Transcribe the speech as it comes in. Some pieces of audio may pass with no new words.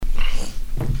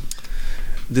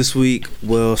This week,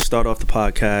 we'll start off the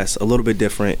podcast a little bit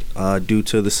different due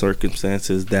to the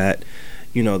circumstances that,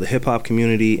 the hip-hop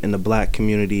community and the black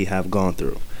community have gone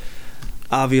through.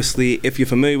 Obviously, if you're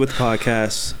familiar with the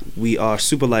podcast, we are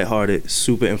super lighthearted,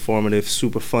 super informative,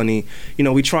 super funny.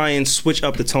 We try and switch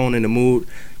up the tone and the mood,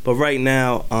 but right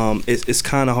now, it's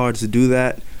kind of hard to do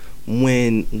that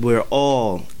when we're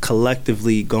all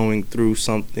collectively going through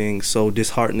something so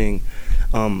disheartening,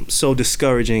 so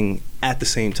discouraging at the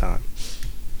same time.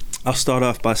 I'll start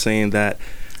off by saying that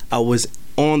I was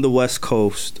on the West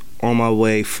Coast on my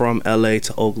way from LA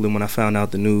to Oakland when I found out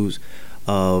the news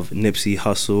of Nipsey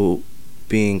Hussle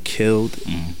being killed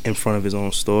in front of his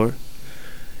own store.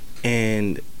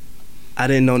 And I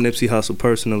didn't know Nipsey Hussle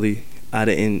personally. I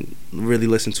didn't really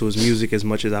listen to his music as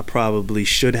much as I probably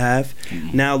should have.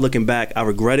 Now looking back, I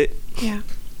regret it. Yeah.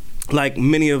 Like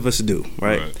many of us do,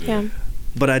 right? Yeah.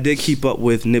 But I did keep up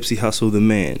with Nipsey Hussle, the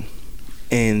man.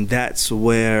 And that's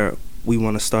where we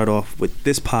want to start off with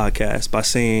this podcast by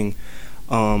saying,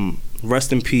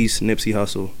 rest in peace, Nipsey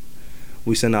Hussle.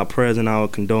 We send our prayers and our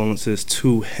condolences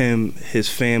to him, his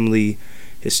family,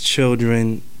 his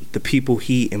children, the people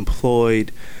he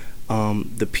employed,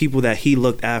 the people that he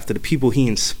looked after, the people he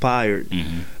inspired,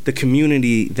 the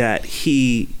community that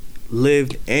he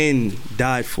lived and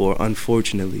died for,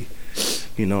 unfortunately.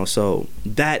 So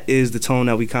that is the tone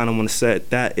that we kind of want to set.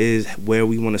 That is where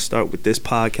we want to start with this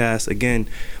podcast. Again,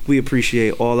 we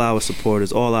appreciate all our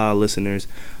supporters, all our listeners.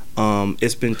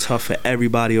 It's been tough for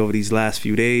everybody over these last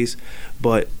few days,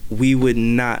 but we would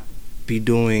be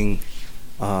doing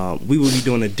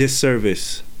a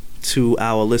disservice to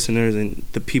our listeners and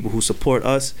the people who support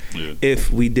us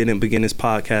if we didn't begin this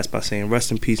podcast by saying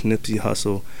rest in peace, Nipsey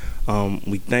Hussle.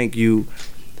 We thank you.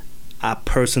 I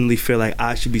personally feel like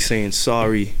I should be saying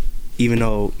sorry, even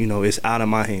though, it's out of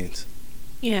my hands.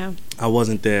 Yeah. I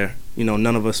wasn't there.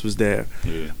 None of us was there.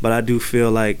 Yeah. But I do feel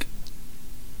like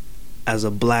as a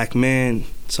black man,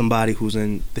 somebody who's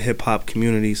in the hip-hop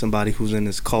community, somebody who's in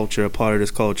this culture, a part of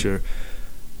this culture,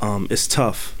 it's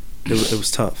tough. It was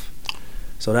tough.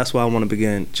 So that's why I want to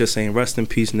begin just saying rest in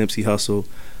peace, Nipsey Hussle.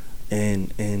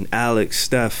 And Alex,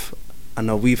 Steph, I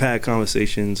know we've had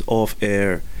conversations off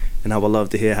air, and I would love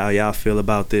to hear how y'all feel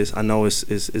about this. I know it's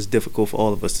difficult for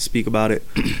all of us to speak about it,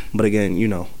 but again,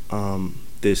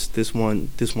 this one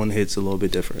hits a little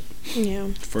bit different. Yeah.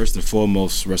 First and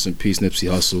foremost, rest in peace,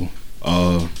 Nipsey Hussle.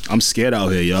 I'm scared out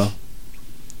here, y'all.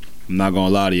 I'm not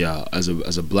gonna lie to y'all. As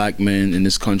a black man in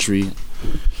this country,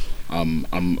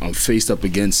 I'm faced up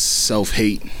against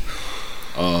self-hate.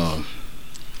 No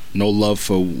love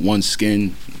for one's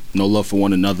skin, no love for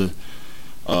one another.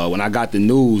 When I got the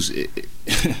news,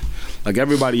 like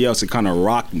everybody else, it kind of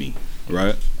rocked me,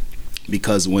 right?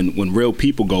 Because when real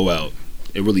people go out,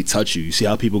 it really touch you. You see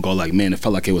how people go like, man, it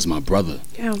felt like it was my brother.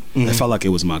 Yeah. It felt like it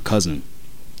was my cousin.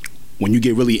 When you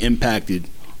get really impacted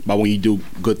by when you do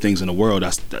good things in the world,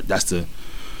 that's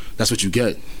what you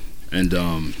get. And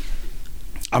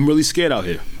I'm really scared out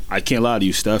here. I can't lie to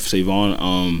you, Steph,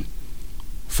 Savon.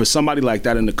 For somebody like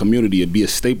that in the community, it'd be a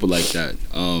staple like that.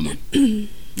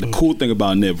 The cool thing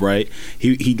about Nip, right?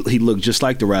 He looked just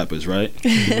like the rappers, right?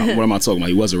 What am I talking about?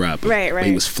 He was a rapper, right? But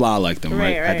he was fly like them,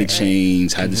 right? Had the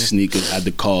chains, had the sneakers, had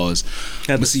the cars,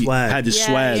 had the swag, right?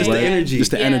 The energy,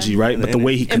 just the energy, right? But the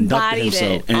way he conducted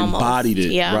himself, embodied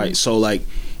it, yeah. right? So like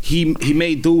he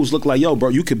made dudes look like, yo, bro,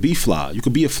 you could be fly, you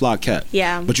could be a fly cat,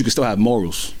 yeah, but you could still have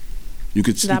morals. You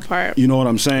could that part. You know what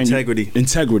I'm saying?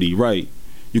 Integrity, right?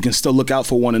 You can still look out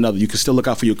for one another. You can still look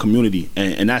out for your community.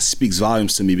 And that speaks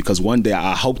volumes to me because one day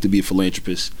I hope to be a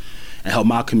philanthropist and help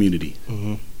my community.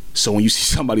 So when you see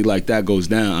somebody like that goes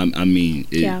down, I mean,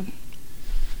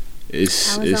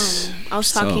 it's I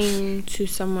was talking to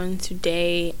someone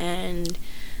today, and,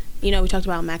 we talked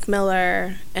about Mac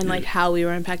Miller and, like, how we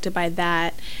were impacted by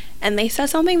that. And they said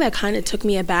something that kind of took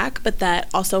me aback, but that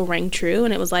also rang true.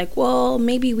 And it was like, well,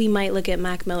 maybe we might look at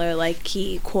Mac Miller like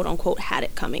he, quote unquote, had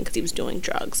it coming because he was doing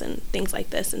drugs and things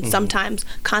like this. And sometimes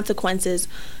consequences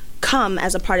come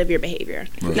as a part of your behavior.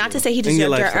 Right. Not to say he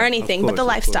deserved it or anything, but the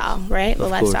lifestyle, right? The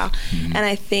lifestyle. And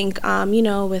I think,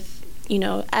 with,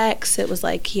 X, it was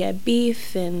like he had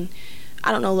beef and,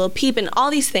 I don't know, Lil Peep and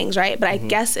all these things, right? But I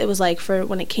guess it was like for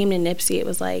when it came to Nipsey, it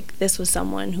was like this was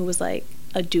someone who was like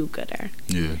a do-gooder.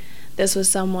 Yeah. This was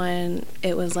someone,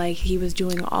 it was like he was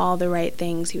doing all the right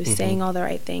things. He was saying all the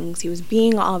right things. He was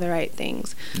being all the right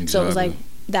things. Exactly. So it was like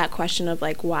that question of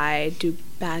like, why do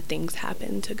bad things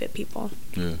happen to good people?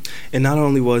 Yeah. And not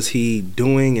only was he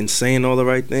doing and saying all the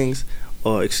right things,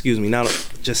 or not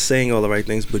just saying all the right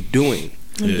things, but doing.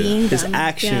 Being his done.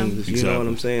 actions, Yeah. You know what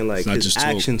I'm saying? Like his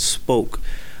actions spoke.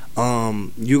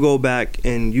 You go back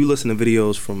and you listen to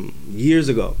videos from years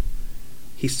ago.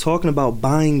 He's talking about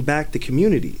buying back the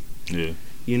community. Yeah.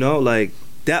 You know, like,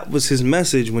 that was his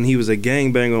message when he was a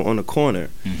gangbanger on the corner.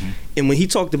 And when he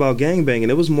talked about gangbanging,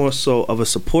 it was more so of a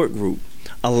support group,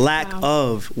 a lack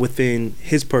of within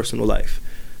his personal life.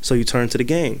 So you turn to the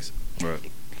gangs. Right.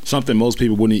 Something most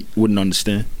people wouldn't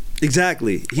understand.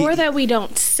 Exactly. Or that we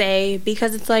don't say,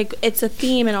 because it's like, it's a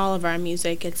theme in all of our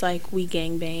music. It's like, we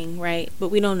gangbang, right? But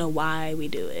we don't know why we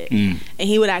do it. And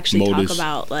he would actually talk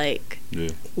about, like,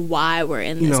 why we're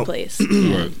in this place.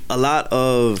 Right. A lot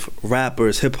of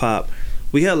rappers, hip-hop,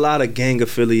 we had a lot of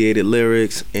gang-affiliated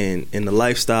lyrics and the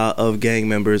lifestyle of gang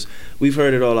members. We've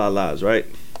heard it all our lives, right?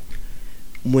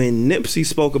 When Nipsey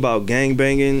spoke about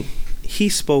gangbanging, he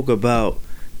spoke about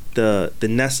the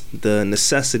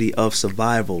necessity of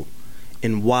survival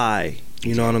and why.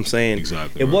 You know what I'm saying?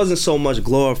 Exactly. It wasn't so much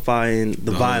glorifying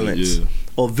the violence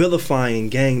or vilifying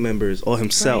gang members or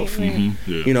himself.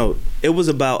 You know, it was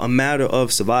about a matter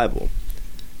of survival.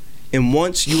 And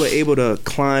once you were able to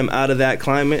climb out of that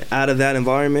climate, out of that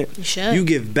environment, you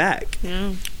give back.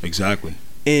 Yeah. Exactly.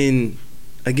 And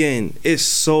again, it's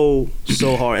so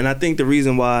hard. And I think the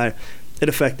reason why it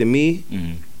affected me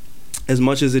as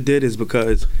much as it did is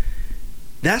because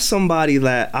that's somebody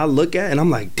that I look at and I'm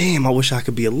like, damn, I wish I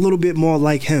could be a little bit more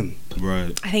like him.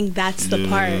 Right. I think that's the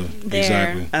part there.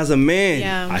 Exactly. As a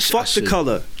man, fuck the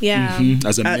color. Yeah.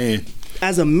 As a man.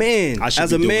 As a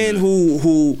man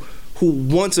who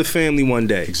wants a family one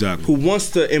day. Exactly. Who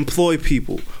wants to employ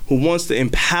people. Who wants to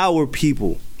empower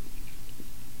people.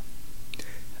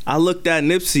 I looked at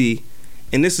Nipsey,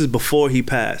 and this is before he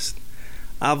passed.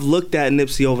 I've looked at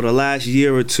Nipsey over the last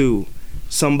year or two,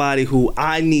 somebody who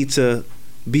I need to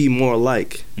be more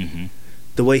like.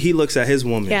 The way he looks at his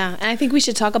woman. Yeah, and I think we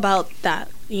should talk about that,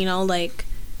 you know, like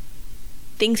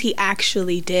things he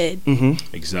actually did.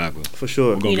 Exactly. For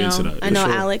sure. We'll go into that. I know,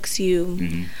 Alex,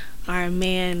 you are a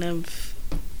man of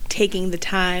taking the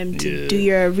time to do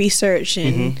your research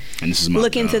and this is my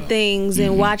look into things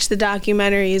and watch the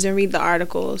documentaries and read the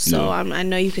articles. So I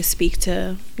know you could speak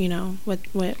to, you know,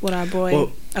 what our boy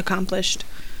accomplished.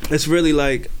 It's really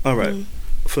like, all right,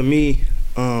 for me,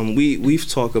 we've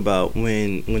talked about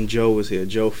when Joe was here,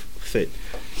 Joe Fit.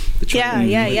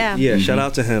 Yeah. Shout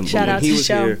out to him. Shout out to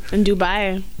Joe in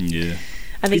Dubai. Yeah.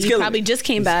 I think he probably just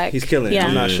came back. He's killing it.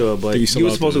 I'm not sure, but you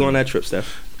were supposed to go on that trip,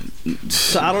 Steph.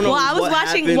 So I don't know. I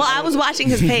was watching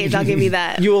his page. I'll give you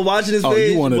that. You were watching his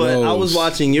page, you one of those. I was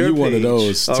watching your page. You one of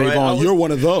those. You're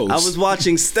one of those. I was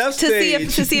watching Steph's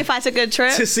page to see if I took a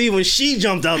trip. To see when she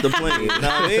jumped out the plane. You know what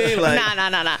I mean? Like,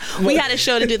 nah. We had a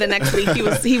show to do the next week. He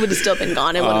would have still been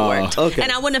gone. It would have worked. Okay.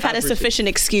 And I wouldn't have had a sufficient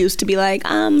excuse to be like,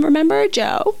 remember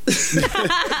Joe? You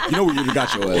know where you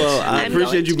got your ass. Well, I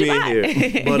appreciate you being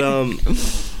here. But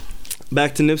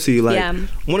back to Nipsey, like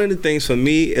one of the things for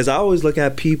me is I always look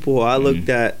at people. I looked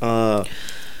at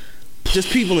just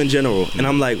people in general, and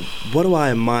I'm like, what do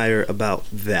I admire about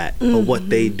that, or what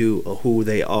they do, or who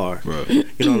they are? Right. You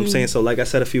know what I'm saying? So, like I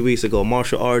said a few weeks ago,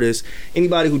 martial artists,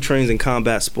 anybody who trains in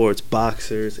combat sports,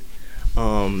 boxers,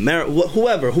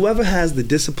 whoever has the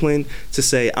discipline to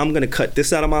say, I'm gonna cut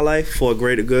this out of my life for a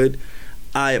greater good,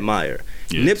 I admire.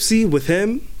 Nipsey, with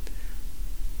him,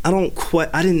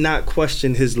 I did not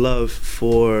question his love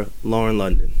for Lauren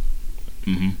London.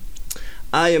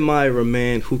 I admire a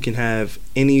man who can have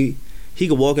he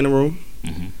could walk in a room,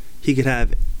 he could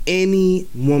have any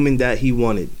woman that he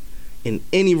wanted in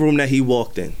any room that he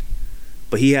walked in,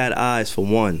 but he had eyes for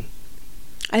one.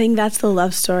 I think that's the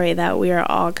love story that we are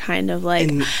all kind of like.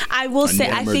 And I will say,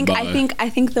 I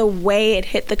think the way it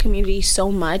hit the community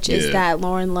so much is that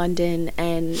Lauren London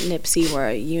and Nipsey were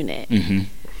a unit.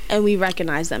 And we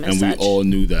recognize them as such. And we all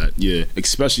knew that,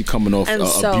 especially coming off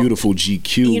a beautiful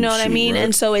GQ. You know what I mean? Right?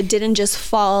 And so it didn't just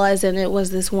fall as in it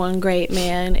was this one great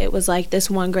man. It was like this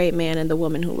one great man and the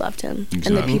woman who loved him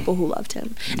and the people who loved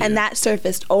him. And that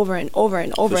surfaced over and over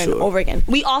and over and over again.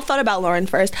 We all thought about Lauren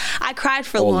first. I cried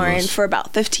for Lauren for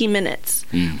about 15 minutes.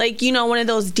 Like, you know, one of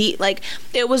those deep, like,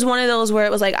 it was one of those where it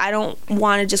was like, I don't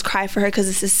want to just cry for her because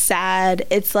this is sad.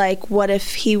 It's like, what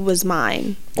if he was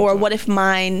mine? Or what if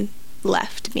mine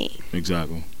left me?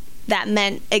 Exactly. That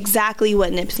meant exactly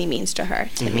what Nipsey means to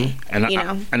her, to me. And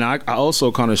I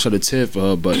also kind of shed a tear for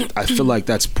her, but I feel like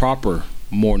that's proper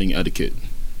mourning etiquette,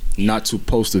 not to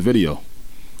post a video,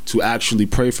 to actually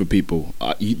pray for people.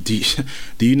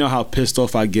 Do you know how pissed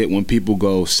off I get when people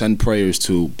go send prayers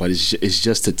to, but it's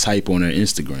just to type on their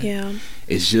Instagram? Yeah.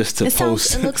 is just to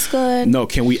post. It looks good. No,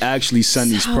 can we actually send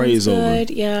these praise over?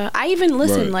 Yeah, I even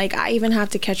listen. Right. Like, I even have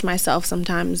to catch myself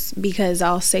sometimes because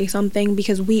I'll say something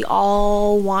because we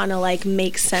all want to like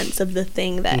make sense of the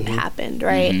thing that happened,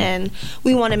 right? And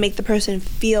we want to make the person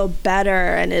feel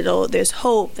better, and there's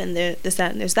hope, and there's this,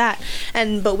 that, and there's that,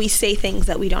 but we say things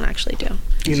that we don't actually do.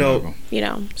 You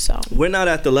know, so we're not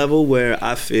at the level where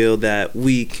I feel that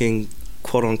we can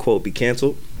quote unquote be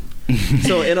canceled.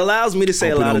 So it allows me to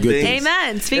say a lot of things.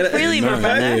 Amen. Speak freely, my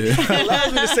brother. It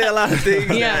allows me to say a lot of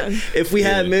things. Yeah. That if we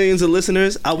had millions of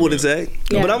listeners, I wouldn't say.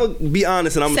 Yeah. But I'm gonna be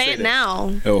honest, and I'm gonna say say it this.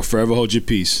 now. Oh, forever hold your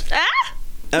peace.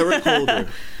 Eric Holder.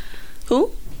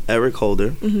 Who? Eric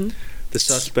Holder. The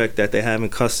suspect that they have in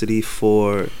custody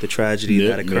for the tragedy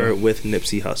that occurred with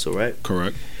Nipsey Hussle, right?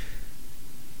 Correct.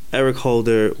 Eric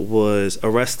Holder was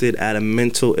arrested at a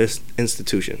mental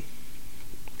institution.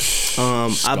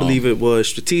 I believe it was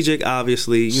strategic.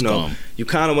 Obviously, you know, you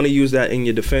kind of want to use that in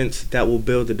your defense. That will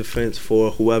build the defense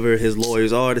for whoever his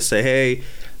lawyers are to say, hey,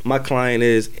 my client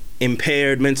is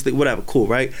impaired mentally, whatever. Cool,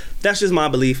 right? That's just my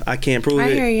belief. I can't prove it.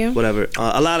 I hear you. Whatever.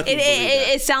 A lot of people believe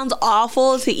that. It sounds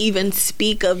awful to even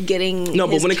speak of getting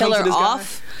his killer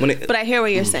off. But I hear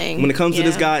what you're saying. When it comes to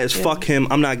this guy, it's fuck him.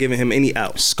 I'm not giving him any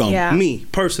out. Scum. Yeah. Me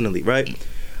personally, right?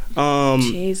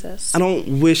 Jesus. I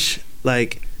don't wish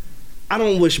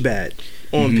bad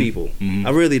on people.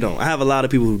 I really don't. I have a lot of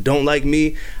people who don't like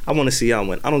me. I want to see y'all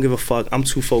win. I don't give a fuck. I'm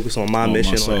too focused on my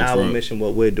mission, myself, on our right. mission,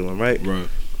 what we're doing, right? Right.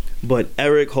 But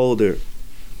Eric Holder,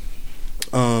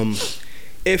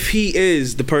 if he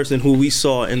is the person who we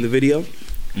saw in the video,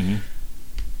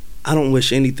 I don't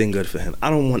wish anything good for him.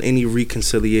 I don't want any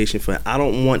reconciliation for him. I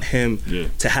don't want him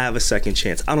to have a second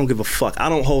chance. I don't give a fuck. I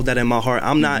don't hold that in my heart.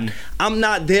 I'm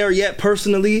not there yet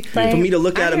personally for me to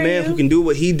look at a man who can do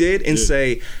what he did and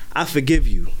say, I forgive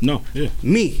you. No,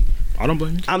 Me. I don't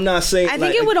blame you. I'm not saying. I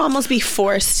think it would almost be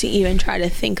forced to even try to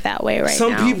think that way right now.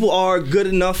 Some people are good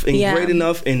enough and great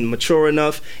enough and mature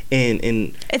enough and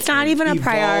it's not even a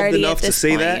priority enough at this to say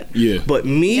point. that. Yeah. But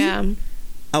me,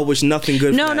 I wish nothing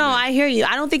good for that man. I hear you.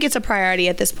 I don't think it's a priority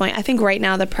at this point. I think right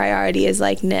now the priority is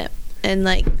like Nip and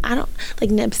like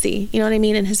Nipsey, you know what I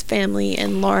mean, and his family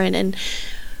and Lauren, and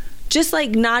just like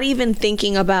not even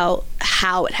thinking about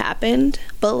how it happened,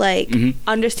 but like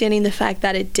understanding the fact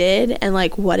that it did and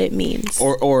like what it means.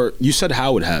 Or you said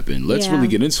how it happened. Let's really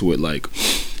get into it. Like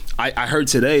I heard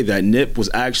today that Nip was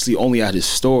actually only at his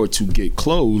store to get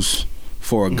clothes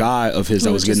for a guy of his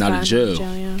that was getting out of jail.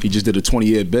 He just did a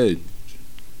 20-year bid.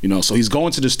 You know, so he's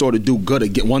going to the store to do good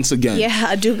again, once again.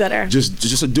 Yeah, a do-gooder.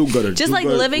 Just a do-gooder. Just like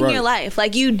living your life.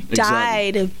 Like you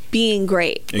died of being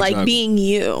great. Like being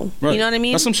you. Right. You know what I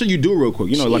mean? That's some shit you do real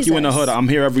quick. You know, like you in the hood. I'm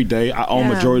here every day. I own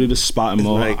majority of the spot and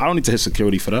more. I don't need to hit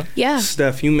security for that. Yeah.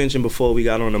 Steph, you mentioned before we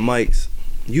got on the mics,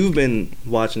 you've been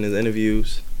watching his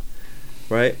interviews,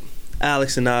 right?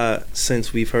 Alex and I,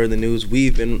 since we've heard the news,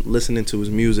 we've been listening to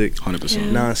his music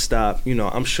 100%. nonstop. You know,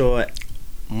 I'm sure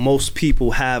most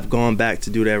people have gone back to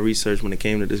do that research when it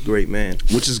came to this great man,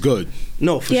 which is good.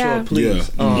 No, for sure, please.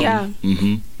 I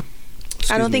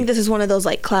don't think this is one of those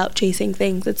like clout chasing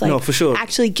things. It's like, no, for sure,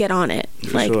 actually get on it.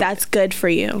 That's good for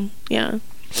you. Yeah.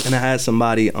 And I had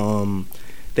somebody,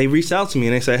 they reached out to me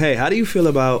and they said, hey, how do you feel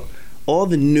about all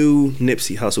the new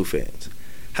Nipsey Hussle fans?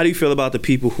 How do you feel about the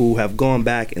people who have gone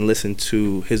back and listened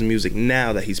to his music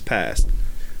now that he's passed?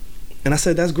 And I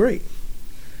said, that's great.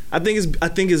 I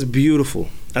think it's beautiful.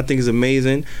 I think it's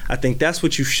amazing. I think that's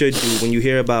what you should do when you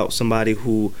hear about somebody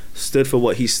who stood for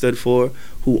what he stood for,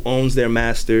 who owns their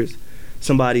masters,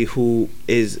 somebody who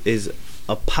is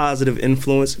a positive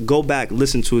influence. Go back,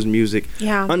 listen to his music.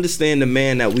 Yeah. Understand the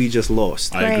man that we just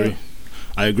lost. I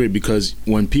agree because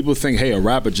when people think, hey, a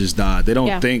rapper just died, they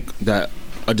don't think that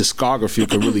a discography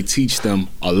could really teach them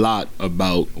a lot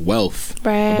about wealth,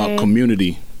 about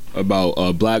community,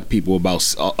 about black people,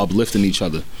 about uplifting each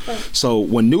other. So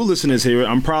when new listeners hear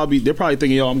it, they're probably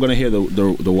thinking, yo, I'm gonna hear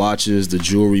the watches, the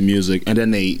jewelry, music, and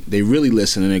then they really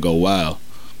listen and they go, wow,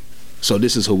 so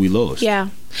this is who we lost. Yeah,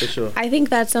 for sure. I think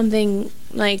that's something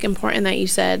like important that you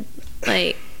said,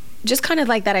 like just kind of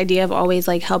like that idea of always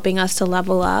like helping us to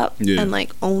level up and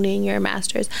like owning your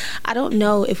masters. I don't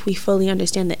know if we fully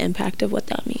understand the impact of what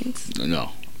that means.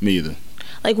 No, me either.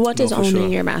 Like what does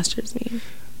owning your masters mean?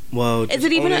 Well, is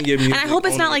it even and I hope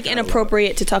it's not like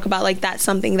inappropriate to talk about like that's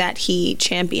something that he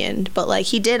championed, but like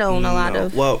he did own a lot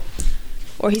of,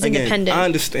 or he's independent. I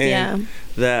understand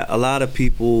that a lot of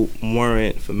people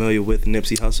weren't familiar with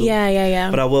Nipsey Hussle.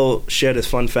 Yeah. But I will share this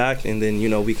fun fact, and then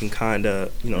we can kind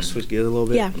of switch gears a little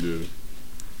bit. Yeah.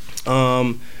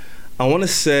 I want to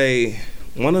say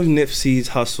one of Nipsey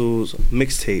Hussle's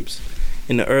mixtapes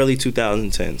in the early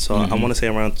 2010s. So I want to say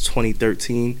around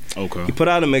 2013. Okay. He put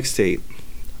out a mixtape,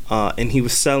 and he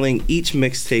was selling each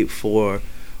mixtape for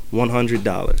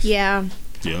 $100. Yeah.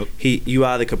 Yep. You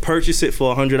either could purchase it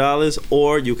for $100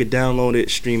 or you could download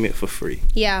it, stream it for free.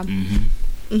 Yeah.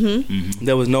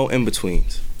 There was no in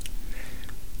betweens.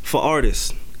 For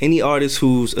artists, any artist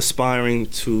who's aspiring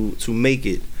to make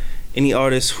it, any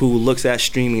artist who looks at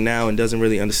streaming now and doesn't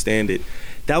really understand it,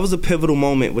 that was a pivotal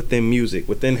moment within music,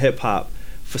 within hip hop,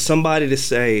 for somebody to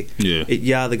say, you're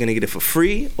either gonna get it for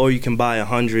free or you can buy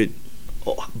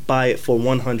buy it for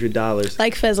 $100.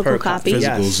 Like physical copies.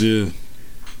 Physicals, yeah.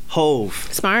 Hove.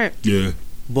 Smart. Yeah.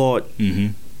 Bought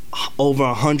over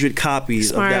 100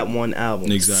 copies of that one album.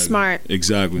 Exactly. Smart.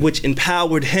 Exactly. Which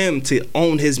empowered him to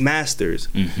own his masters,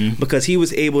 because he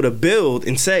was able to build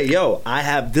and say, yo, I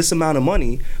have this amount of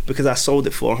money because I sold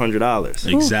it for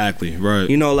 $100. Exactly. Right.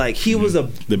 You know, like he was a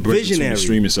the visionary.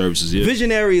 Streaming services. Yeah.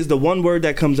 Visionary is the one word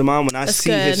that comes to mind when I see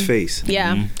his face.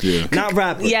 Yeah. Yeah. Not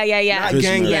rapper. Yeah. Not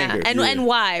gangbanger. And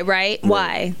why, right?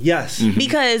 Why? Yes.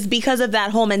 Because of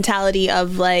that whole mentality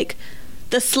of like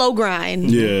the slow grind,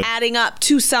 adding up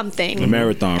to something, the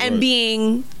marathon, and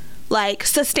being like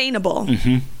sustainable.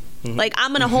 Like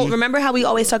I'm gonna hold. Remember how we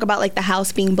always talk about like the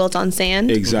house being built on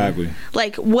sand? Exactly.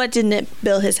 Like what didn't it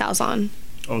build his house on?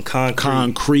 On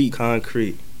concrete.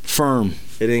 Firm.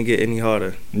 It didn't get any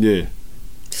harder. Yeah.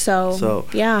 So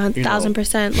yeah,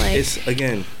 1,000%. Like it's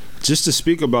again. Just to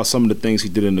speak about some of the things he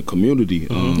did in the community.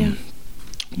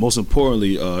 Most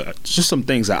importantly, just some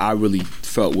things that I really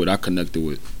felt with, I connected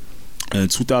with. In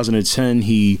 2010,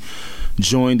 he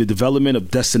joined the development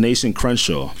of Destination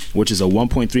Crenshaw, which is a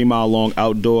 1.3 mile long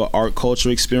outdoor art culture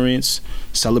experience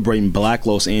celebrating Black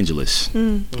Los Angeles.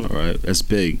 All right, that's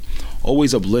big.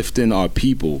 Always uplifting our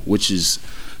people, which is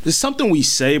something we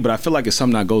say, but I feel like it's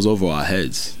something that goes over our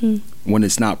heads when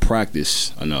it's not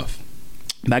practiced enough.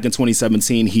 Back in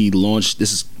 2017, he launched,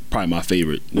 this is probably my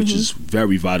favorite, which is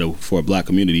very vital for a Black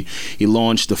community. He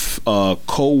launched the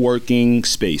co-working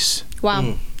space.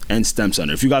 Wow. And STEM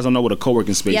Center. If you guys don't know what a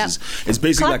co-working space is, it's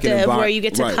basically like an environment where you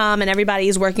get to come and everybody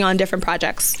is working on different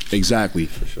projects. Exactly.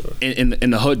 For sure. In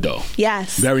the hood though.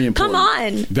 Yes. Very important. Come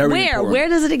on. Very important. Where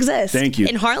does it exist? Thank you.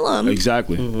 In Harlem.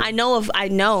 Exactly. I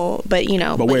know, but you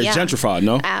know. But where it's gentrified,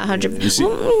 no? 100%.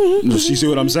 You see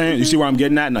what I'm saying? You see where I'm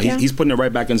getting at? No, he's putting it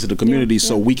right back into the community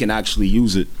so we can actually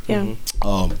use it. Yeah.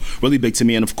 Really big to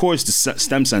me. And of course the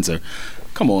STEM Center.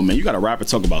 Come on, man. You got a rapper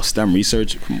talk about STEM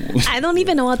research? Come on. I don't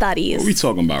even know what that is. What are we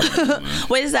talking about right now, man?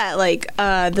 What is that? Like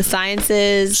the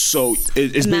sciences? So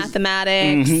it's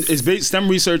mathematics? STEM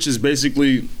research is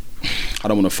basically, I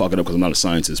don't want to fuck it up because I'm not a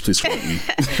scientist. Please correct me.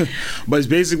 But it's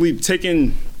basically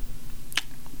taking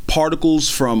particles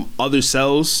from other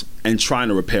cells and trying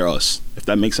to repair us, if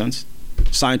that makes sense.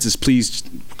 Scientists, please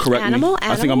correct me.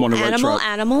 I think I'm on the right track.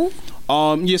 Animal?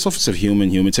 Yes, offensive human,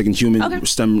 taking human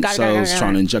stem cells,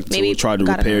 trying to inject it, try to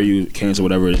repair you, cancer,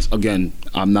 whatever it is. Again,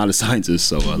 I'm not a scientist,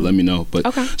 so let me know. But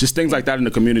just things like that in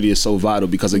the community is so vital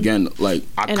because, again, like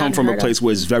I come from a place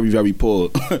where it's very, very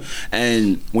poor.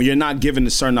 And when you're not given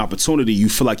a certain opportunity, you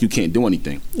feel like you can't do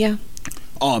anything. Yeah.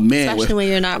 Oh man, especially when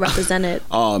you're not represented.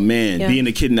 Oh man, being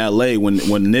a kid in LA when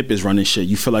NIP is running shit,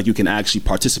 you feel like you can actually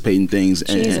participate in things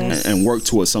and work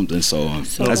towards something. So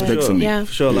that's big for me. Yeah,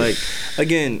 for sure. Like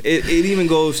again, it even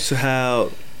goes to how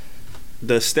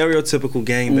the stereotypical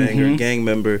gangbanger, gang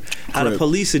member, how the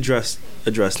police addressed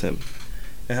him,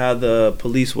 and how the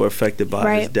police were affected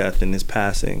by his death and his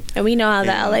passing. And we know how the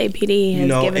LAPD has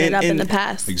given it up in the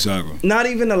past. Exactly. Not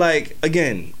even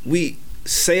again, we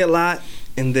say a lot.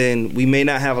 And then we may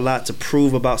not have a lot to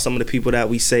prove about some of the people that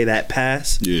we say that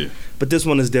pass. Yeah. But this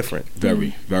one is different.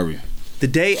 Very, very. The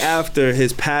day after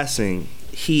his passing,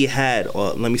 he had,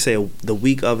 or let me say the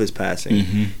week of his passing,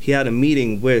 he had a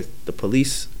meeting with the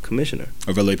police commissioner.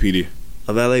 Of LAPD.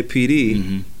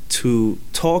 To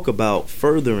talk about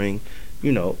furthering,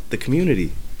 the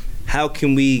community. How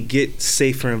can we get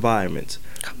safer environments?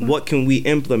 What can we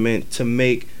implement to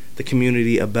make the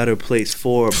community a better place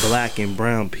for Black and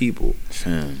brown people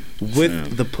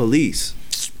with the police?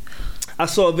 I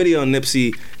saw a video of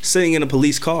Nipsey sitting in a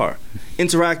police car,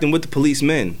 interacting with the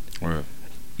policemen. Right.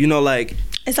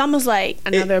 It's almost like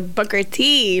another Booker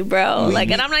T, bro.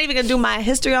 And I'm not even gonna do my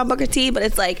history on Booker T, but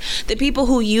it's like the people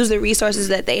who use the resources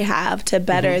that they have to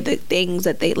better the things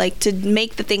that they like, to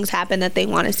make the things happen that they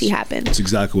want to see happen. That's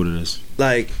exactly what it is.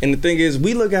 And the thing is,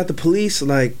 we look at the police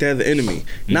like they're the enemy.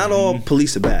 Not all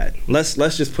police are bad. Let's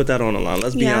just put that on the line.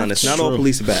 Let's be honest. Not all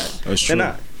police are bad. That's true. They're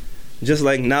not. Just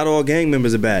like not all gang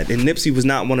members are bad. And Nipsey was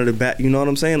not one of the bad. You know what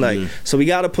I'm saying? So we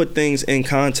got to put things in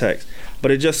context. But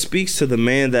it just speaks to the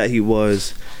man that he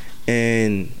was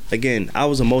And again, I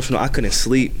was emotional. I couldn't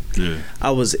sleep. Yeah.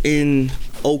 I was in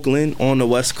Oakland on the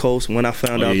West Coast when I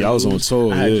found out. Yeah, I was on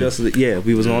tour. I had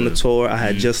we was on the tour. I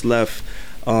had just left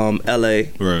LA.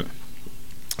 Right.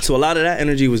 So a lot of that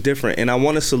energy was different. And I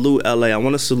want to salute LA. I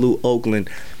want to salute Oakland.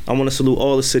 I want to salute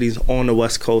all the cities on the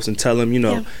West Coast and tell them,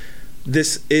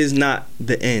 this is not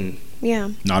the end. Yeah.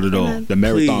 Not at all. The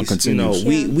marathon continues.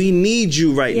 We need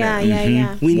you right now.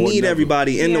 Yeah. We need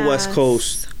everybody in the West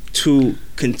Coast to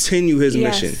continue his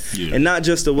mission. Yeah. And not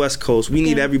just the West Coast. We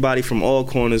need everybody from all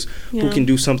corners who can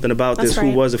do something about this,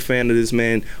 who was a fan of this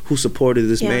man, who supported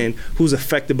this man, who's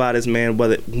affected by this man,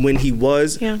 whether when he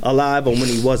was alive or when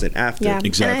he wasn't after. Yeah.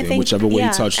 Exactly. Think, whichever way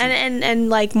you touched it. And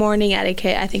like mourning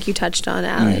etiquette, I think you touched on,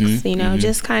 Alex.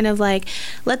 Just kind of like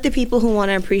let the people who want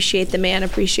to appreciate the man.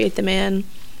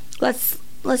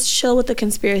 Let's chill with the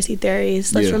conspiracy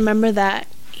theories. Let's remember that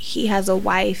he has a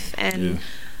wife and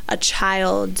a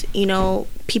child,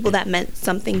 people that meant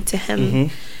something to him.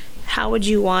 How would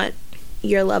you want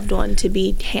your loved one to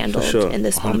be handled in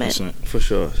this 100%. Moment? For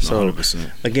sure. So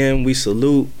 100%. Again, we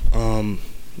salute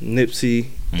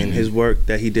Nipsey and his work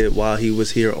that he did while he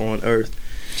was here on Earth.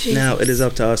 Jesus. Now it is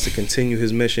up to us to continue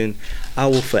his mission. I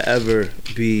will forever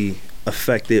be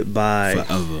affected by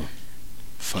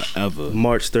forever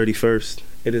March 31st.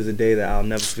 It is a day that I'll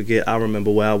never forget. I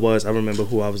remember where I was. I remember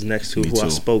who I was next to, I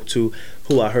spoke to,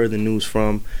 who I heard the news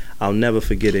from. I'll never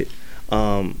forget it.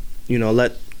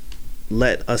 Let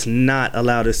us not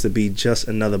allow this to be just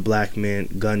another black man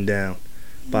gunned down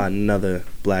by another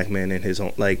black man in his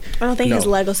own. I don't think his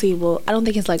legacy will. I don't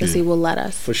think his legacy will let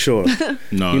us. For sure.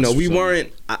 No, we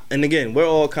weren't. And again, we're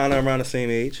all kind of around the same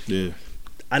age. Yeah.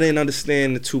 I didn't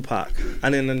understand the Tupac. I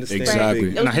didn't understand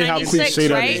exactly. And I hate how cliche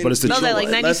that is, but it's the truth. No, that like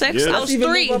 96. I was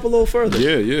 3. Move up a little further.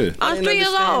 Yeah. I was 3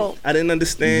 years old. I didn't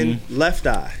understand Left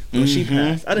Eye when she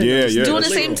passed. I didn't understand. Doing the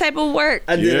same type of work.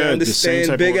 I didn't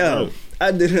understand Big L.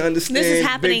 I didn't understand. This is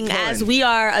happening as we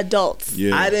are adults.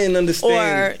 Yeah. I didn't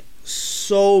understand.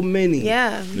 So many.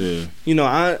 Yeah.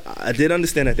 I did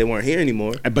understand that they weren't here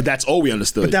anymore. But that's all we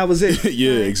understood. But that was it.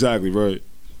 Exactly right.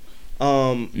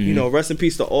 Rest in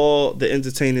peace to all the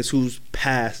entertainers who's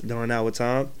passed during our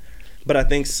time. But I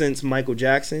think since Michael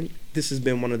Jackson, this has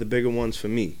been one of the bigger ones for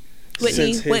me.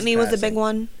 Whitney was a big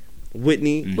one.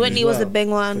 Whitney was a big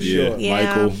one.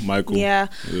 Yeah. Michael. Yeah.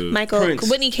 Michael. Prince.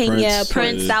 Whitney King.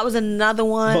 Prince. That was another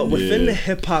one. But within the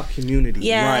hip hop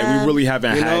community, right? We really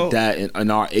haven't had that in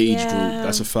our age group.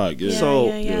 That's a fact.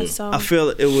 Yeah. So I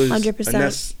feel it was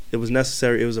 100%. It was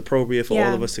necessary. It was appropriate for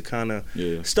all of us to kind of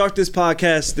start this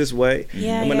podcast this way.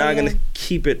 And we're not gonna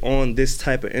keep it on this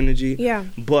type of energy. Yeah.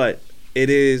 But it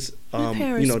is.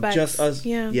 Just us,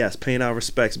 paying our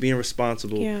respects, being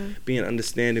responsible, being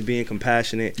understanding, being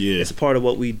compassionate. Yeah. It's a part of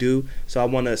what we do. So I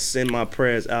want to send my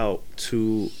prayers out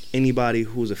to anybody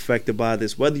who's affected by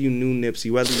this, whether you knew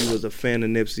Nipsey, whether you was a fan of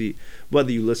Nipsey,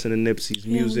 whether you listen to Nipsey's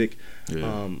music.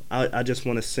 I just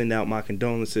want to send out my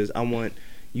condolences. I want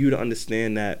you to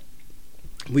understand that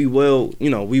we will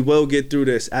get through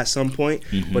this at some point.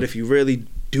 But if you really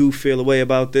do feel a way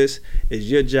about this, it's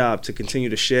your job to continue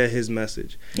to share his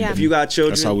message. If you got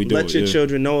children, let your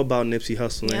children know about Nipsey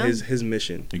Hussle and his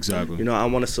mission. Exactly. I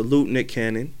want to salute Nick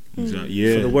Cannon for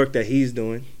the work that he's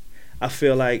doing. I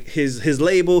feel like his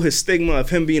label, his stigma of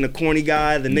him being a corny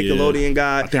guy, the Nickelodeon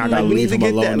guy. I think I gotta leave him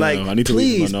alone now.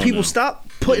 Please, people, stop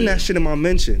putting that shit in my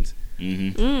mentions.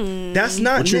 That's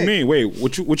not what Nick. You mean? Wait,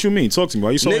 what you mean? Talk to me. Why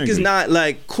are you so Nick angry? is not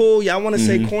cool. Y'all want to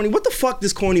say corny? What the fuck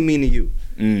does corny mean to you?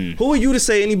 Who are you to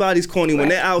say anybody's corny when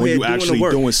they're out here doing the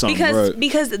work? Doing something,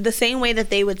 because the same way that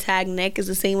they would tag Nick is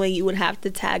the same way you would have to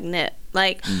tag Nip.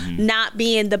 Not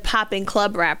being the poppin'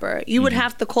 club rapper. You would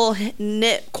have to call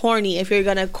Nip corny if you're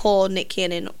gonna call Nick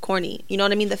Cannon corny. You know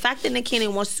what I mean? The fact that Nick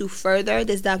Cannon wants to further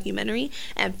this documentary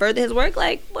and further his work,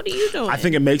 what are you doing? I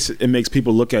think it makes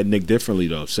people look at Nick differently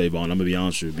though, Savon. I'm gonna be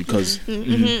honest with you because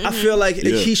I feel like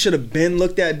he should have been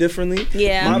looked at differently.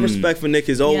 Yeah. My respect for Nick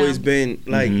has always been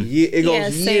it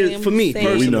goes years for me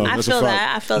personally. I feel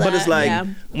that. But it's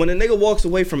when a nigga walks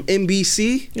away from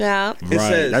NBC, and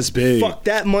says, that's big. Fuck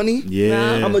that money.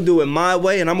 Yeah. I'm gonna do it my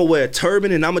way, and I'm gonna wear a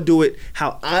turban, and I'm gonna do it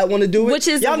how I want to do it. Which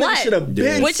is y'all what? Should have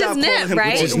been. Which is Nip,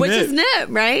 right? Which is Nip,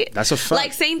 right? That's a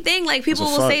fact. Same thing. People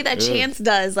will say that Chance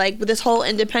does, with this whole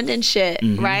independent shit,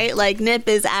 right? Nip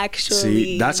is actually.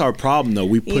 See, that's our problem though.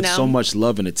 We put so much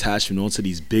love and attachment onto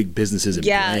these big businesses and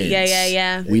brands.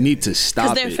 Yeah. We need to stop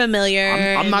it. Because they're familiar.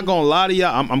 I'm not gonna lie to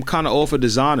y'all. I'm kind of off of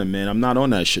designing, man. I'm not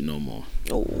on that shit no more.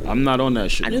 Oh. I'm not on that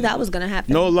shit. I knew that was gonna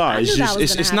happen. No lie,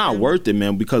 it's not worth it,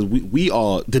 man. Because we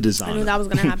are the designer. I knew that was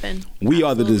gonna happen. We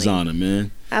are the designer,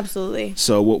 man. Absolutely.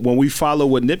 So when we follow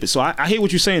what Nip is, so I hear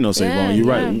what you're saying though, Savon. You're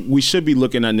right. We should be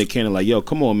looking at Nick Cannon like, yo,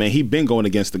 come on, man. He been going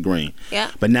against the grain.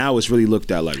 Yeah. But now it's really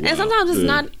looked at like. And sometimes it's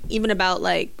not even about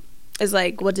like. It's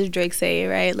like, what did Drake say,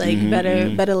 right? Like,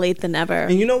 better late than never.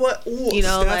 And you know what? Ooh, you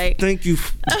know, Steph, like, thank you.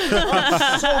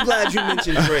 I'm so glad you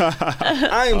mentioned Drake.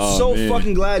 I am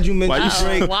fucking glad you mentioned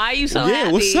Drake. Why are you so happy?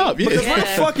 Yeah, what's up? Yeah. Because what the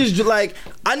fuck is like?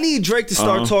 I need Drake to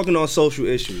start talking on social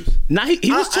issues. Now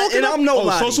he was talking, and I'm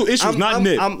nobody. social issues, not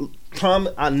Nip.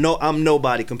 I know I'm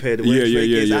nobody compared to where Drake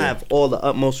is. I have all the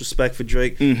utmost respect for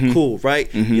Drake. Cool,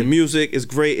 right? Your music is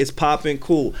great. It's popping.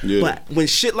 Cool. Yeah. But when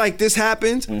shit like this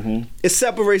happens, it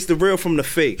separates the real from the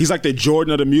fake. He's like the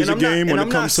Jordan of the music game when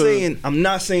it comes to. I'm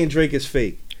not saying Drake is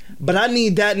fake, but I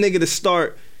need that nigga to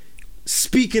start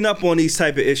speaking up on these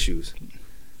type of issues.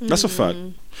 That's a fact.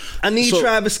 I need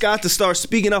Travis Scott to start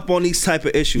speaking up on these type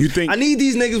of issues. You think? I need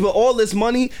these niggas with all this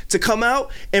money to come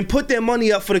out and put their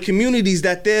money up for the communities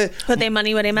that they're... Put their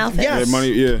money where their mouth is. Yes. Their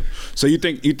money, yeah. So you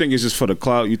think it's just for the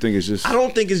clout? You think it's just... I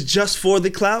don't think it's just for the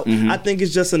clout. I think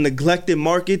it's just a neglected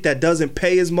market that doesn't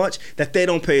pay as much, that they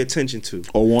don't pay attention to.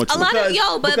 Or want to. A lot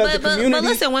of, but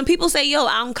listen, when people say, yo,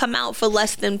 I don't come out for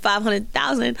less than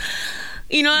 500,000...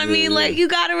 You know what I mean? Like, you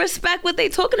gotta respect what they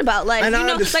talking about. Like, and you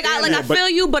know, I feel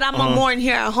you, but I'm more in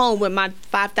here at home with my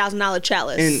 $5,000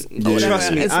 chalice. And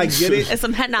trust me, I get it. And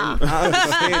some henna. I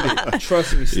understand it.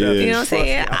 Trust me, Steph. You know what I'm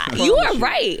saying? You are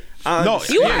right. No,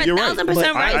 you are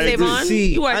 1,000% right, Savon.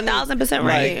 You are 1,000%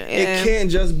 right. It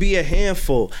can't just be a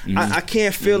handful. I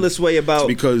can't feel this way about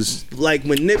because like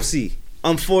when Nipsey,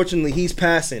 unfortunately, he's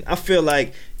passing. I feel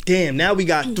like, damn, now we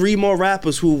got 3 more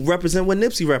rappers who represent what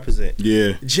Nipsey represent.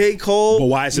 Yeah. J. Cole. But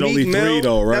why is it only 3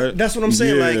 though, right? That's what I'm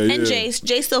saying. And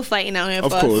Jay's still fighting out here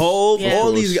for us. Hov,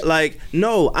 all these, like,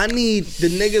 no, I need the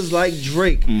niggas like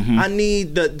Drake. I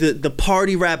need the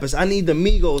party rappers. I need the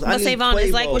Migos. But Savon,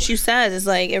 it's like what you said. It's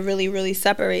like it really, really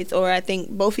separates. Or I think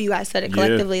both of you guys said it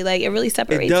collectively. Like it really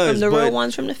separates from the real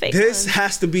ones from the fake ones. This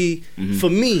has to be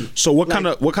for me. So what kind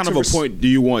of a point do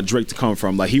you want Drake to come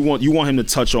from? Like you want him to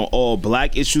touch on all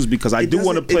black issues? Because I do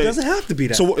want to play. It doesn't have to be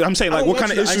that. So I'm saying, like, what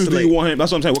kind of issues do you want him?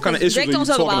 That's what I'm saying. What kind of issues are you talking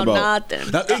about? Drake don't talk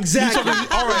about nothing. Exactly.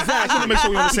 All right. I just want to make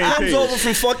sure we're on the same page. He comes over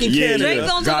from fucking Canada. Drake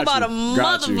don't talk about a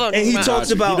motherfucker. And he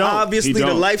talks about obviously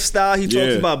the lifestyle. He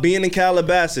talks about being in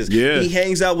Calabasas. He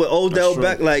hangs out with Odell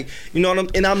Beck. Like, you know what I'm.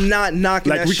 And I'm not knocking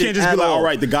that shit. Like we can't just be like, all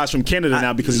right, the guy's from Canada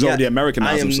now because he's already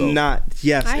Americanized himself. I am not.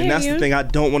 Yes, and that's the thing. I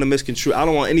don't want to misconstrue. I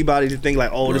don't want anybody to think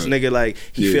like, oh, this nigga like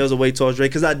he feels a way towards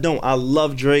Drake, because I don't. I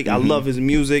love Drake. I love his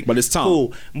music. But it's time.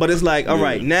 Cool. But it's like, all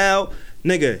right, now,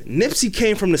 nigga, Nipsey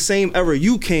came from the same era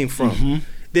you came from.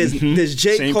 There's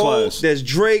J. Same Cole, class. there's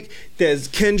Drake, there's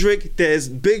Kendrick, there's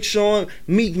Big Sean,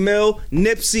 Meek Mill,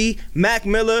 Nipsey, Mac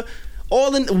Miller,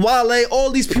 Wale, all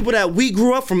these people that we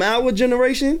grew up from our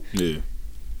generation. Yeah.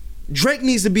 Drake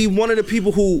needs to be one of the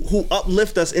people who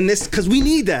uplift us in this, because we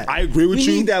need that. I agree with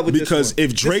you. We need that with because this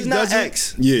one. If Drake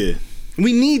doesn't, yeah,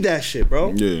 we need that shit,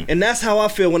 bro. Yeah. And that's how I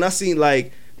feel when I see,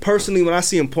 like, personally, when I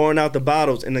see him pouring out the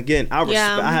bottles, and again, I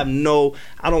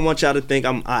don't want y'all to think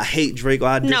I hate Drake or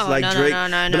I dislike Drake,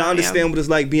 but I understand what it's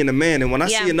like being a man. And when I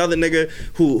see another nigga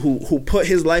who put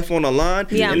his life on the line,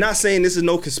 and not saying this is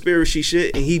no conspiracy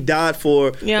shit, and he died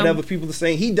for whatever people are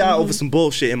saying, he died over some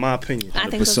bullshit, in my opinion. I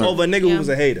think so. Over a nigga who was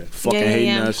a hater. Fucking hating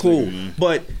ass cool.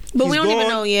 Nigga, but we don't even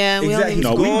know. We don't even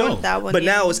know that one. But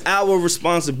now it's our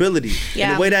responsibility.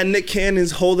 And the way that Nick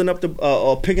Cannon's holding up the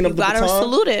picking up the baton, you gotta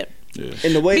salute it. Yeah.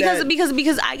 In the way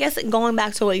because I guess going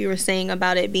back to what you were saying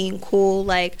about it being cool,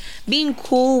 like being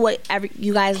cool, whatever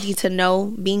you guys need to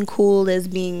know, being cool is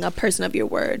being a person of your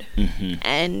word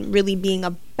and really being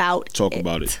about talk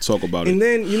about it. And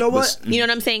then you know what? You know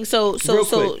what I'm saying? So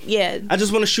yeah. I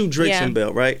just want to shoot Drake some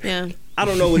bell, right? Yeah. I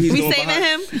don't know what he's doing. We saving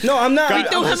him? No, I'm not. We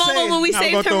threw him over when we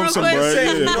saved him real quick.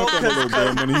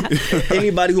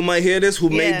 Anybody who might hear this, who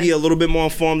may be a little bit more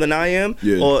informed than I am,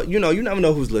 or you never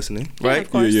know who's listening, right?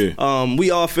 Of course. We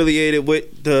are affiliated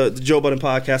with the Joe Budden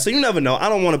podcast, so you never know. I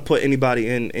don't want to put anybody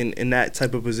in that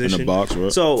type of position. In the box,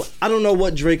 right? So I don't know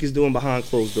what Drake is doing behind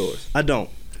closed doors. I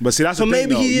don't. But see, that's the thing,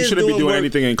 though. You shouldn't be doing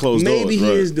anything in closed doors. Maybe he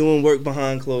is doing work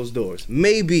behind closed doors.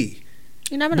 Maybe.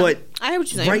 You never know. But I hear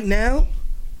what you're saying. Right now,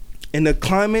 in the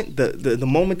climate, the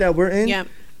moment that we're in,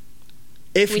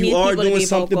 if you are doing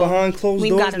something behind closed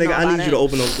doors, nigga, I need you to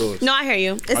open those doors. No, I hear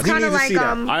you. It's kind of like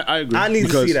I agree. I need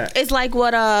to see that. It's like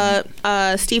what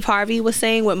Steve Harvey was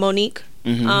saying with Monique.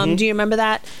 Do you remember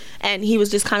that? And he was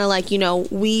just kind of like,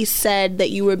 we said that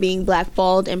you were being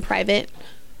blackballed in private,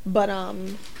 but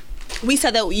we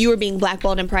said that you were being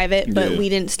blackballed in private, but we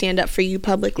didn't stand up for you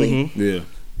publicly. Yeah.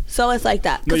 So it's like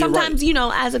that. Because sometimes, you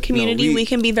know, as a community, we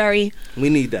can be very... We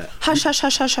need that. Hush, hush,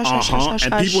 hush, hush, hush, hush, hush,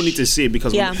 And people need to see it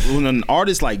because when an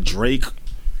artist like Drake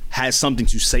has something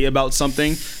to say about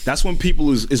something, that's when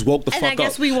people is woke the fuck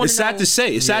up. It's sad to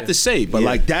say. It's sad to say, but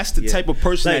like that's the type of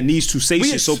person that needs to say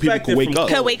shit so people can wake up.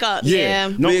 Can wake up. Yeah.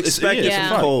 No, we expect it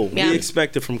from Cole. We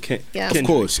expect it from Kendrick. Of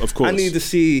course. I need to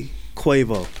see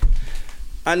Quavo.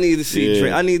 I need to see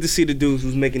Drake. I need to see the dudes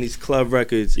who's making these club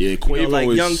records. Yeah, Quavo, you know, like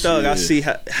Young Thug. I see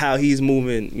how he's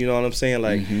moving. You know what I'm saying?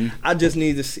 Like, I just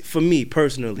need to see, for me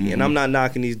personally, and I'm not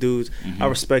knocking these dudes. I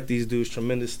respect these dudes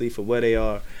tremendously for where they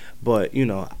are. But, you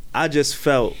know, I just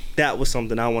felt that was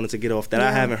something I wanted to get off that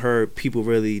I haven't heard people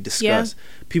really discuss.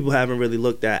 People haven't really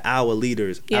looked at our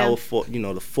leaders,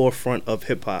 the forefront of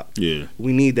hip hop. Yeah.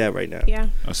 We need that right now. Yeah.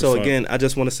 So again, I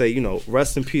just want to say, you know,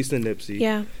 rest in peace to Nipsey.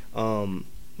 Yeah.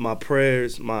 My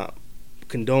prayers, my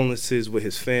condolences with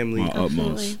his family. My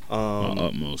utmost. My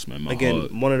utmost, man. My again,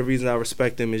 heart. One of the reasons I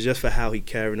respect him is just for how he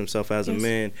carried himself as a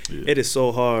man. Yeah. It is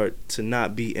so hard to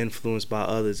not be influenced by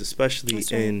others, especially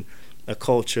in a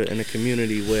culture and a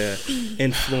community where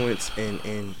influence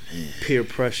and peer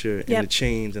pressure and the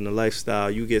chains and the lifestyle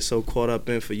you get so caught up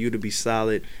in, for you to be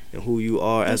solid in who you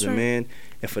are as a man,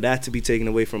 and for that to be taken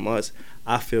away from us,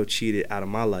 I feel cheated out of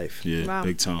my life. Yeah,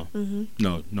 big time.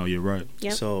 No, you're right.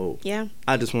 Yep. So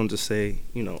I just wanted to say,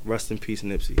 you know, rest in peace,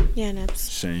 Nipsey. Yeah, Nips.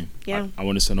 Shame. Yeah. I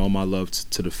want to send all my love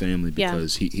to the family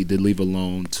because he did leave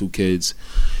alone 2 kids.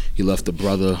 He left a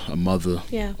brother, a mother,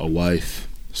 a wife.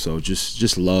 So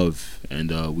just love, and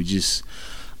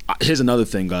here's another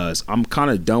thing, guys. I'm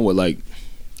kind of done with like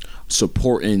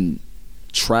supporting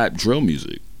trap drill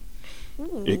music.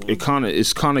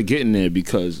 It's kind of getting there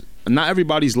because not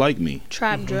everybody's like me.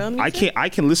 Trap drill music? I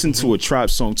can listen to a trap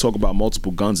song talk about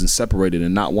multiple guns and separate it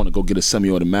and not want to go get a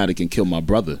semi-automatic and kill my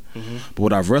brother. But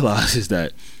what I've realized is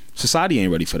that society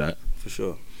ain't ready for that. For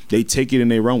sure. They take it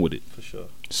and they run with it. For sure.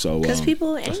 So because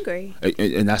people are angry,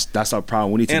 and that's our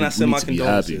problem. We need to. And I send my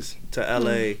condolences to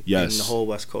LA and the whole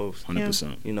West Coast.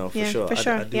 100%. You know, for sure.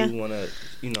 I do want to,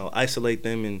 you know, isolate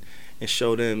them and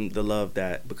show them the love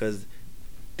that, because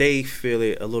they feel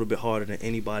it a little bit harder than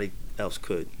anybody else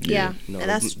could. Yeah, you know, and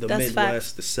that's Midwest,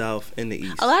 facts. the South, and the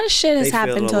East. A lot of shit has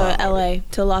happened to LA,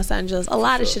 to Los Angeles. A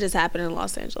lot of shit has happened in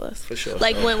Los Angeles. For sure.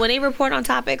 Like when they report on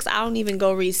topics, I don't even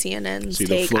go read CNN's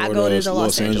take. I go to the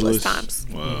Los Angeles Times.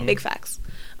 Wow. Big facts.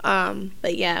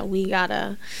 But yeah, we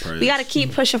gotta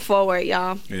keep pushing forward,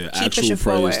 y'all. Yeah, keep actual pushing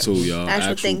forward. Too, y'all.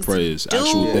 Actual things praise, to do,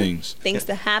 actual things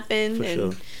to happen. For and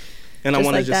sure. And I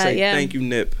want to just say thank you,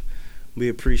 Nip. We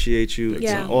appreciate you,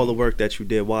 all the work that you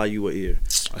did while you were here.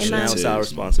 And now it's our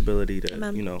responsibility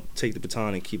to, you know, take the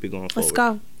baton and keep it going forward. Let's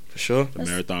go. For sure. The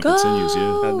marathon continues,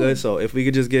 Good. So if we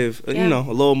could just give, you know,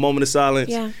 a little moment of silence,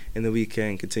 and then we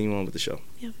can continue on with the show.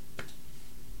 Yeah.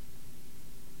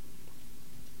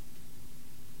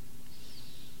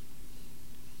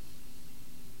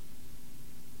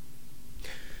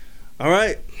 All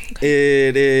right.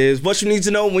 It is What You Need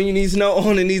to Know When You Need to Know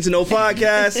on the Need to Know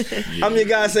podcast. I'm your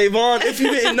guy, Savon. If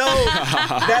you didn't know,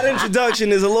 that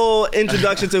introduction is a little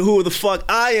introduction to who the fuck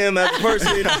I am as a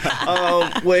person.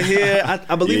 We're here.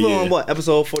 I believe we're on what?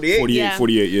 Episode 48?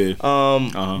 48,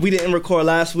 yeah. We didn't record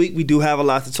last week. We do have a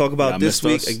lot to talk about this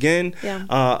week again.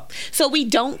 Yeah. So we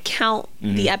don't count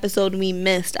the episode we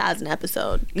missed as an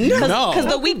episode. No. Because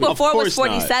the week before was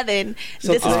 47.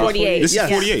 So this is 48. This is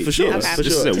 48. For sure. Okay. For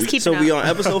sure. Just keep so we on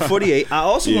episode 48. I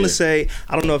also want to say,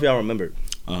 I don't know if y'all remember.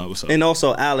 What's up? And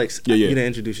also, Alex, you didn't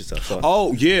introduce yourself. So.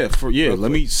 Oh, yeah.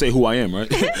 Let me say who I am, right?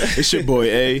 It's your boy,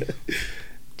 A.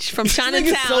 From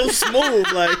Chinatown. So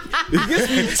smooth, like.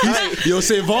 Yo,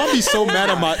 Savon be so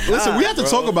mad at my. Listen, we have to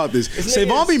talk about this.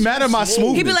 Savon be mad at my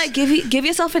smoothness. He'd be like, give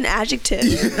yourself an adjective.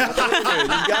 This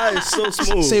guy is so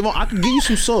smooth. Savon, I can give you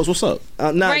some sauce. What's up?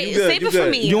 Right, you good, save it for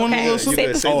me. You want a little sauce? Save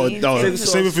it for me.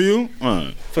 Save it for you? All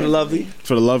right. For the lovely.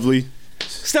 For the lovely.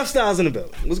 Steph Styles in the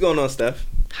building. What's going on, Steph?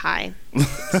 Hi.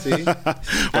 See?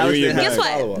 Guess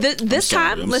what? This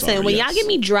time, listen, when y'all give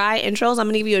me dry intros, I'm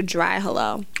going to give you a dry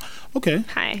hello. Okay.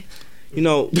 Hi. You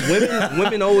know,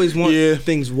 women always want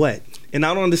things wet. And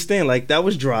I don't understand. Like, that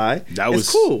was dry. That was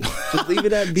cool. Just leave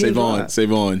it at being dry.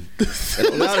 Save on.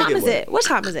 What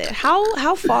time is it?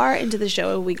 How far into the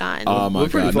show have we gotten? Oh my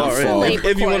God.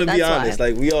 If you want to be honest,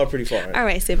 like, we are pretty far. All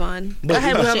right, Savon. Go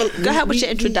ahead with your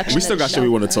introduction. We still got shit we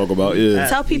want to talk about. Yeah.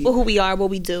 Tell people who we are, what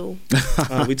we do.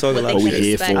 We talk a lot of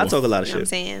shit. I talk a lot of shit. I'm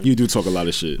saying. You do talk a lot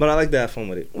of shit. But I like to have fun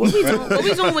with it. What we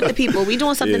doing with the people? We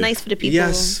doing something nice for the people.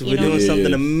 Yes, we're doing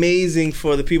something amazing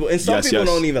for the people. And some people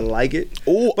don't even like it.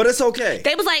 But it's okay. Okay.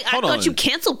 They was like, I thought you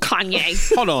canceled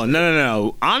Kanye. Hold on,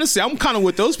 no. Honestly, I'm kind of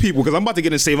with those people because I'm about to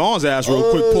get in Savon's ass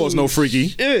real quick. Pause, no freaky.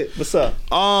 Shit. What's up?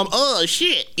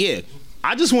 Shit. Yeah.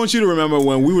 I just want you to remember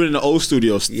when we were in the old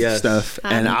studio stuff,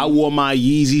 and I wore my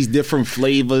Yeezys, different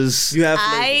flavors. You have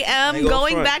flavors. I am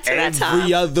going back to that time.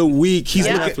 Every other week, he's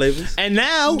looking flavors. And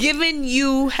now giving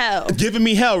you hell. Giving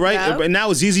me hell, right? Yep. And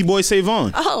now it's Yeezy Boy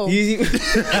Savon. Oh.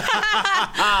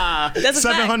 That's a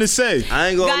 700 say. I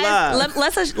ain't gonna lie.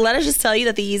 Let us just tell you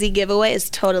that the Yeezy giveaway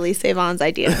is totally Savon's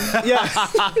idea. Yeah.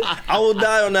 I will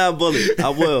die on that bullet. I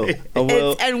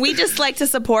will. And we just like to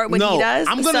support what he does.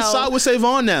 I'm gonna side with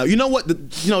Savon now. You know what?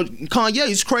 Kanye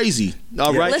is crazy.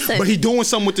 All right, listen, but he doing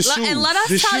something with the shoes. And let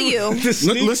us tell you.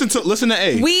 Listen to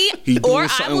A.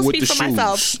 I will speak for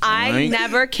myself. I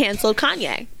never canceled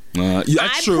Kanye.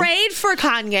 I prayed for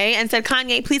Kanye and said,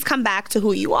 Kanye, please come back to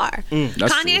who you are.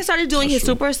 Kanye started doing his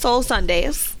Super Soul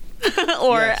Sundays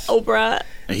or Oprah.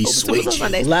 And he switched.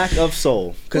 Lack of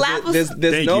soul.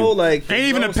 There's no like. Ain't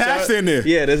even a pastor in there.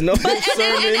 Yeah, there's no. And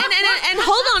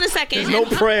hold on a second. There's no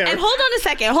prayer. And hold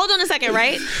on a second,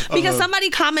 right? Because somebody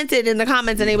commented in the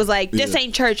comments and it was like, "This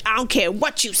ain't church. I don't care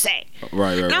what you say."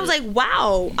 Right. And I was like,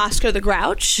 "Wow, Oscar the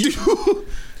Grouch."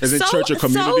 Is it church a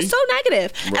community? So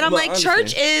negative. Right. And I'm like,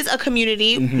 church is a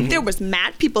community. Mm-hmm. There was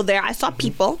mad people there. I saw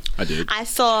people. I did. I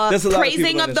saw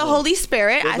praising of the Holy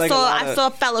Spirit. I saw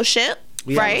fellowship.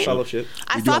 Right? Fellowship.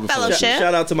 I saw fellowship.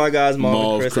 Shout out to my guys,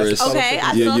 Mom and Chris. Okay,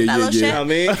 I saw fellowship. You know what I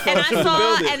mean?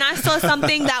 And I saw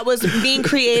something that was being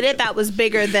created that was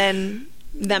bigger than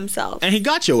themselves. And he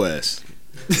got your ass.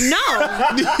 No.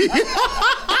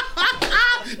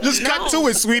 Just cut to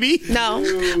it, sweetie. No.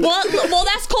 Well,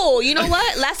 that's cool. You know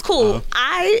what? That's cool.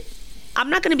 I'm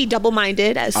not going to be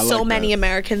double-minded as so many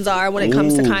Americans are when it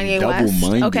comes to Kanye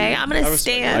West. Okay, I'm going to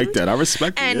stand. I like that. I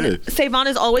respect it. And Savon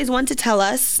is always one to tell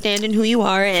us, stand in who you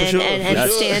are and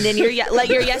stand in let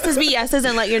your yeses be yeses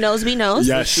and let your no's be no's.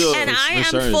 Yes, sure. And I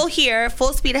am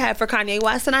full speed ahead for Kanye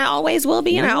West, and I always will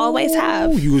be, and I always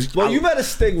have. You better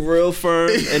stick real firm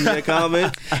in your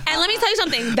comment. And let me tell you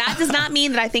something. That does not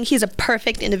mean that I think he's a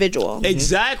perfect individual.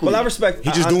 Exactly. Well, I respect.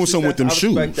 He's just doing something with them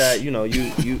shoes. I respect that.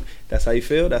 You. That's how you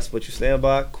feel. That's what you stand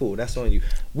by. Cool. That's on you.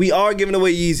 We are giving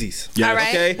away Yeezys. Yeah. All right.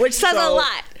 Okay? Which says a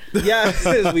lot.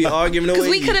 Yeah, we are giving away.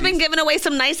 Because we could have been giving away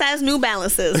some nice ass New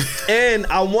Balances. And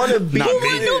I want to be. Who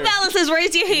want New Balances?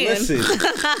 Raise your hand. Listen,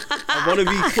 I want to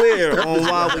be clear on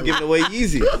why we're giving away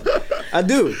Yeezys. I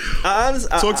do.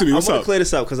 Talk to me. What's I want up? to clear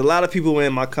this up because a lot of people were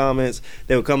in my comments.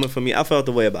 They were coming for me. I felt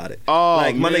the way about it. Oh,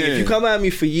 like my man. nigga, if you come at me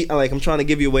for I'm trying to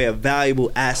give you away a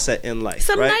valuable asset in life.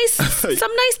 Some right? nice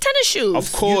tennis shoes.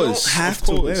 Of course, you don't have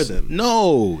to wear them.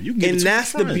 No, you can. And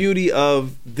that's the beauty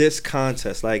of this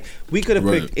contest. Like we could have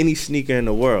picked any sneaker in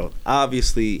the world.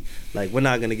 Obviously, like we're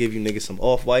not gonna give you niggas some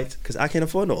Off-Whites because I can't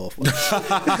afford no Off-Whites.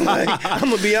 I'm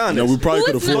gonna be honest. No, we probably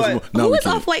could afford some. Who is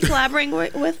Off-White collaborating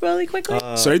with really quickly?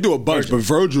 So they do a bunch, but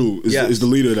Virgil is the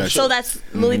leader of that show. So that's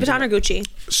Louis Vuitton or Gucci?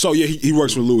 So yeah, he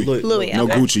works for Louis. Louis, no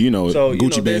Gucci, So,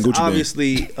 Gucci band, Gucci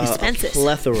obviously band. A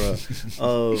plethora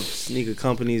of sneaker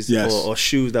companies or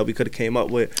shoes that we could have came up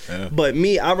with. Yeah. But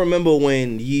I remember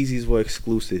when Yeezys were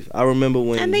exclusive. I remember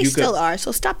when and they still are.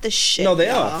 So stop the shit. No, they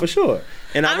are for sure.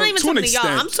 And I'm not even talking to y'all.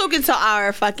 I'm talking to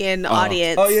our fucking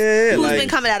audience. Oh yeah, who's been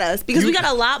coming at us because we got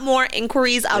a lot more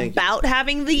inquiries about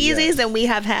having the Yeezys than we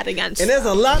have had against. And there's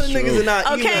a lot of niggas in our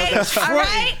email that's all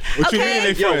right. What you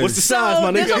mean they what's the size,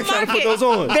 my nigga? I'm trying to put those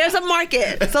on. There's a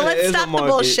market, so let's stop the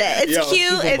bullshit. It's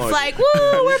cute. It's like, woo,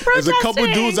 we're protesting. There's a couple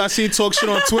dudes I seen talk shit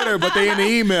on Twitter, but they in the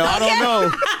email. I don't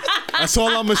know. That's all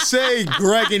I'm gonna say.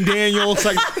 Greg and Daniel. It's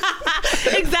like.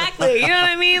 Exactly. You know what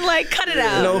I mean? Like, cut it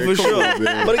out. No, for sure.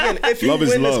 But again, if you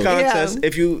win this contest,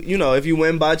 if you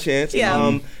win by chance,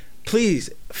 please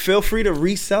feel free to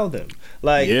resell them.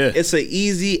 Like it's an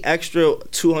easy extra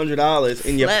 $200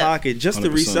 in your pocket just to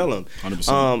resell them.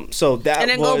 100%. So that and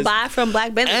then go buy from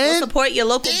Black business. Go support your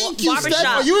local barbershop.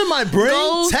 Are you in my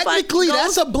brain? Technically,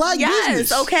 that's a Black business.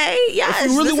 Yes. Okay. Yes.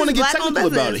 If you really want to get technical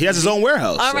about it, he has his own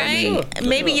warehouse. All right.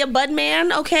 Maybe your bud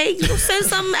man. Okay. You send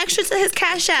some extra to his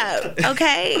cash out.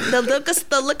 Okay.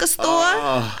 The liquor store.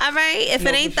 All right. If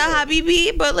it ain't the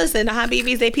Habibi, but listen, the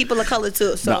Habibis, they people of color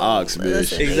too. So the Ox,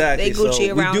 bitch. Exactly. They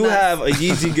Gucci around. We do have a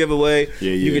Yeezy giveaway.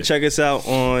 Yeah. You can check us out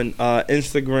on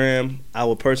Instagram,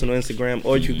 our personal Instagram,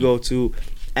 or you can go to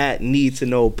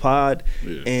 @NeedToKnowPod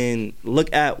and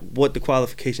look at what the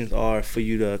qualifications are for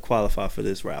you to qualify for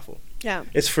this raffle. Yeah.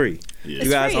 It's free. Yeah. You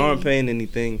guys aren't paying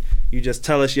anything. You just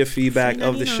tell us your feedback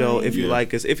of the show. If you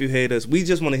like us, if you hate us, we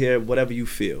just want to hear whatever you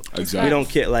feel. Exactly. We don't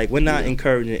care. Like, we're not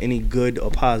encouraging any good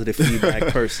or positive feedback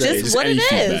per se. Just what it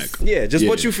is. Yeah, just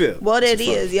what you feel. What it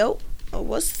is, yo.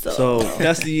 What's up? So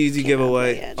that's the Yeezy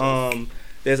giveaway.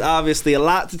 There's obviously a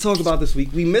lot to talk about this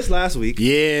week. We missed last week.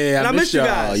 Yeah, and I missed you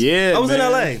guys. Yeah, I was man.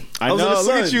 in LA. I was know.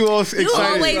 Look at you all excited. You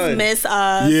always miss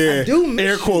us. Yeah, I do miss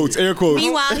air quotes, air quotes.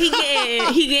 Meanwhile, he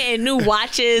getting new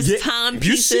watches,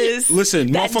 timepieces.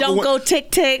 Listen, that don't go tick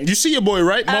tick. You see your boy,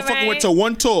 right? All Motherfucker right. went to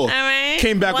one tour. All right.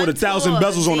 Came back with 1,000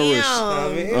 bezels on the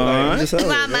wrist. Just you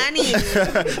got money.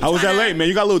 I was LA, man.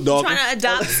 You got a little dog. Trying to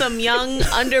adopt some young,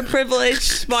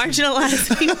 underprivileged,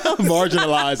 marginalized people.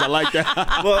 Marginalized. I like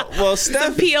that. Well,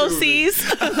 Steph. Some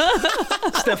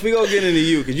POCs. Steph, we gonna get into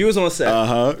you because you was on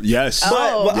set. Yes.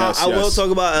 But I will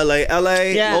talk about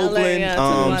LA,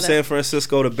 Oakland, San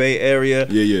Francisco, the Bay Area.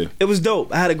 Yeah. It was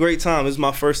dope. I had a great time. It was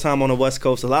my first time on the West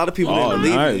Coast. A lot of people didn't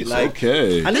believe me. Like,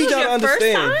 okay. I need y'all to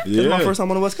understand. First time? This is my first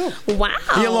time on the West Coast. Wow.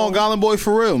 He a Long Island boy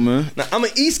for real, man. Now, I'm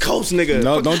an East Coast nigga.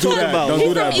 No, don't do that. Don't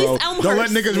do that, bro. Don't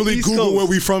let niggas really East Google Coast. where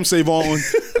we from, Savon.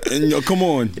 And come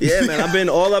on. Yeah, man. I've been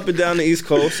all up and down the East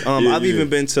Coast. I've even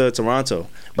been to Toronto,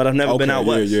 but I've never been out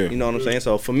west. You know what I'm saying?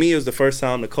 So for me, it was the first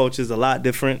time. The culture is a lot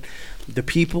different. The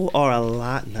people are a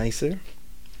lot nicer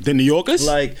than New Yorkers.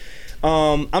 Like,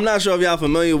 I'm not sure if y'all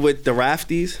familiar with the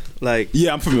Rafties. Like,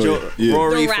 yeah, I'm familiar.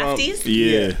 Rory the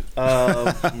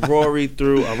Rafties. Rory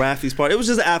threw a Rafties party. It was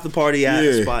just an after party at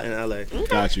a spot in LA. Okay.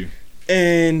 Got you.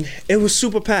 And it was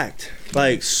super packed.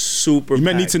 Like super. You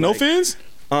met packed. Need to Know fans?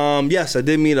 Yes, I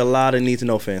did meet a lot of Need to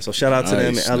Know fans. So shout out to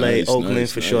them in LA, Oakland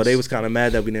for sure. They was kind of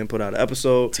mad that we didn't put out an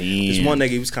episode. This one nigga,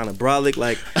 he was kind of brolic,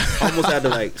 like almost had to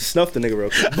like snuff the nigga real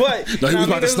quick. But no, he was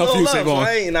about to snuff you, Savon.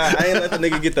 Right? And I ain't let the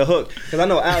nigga get the hook because I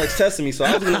know Alex tested me, so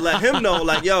I was gonna let him know,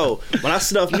 like, yo, when I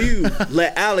snuff you,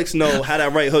 let Alex know how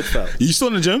that right hook felt. You still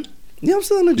in the gym? Yeah, I'm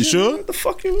still in the gym. You sure? What the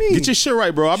fuck you mean? Get your shit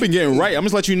right, bro. I've been getting right. I'm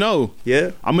just let you know.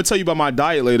 Yeah. I'm gonna tell you about my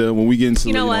diet later when we get into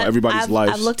everybody's life.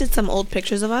 I've looked at some old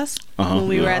pictures of us when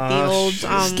we were at the old.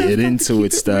 Get into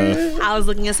it, stuff. I was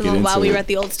looking at some while we were at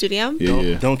the old studio.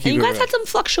 Yeah. Don't keep. And you guys had some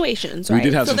fluctuations, right? We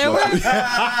did have some. There were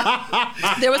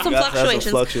some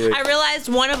fluctuations. I realized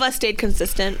one of us stayed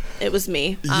consistent. It was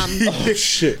me. Oh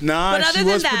shit! Nah, but other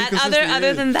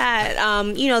than that,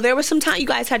 there was some time you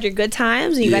guys had your good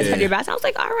times and you guys had your bad times. I was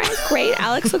like, all right, great.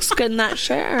 Alex looks good in that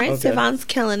shirt. All right, Savon's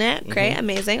killing it. Great,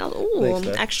 amazing. I was,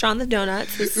 extra on the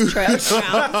donuts. This is true.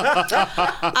 But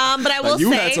I will say,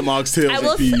 you had some oxtails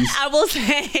and peas. I will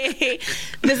say,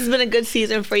 this has been a good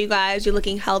season for you guys. You're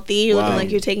looking healthy. You're looking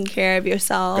like you're taking care of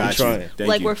yourself. Thank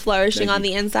you. We're flourishing on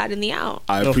the inside and the out.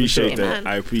 I appreciate that.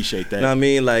 I appreciate that. You know what I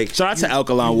mean? Like, shout out to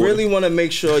alkaline water. You really want to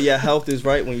make sure your health is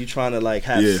right when you're trying to like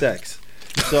have sex.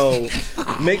 So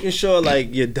making sure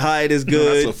like your diet is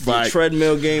good, your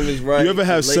treadmill game is right. You ever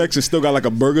have sex and still got like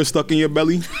a burger stuck in your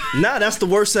belly? Nah, that's the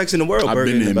worst sex in the world. I've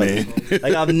burger been in there, the belly.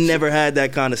 Like I've never had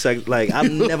that kind of sex. Like I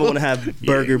never want to have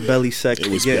burger belly sex.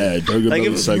 It was again. bad. Burger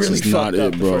belly sex is not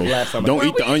it, bro. Don't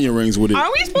eat the onion rings with it.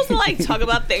 Are we supposed to like talk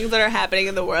about things that are happening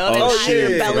in the world?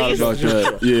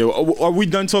 Yeah. Are we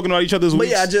done talking about each other's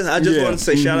weeks? But yeah, I just want to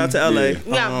say shout out to LA.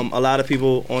 A lot of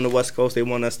people on the West Coast, they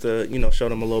want us to show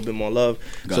them a little bit more love.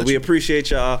 So we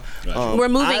appreciate y'all. We're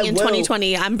moving in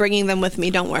 2020. I'm bringing them with me.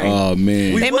 Don't worry. Oh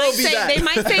man, they might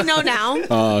say no now,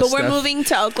 but we're moving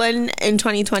to Oakland in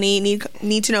 2020.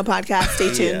 Need to know podcast.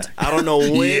 Stay tuned. I don't know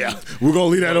when. Yeah, we're gonna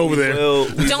leave that over there.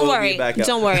 Don't worry.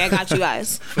 Don't worry. I got you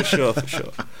guys. For sure.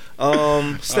 Steph. Oh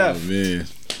man,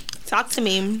 talk to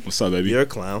me. What's up, baby? You're a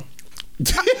clown.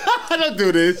 Don't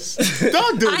do this.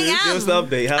 Don't do this. Give us the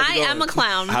update. I am a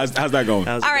clown. How's that going?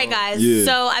 All right, guys. Yeah.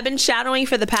 So I've been shadowing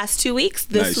for the past 2 weeks.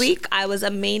 This week, I was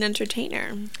a main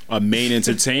entertainer. A main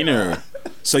entertainer.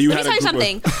 So you Let me tell you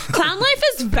something. Clown life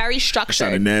is very structured.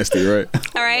 Kind of nasty, right?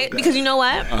 All right, because you know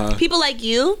what? People like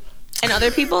you and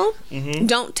other people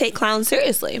don't take clowns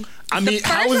seriously. I mean,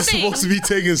 how is it supposed to be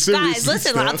taken seriously? Guys,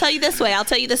 listen. I'll tell you this way.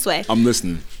 I'm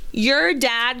listening. Your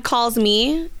dad calls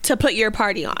me to put your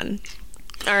party on.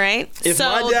 All right. If so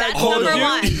my dad that's number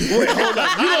one. Wait, hold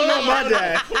on. You don't know my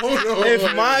dad.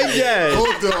 If my dad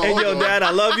and your dad, I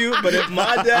love you, but if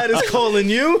my dad is calling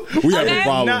you, we have a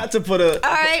problem. Not to put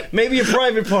maybe a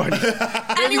private party.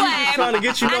 Anyway, trying to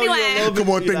get you know you a little bit. Come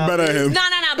on, think better of him. No.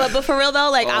 But for real though,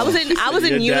 like I was in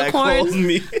unicorn.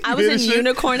 I was in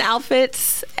unicorn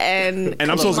outfits and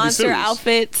I'm supposed monster to be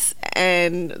outfits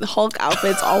and Hulk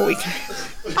outfits all weekend.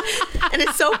 And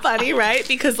it's so funny, right?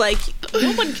 Because like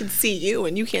no one can see you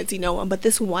and you can't see no one, but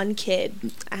this one kid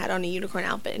I had on a unicorn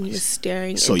outfit and he was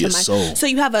staring into my soul. So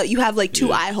you have like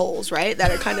two eye holes, right?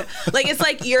 That are kind of like it's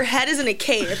like your head is in a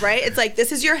cave, right? It's like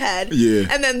this is your head,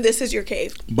 and then this is your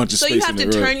cave. Bunch of so space you have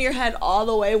to turn your head all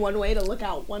the way one way to look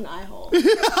out one eye hole,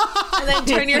 and then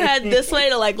turn your head this way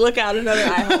to like look out another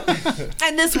eye hole.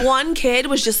 And this one kid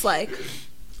was just like,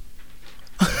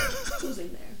 who's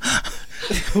in there?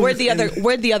 Where'd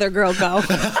the other girl go?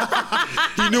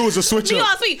 He knew it was a switch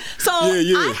up. So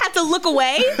I had to look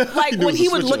away, like when he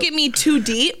would look at me too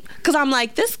deep, because I'm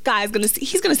like, this guy's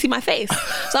he's gonna see my face,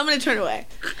 so I'm gonna turn away.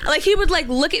 Like he would like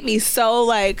look at me so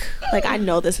like I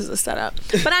know this is a setup.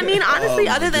 But I mean, honestly,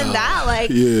 other than that,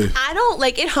 like I don't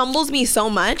like, it humbles me so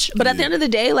much. But at the end of the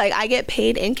day, like I get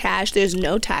paid in cash. There's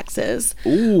no taxes.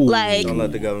 Ooh. Like don't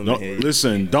let the government hear you.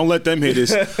 Listen, don't let them hear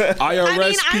this.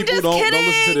 IRS people don't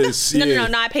listen to this. No,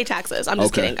 I pay taxes. I'm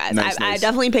just kidding, guys. Nice. I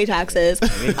definitely pay taxes.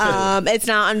 It's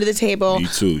not under the table. Me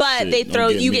too. But they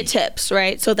get tips,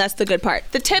 right? So that's the good part.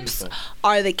 The tips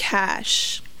are the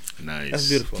cash. Nice. That's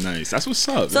beautiful. Nice. That's what's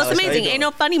up. So it's amazing. Ain't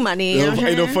no funny money.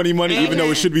 Ain't no funny money, even though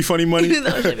it should be funny money.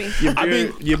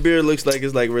 Your beard looks like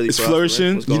it's like really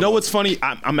flourishing. You know what's funny?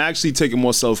 I'm actually taking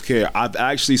more self-care. I've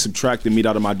actually subtracted meat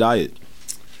out of my diet.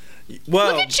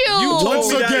 Well, look at you. You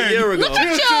told me that a year ago. Look at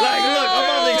you. Like, look, I'm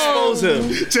about to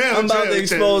expose him. I'm about to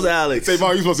expose Alex. Say,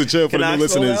 Mark, you're supposed to chill for the new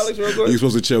listeners. You're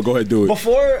supposed to chill. Go ahead, do it.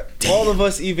 Before all of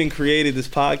us even created this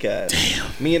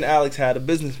podcast, me and Alex had a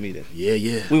business meeting.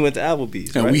 Yeah. We went to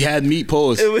Applebee's. And we had meat.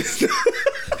 Pause. It was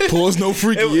pause. No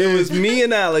freaky. It was me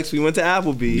and Alex. We went to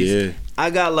Applebee's. Yeah.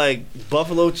 I got like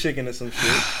buffalo chicken or some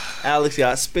shit. Alex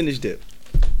got spinach dip.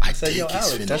 I said, yo,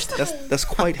 Alex, that's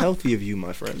quite healthy of you,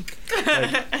 my friend.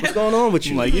 Like, what's going on with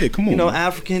you? I'm like, yeah, come on. You know,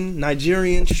 African,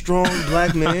 Nigerian, strong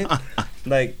black man.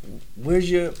 Like, where's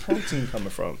your protein coming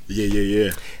from?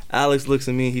 Yeah. Alex looks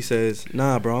at me and he says,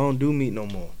 nah, bro, I don't do meat no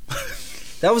more.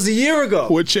 That was a year ago.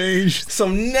 What changed? So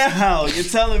now you're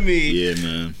telling me, yeah,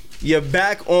 man, you're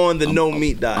back on the no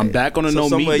meat diet. I'm back on the no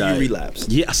meat diet. Somewhere you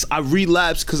relapsed. Yes, I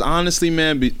relapsed because honestly,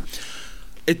 man,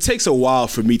 it takes a while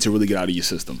for meat to really get out of your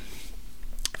system.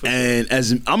 And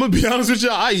as I'm gonna be honest with you,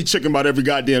 I eat chicken about every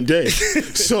goddamn day.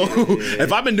 So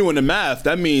if I've been doing the math,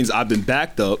 that means I've been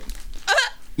backed up.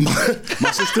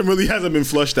 My system really hasn't been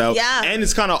flushed out. Yeah. And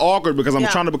it's kind of awkward because I'm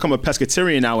trying to become a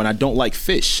pescatarian now and I don't like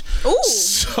fish. Ooh.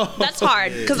 So, that's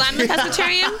hard because I'm a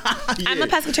pescatarian. I'm a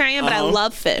pescatarian, but I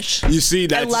love fish. You see,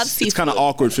 I love seafood. It's kind of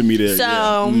awkward for me to. So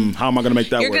how am I going to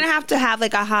make that work? You're going to have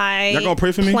like a high Y'all gonna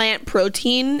pray for me? Plant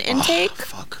protein intake.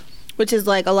 Fuck. Which is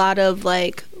like a lot of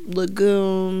like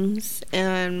legumes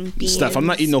and beans. Steph, I'm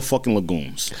not eating no fucking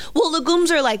legumes. Well,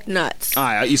 legumes are like nuts. All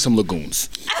right, I'll eat some legumes.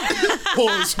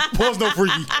 Pause no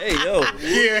freaky. Hey, yo,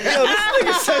 this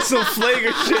nigga says some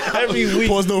flagrant shit every week.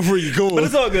 Pause no freaky. Go on. But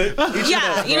it's all good.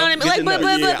 Yeah, you know what I mean? Like, but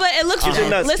it looks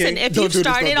nuts, listen, if you've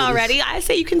started already, I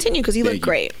say you continue because you look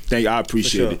great. Thank you. I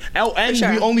appreciate it. Oh, and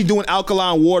we only doing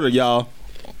alkaline water, y'all.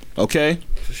 Okay?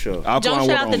 For sure. Don't shout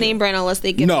out the name brand unless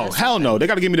they give No, hell no. They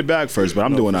got to give me the bag first, but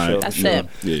I'm doing all right. That's it.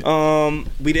 Yeah.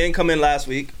 We didn't come in last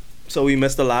week, so we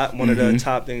missed a lot. One of the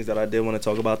top things that I did want to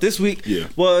talk about this week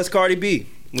was Cardi B.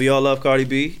 We all love Cardi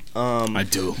B. I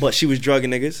do. But she was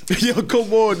drugging niggas. Yo,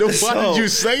 come on. Why did you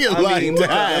say it like that?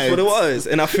 That's what it was.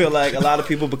 And I feel like a lot of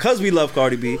people, because we love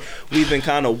Cardi B, we've been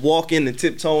kind of walking and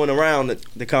tiptoeing around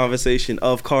the conversation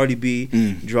of Cardi B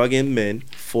drugging men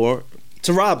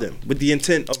to rob them with the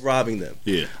intent of robbing them.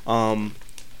 Yeah.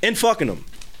 And fucking them.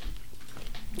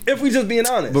 If we just being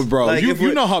honest. But bro, like,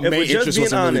 you know her main interest wasn't really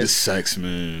the honest, sex,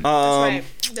 man. That's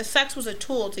right. The sex was a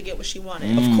tool to get what she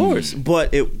wanted. Of course.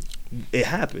 But it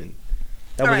happened.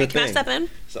 That all was right, a can thing. I step in?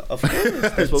 So, of course.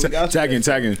 That's what we got. Tagging.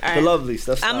 The lovely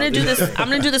stuff. I'm gonna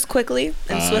do this quickly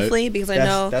and swiftly because I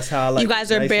know that's how I like you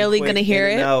guys are barely gonna hear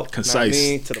it.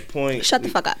 Concise. To the point. Shut the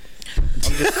fuck up.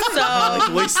 I'm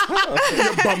just waste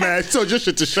time. Bum ass. So just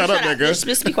shit to shut up, nigga.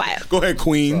 Just be quiet. Go ahead,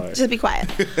 Queen. Sorry. Just be quiet.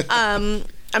 I'm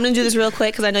gonna do this real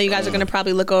quick because I know you guys are gonna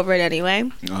probably look over it anyway.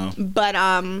 But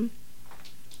I'm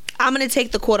gonna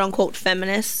take the quote unquote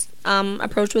feminist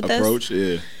approach with this.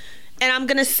 Yeah. And I'm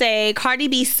gonna say Cardi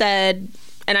B said,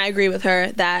 and I agree with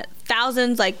her, that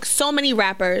thousands, like so many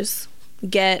rappers,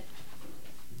 get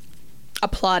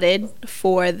applauded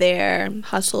for their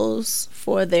hustles,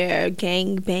 for their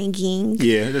gang banging.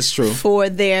 Yeah, that's true. For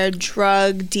their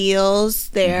drug deals,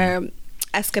 their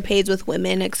escapades with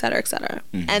women, et cetera, et cetera.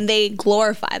 And they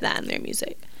glorify that in their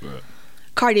music. Right.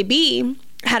 Cardi B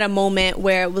had a moment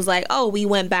where it was like, oh, we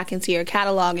went back into your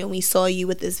catalog and we saw you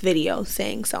with this video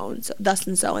saying so and so, thus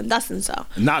and so, and thus and so.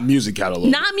 Not music catalog.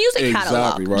 Not music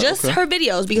catalog. Right. Just her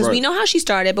videos. Because we know how she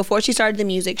started. Before she started the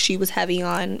music, she was heavy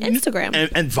on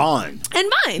Instagram. And Vine.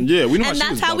 And Vine. Yeah, we know and how that's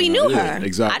she was how we knew her. Yeah,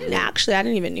 exactly. I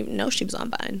didn't even know she was on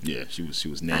Vine. Yeah, she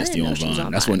was nasty on Vine.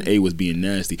 That's Vine. when A was being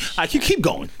nasty. All right, keep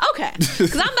going. Okay.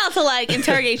 Because I'm about to like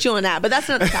interrogate you on that, but that's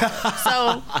another topic.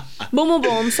 So,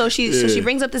 boom. So she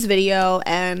brings up this video,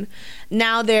 and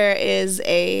now there is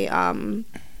a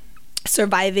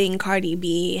surviving Cardi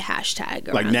B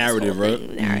hashtag like narrative, right?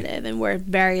 Narrative, and where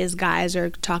various guys are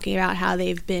talking about how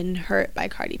they've been hurt by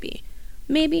Cardi B.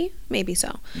 Maybe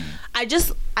so. I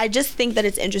just think that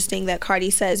it's interesting that Cardi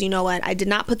says, you know what, I did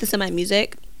not put this in my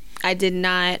music. I did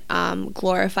not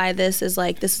glorify this as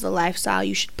like, this is a lifestyle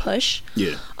you should push.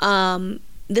 Yeah.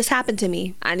 This happened to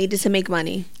me. I needed to make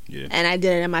money. Yeah. And I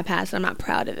did it in my past, and I'm not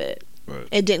proud of it. Right.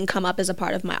 It didn't come up as a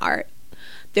part of my art.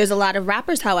 There's a lot of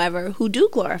rappers, however, who do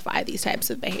glorify these types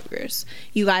of behaviors.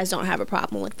 You guys don't have a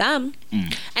problem with them.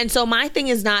 And so my thing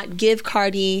is not give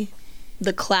Cardi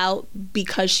the clout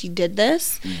because she did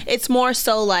this. It's more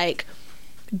so like,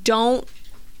 don't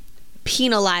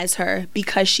penalize her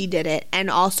because she did it, and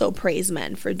also praise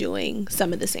men for doing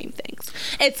some of the same things.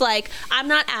 It's like, I'm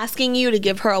not asking you to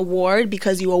give her award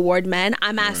because you award men.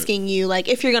 I'm asking you, like,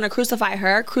 if you're gonna crucify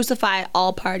her, crucify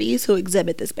all parties who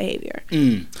exhibit this behavior.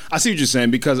 I see what you're saying,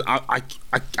 because I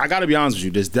gotta be honest with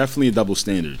you, there's definitely a double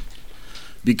standard.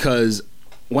 Because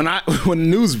when the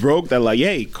news broke that, like,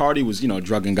 hey, Cardi was,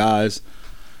 drugging guys,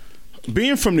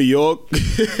 being from New York,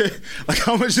 like,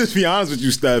 I'm gonna just be honest with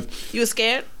you, Steph. You was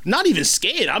scared? Not even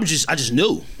scared. I just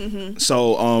knew.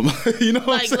 So,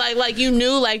 like you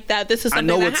knew, like, that this is something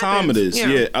I know that what time happens.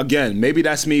 it is. Yeah. Again, maybe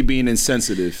that's me being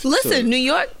insensitive. Listen, New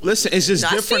York. Listen, it's just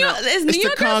different. New It's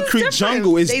York the concrete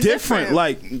jungle. It's They different.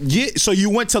 Like, yeah. So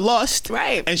you went to Lust,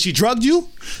 right? And she drugged you.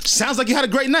 Sounds like you had a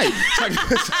great night.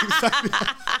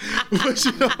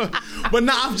 But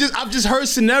nah, I've just heard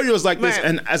scenarios like this,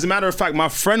 and as a matter of fact, my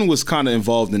friend was kind of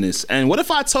involved in this. And what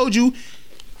if I told you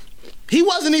he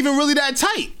wasn't even really that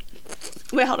tight?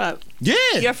 Wait, hold up. Yeah,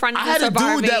 your friend is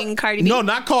surviving Cardi B? No,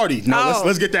 not Cardi. No,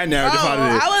 let's get that narrative out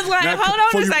of there. I was like, hold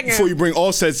on a second. Before you bring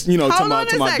all sets, to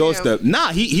my doorstep.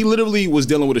 Nah, he literally was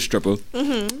dealing with a stripper,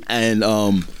 and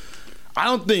I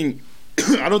don't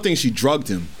think she drugged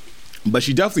him, but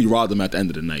she definitely robbed him at the end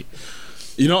of the night.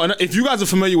 And if you guys are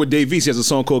familiar with Dave East, he has a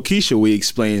song called Keisha where he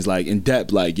explains, like, in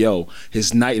depth, like, yo,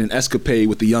 his night in an escapade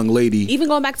with the young lady. Even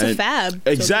going back to Fab.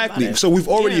 Exactly. So we've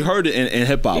already heard it in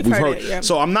hip hop. We've heard it. Yeah.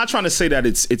 So I'm not trying to say that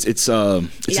it's y'all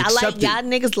accepted. Y'all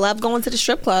niggas love going to the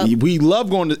strip club. We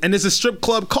love going to, and it's a strip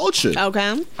club culture.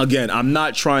 Okay. Again, I'm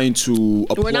not trying to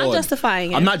applaud. We're not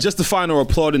justifying it. I'm not justifying or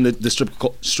applauding the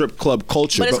strip club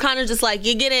culture. But it's kind of just like,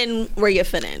 you get in where you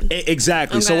fit in.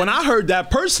 Exactly. Okay. So when I heard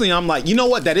that personally, I'm like, you know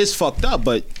what? That is fucked up,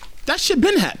 but that shit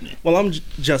been happening. Well, I'm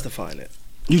justifying it.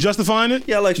 You justifying it?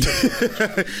 Yeah, I like strip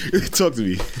clubs. Talk to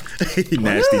me.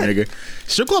 Nasty nigga.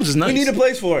 Strip clubs is nice. We need a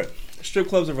place for it. Strip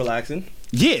clubs are relaxing.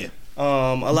 Yeah.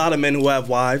 A lot of men who have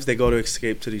wives, they go to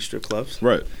escape to these strip clubs.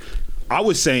 Right. I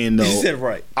was saying, though. You said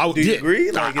right. Do you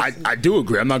agree? Like, I do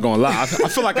agree. I'm not going to lie. I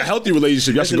feel like a healthy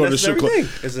relationship, y'all should go to the strip club.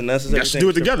 It's a necessary thing. Y'all should do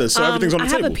it together, so everything's on the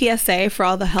table. I have a PSA for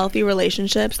all the healthy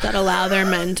relationships that allow their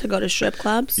men to go to strip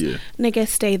clubs. Yeah. Nigga,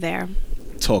 stay there.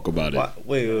 Talk about it.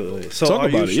 Wait. So talk are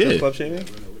about you it, strip club shaming?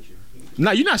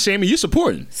 No, you're not shaming. You're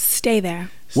supporting. Stay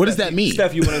there. What does that mean?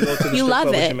 Steph, you want to go to the you strip love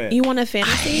club it. with your man? You want a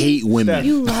fantasy? I hate women. Steph,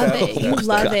 you love it. You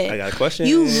love it. I got a question.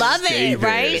 You love Stay it, there.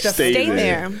 right? Stay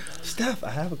there. Steph, I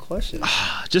have a question.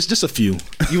 Just a few.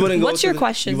 You wouldn't go What's your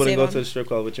question, You wouldn't go Savon? to the strip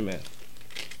club with your man?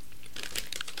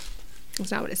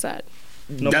 That's not what I said.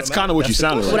 No, that's kind of what you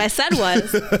sounded like. What I said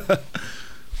was,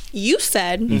 you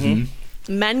said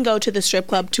men go to the strip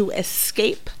club to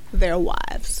escape their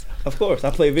wives. Of course. I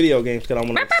play video games because I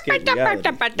want to escape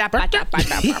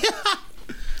reality.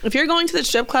 If you're going to the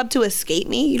strip club to escape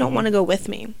me, you don't want to go with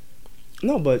me.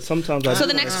 No, but sometimes I So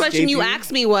the next question you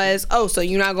asked me was, so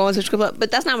you're not going to the strip club? But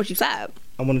that's not what you said.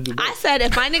 I want to do both. I said,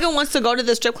 if my nigga wants to go to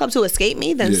the strip club to escape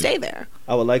me, then stay there.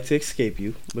 I would like to escape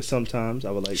you, but sometimes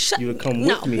I would like you to come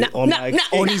with me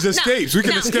on these escapes. We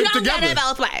can escape together.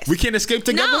 We can escape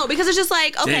together? No, because it's just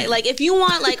like, okay, like, if you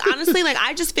want, like, honestly, like,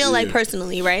 I just feel like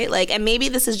personally, right? Like, and maybe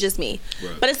this is just me,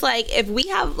 but it's like, if we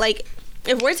have, like,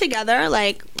 if we're together,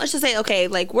 like, let's just say, okay,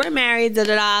 like, we're married,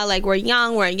 like, we're a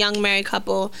young married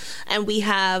couple, and we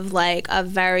have, like, a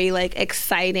very, like,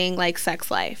 exciting, like,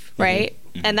 sex life, right?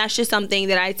 And that's just something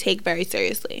that I take very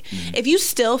seriously. If you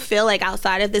still feel like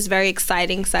outside of this very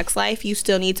exciting sex life, you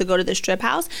still need to go to the strip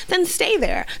house, then stay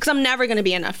there, because I'm never going to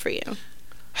be enough for you.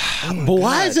 Oh, but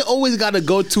why is it always got to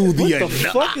go to the... What the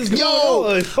fuck is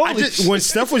going on? When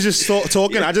Steph was just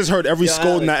talking, I just heard every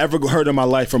scolding I ever heard in my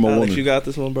life from a woman. You got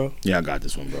this one, bro? Yeah, I got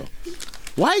this one, bro.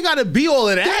 Why you gotta be all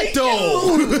of that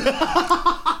though?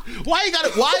 Why you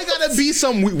gotta be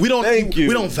some we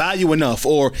don't value enough,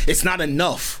 or it's not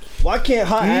enough? Why can't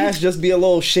her ass just be a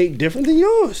little shaped different than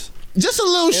yours? Just a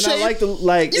little And shade. I like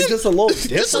the it's just a little different.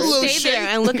 Just a little Stay there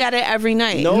and look at it every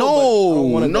night.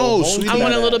 No, sweetie. I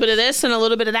want a little bit of this and a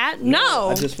little bit of that.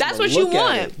 No, that's what you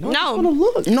want.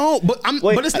 No,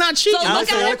 but it's not cheap. So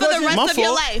look at it for the rest of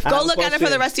your life. Go look at it for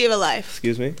the rest of your life.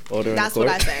 Excuse me. Order. That's what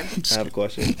I say. I have a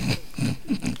question.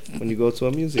 When you go to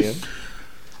a museum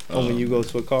or when you go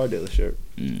to a car dealership,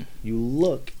 you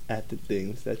look at the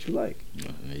things that you like.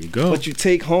 There you go. But you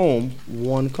take home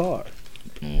one car.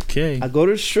 Okay. I go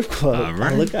to the strip club.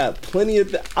 Right. I look at plenty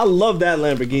of. I love that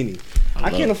Lamborghini. I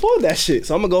can't afford that shit,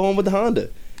 so I'm gonna go home with the Honda.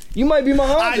 You might be my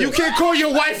Honda. You can't call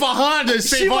your wife a Honda,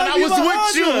 Savon. I was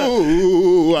with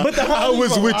you. But the Honda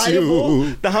was with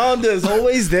you. The Honda is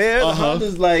always there. The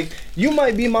Honda's like, you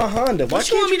might be my Honda. Why what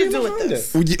you want me to do with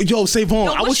this? Yo, Savon,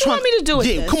 I was trying. What you want me to do with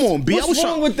this? Come on, B. What's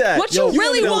wrong with that? What you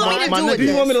really want me to do with this?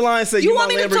 You want me to lie and say you want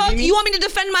me to Lamborghini? talk? You want me to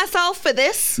defend myself for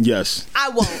this? Yes. I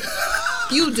won't.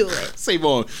 You do it.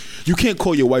 Savon, you can't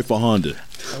call your wife a Honda.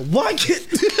 Why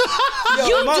can't you do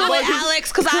it,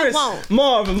 Alex? Because I won't.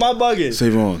 Marvin, my bugging.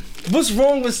 Savon. What's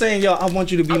wrong with saying, yo, I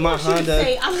want you to be my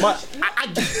Honda?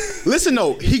 Listen,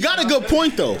 though, he got a good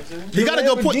point, though. He got a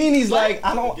good point. Lamborghini's like,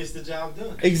 I don't. Gets the job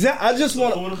done. Exactly. I just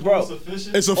want to, bro.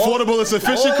 It's affordable, it's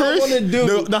efficient, Chris. All I want to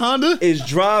do the Honda is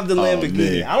drive the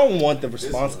Lamborghini. Man. I don't want the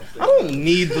response. I don't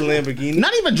need the Lamborghini.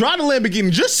 Not even drive the Lamborghini.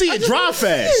 Just see it drive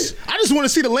fast. I just want to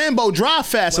see the Lambo drive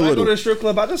fast a little. When I go to the strip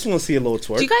club, I just want to see a little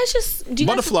twerk. Do you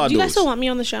guys still want me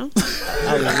on the show?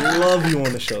 I love you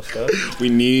on the show, stuff. We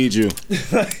need you.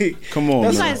 Come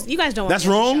on, man. You guys don't want That's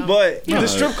me on wrong, the show. But the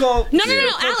strip club. No,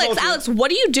 Alex, what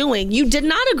are you doing? You did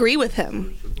not agree with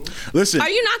him. Listen. Are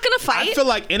you not gonna fight? I feel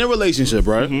like in a relationship,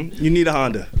 right? You need a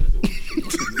Honda.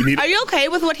 Are you okay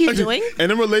with what he's doing? In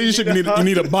a relationship, you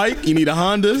need a bike, you need a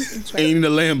Honda, and you need a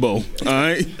Lambo. All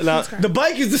right. Now, the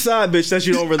bike is the side bitch that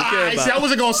you don't really care about. See, I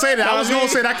wasn't gonna say that. I was gonna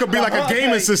say that could be like a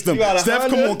gaming system. Steph,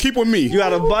 come on, keep with me. You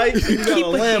got a bike, you got a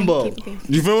Lambo.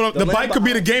 You feel what? The bike could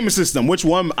be the gaming system. Which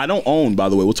one? I don't own, by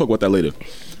the way. We'll talk about that later.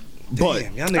 But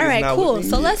all right, cool.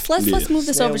 So let's move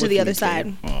this over to the other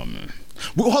side. Oh man.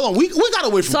 Hold on, we got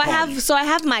away from. So I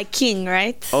have my king,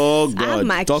 right? Oh God, I have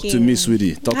my talk king. to me,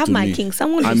 sweetie. Talk to me. I have my king,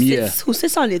 someone who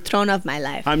sits on the throne of my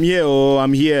life. I'm here. Oh,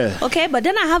 I'm here. Okay, but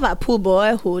then I have a poor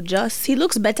boy who he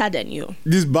looks better than you.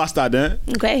 This bastard, eh?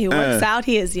 Okay, he works out.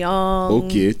 He is young.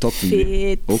 Okay, talk to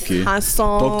me. Okay,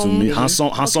 handsome. Talk to me. Handsome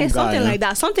guy. Something like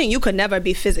that. Something you could never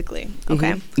be physically.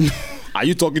 Okay. Are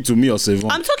you talking to me or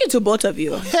Savon? I'm talking to both of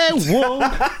you. Hey, whoa.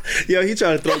 Yo, he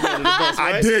trying to throw me under the bus,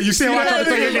 right? I did. You see how I tried to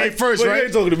throw your name first, right? You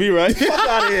ain't talking to me, right? Fuck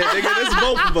out of here, nigga. This is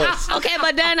both of us. Okay,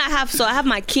 but then I have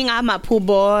my king, I have my pool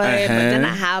boy, but then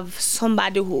I have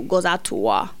somebody who goes out to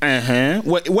war.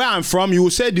 Where I'm from, you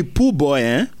said the pool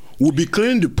boy will be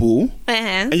cleaning the pool,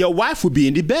 and your wife will be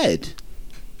in the bed.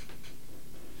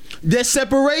 There's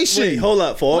separation. Wait, hold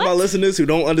up. For all my listeners who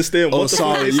don't understand what the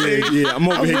fuck they say. Yeah. I'm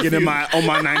over here getting on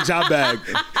my Ninja bag.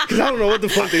 Because I don't know what the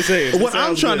fuck they say. What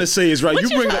I'm trying to say is, right,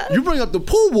 you bring up the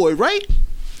pool boy, right?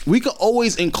 We could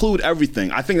always include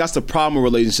everything. I think that's the problem with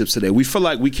relationships today. We feel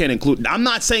like we can't include. I'm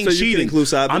not saying so cheating. You can include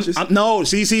side bitches? No,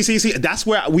 see. That's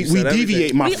where we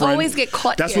deviate, my friend. We always get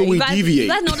caught. That's here. where we deviate. You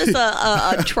guys notice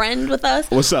a trend with us?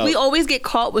 What's up? We always get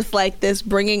caught with like this,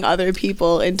 bringing other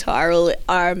people into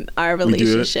our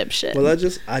relationship shit. Well,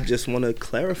 I just want to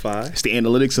clarify. It's the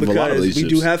analytics of a lot of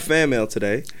relationships. We do have fan mail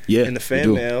today. Yeah, and the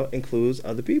fan mail includes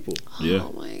other people. Yeah.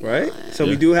 Oh my God. Right. So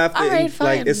we do have to. Right,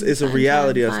 like it's a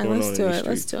reality that's going on in the street.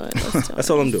 Let's do it. That's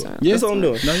all I'm doing. That's all I'm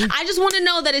doing. I just want to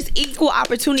know that it's equal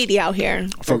opportunity out here.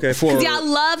 Okay. Because y'all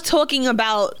love talking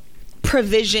about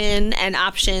provision and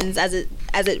options as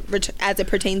it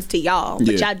pertains to y'all,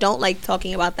 but y'all don't like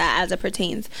talking about that as it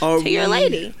pertains to your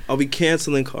lady. Are we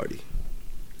canceling Cardi?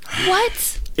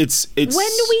 What? It's when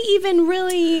do we even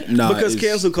really? Because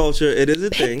cancel culture, it is a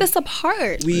thing. Pick this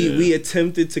apart. We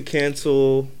attempted to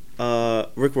cancel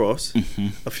Rick Ross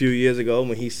a few years ago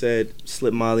when he said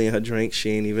slip Molly in her drink.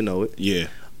 She ain't even know it. Yeah.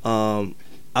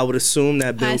 I would assume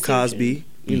that Bill Cosby,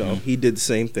 you know, he did the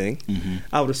same thing.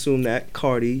 I would assume that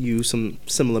Cardi used some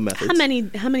similar methods.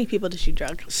 How many people did she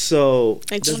drug? So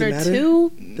like one or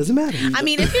two? Doesn't matter. I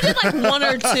mean, if you did like one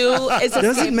or two, it's a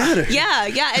doesn't matter. Yeah,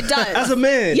 it does. As a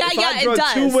man, if I drug it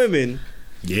does. 2 women.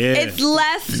 Yeah, it's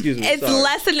less.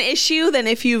 Less an issue than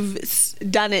if you've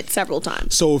done it several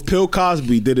times. So if Bill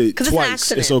Cosby did it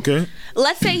twice, it's okay.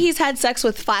 Let's say he's had sex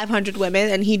with 500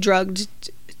 women and he drugged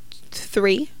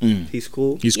 3. He's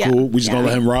cool. He's cool. We just gonna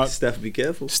let him rock. Steph, be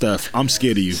careful. Steph, I'm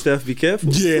scared of you. Steph, be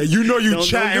careful. Yeah, you know you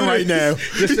chatting right now.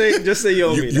 Just say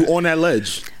yo. You on that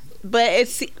ledge.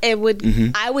 it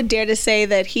would. I would dare to say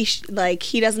that he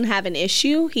doesn't have an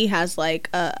issue. He has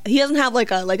he doesn't have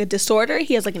like a disorder.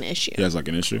 He has like an issue. He has like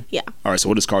an issue. Yeah. All right. So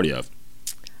what does Cardi have?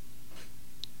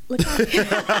 Listen.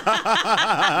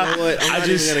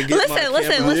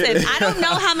 Listen. I don't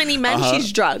know how many men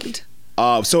she's drugged.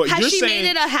 So has she made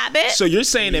it a habit? So you're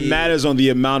saying it matters on the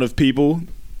amount of people?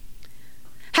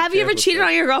 Have you ever cheated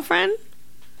on your girlfriend?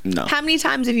 No. How many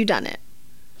times have you done it?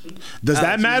 Does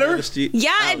that matter?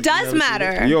 Yeah, it does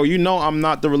matter. Yo, you know I'm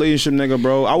not the relationship nigga,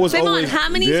 bro. I was always. How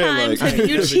many times have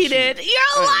you cheated? You're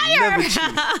a liar.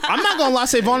 I'm not gonna lie.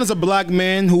 Savon is a black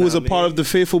man who is a part of the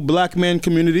faithful black man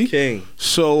community. King.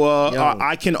 So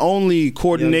I can only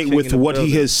coordinate with what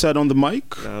he has said on the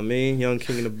mic. Young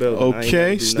king in the building.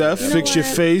 Okay, Steph, fix your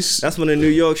face. That's when the New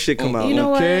York shit come out. You know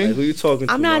what? Like, who you talking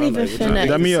to? I'm not even finna.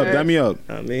 Damn me up.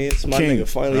 It's my King. nigga.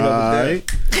 Finally, up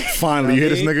Finally, you hear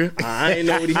this nigga? I ain't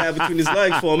know what he had between his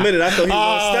legs for a minute. I thought he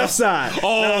was on Steph's side.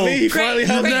 He finally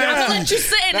held me I'm down. gonna let you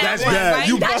sit in that one, bad.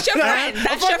 right? That's your friend.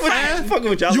 That's your friend. I'm fucking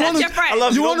with y'all. That's your friend. I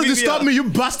love You Don't want to beat me disturb up. me, you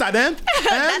bastard, eh?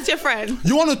 That's your friend.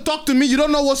 You want to talk to me, you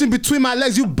don't know what's in between my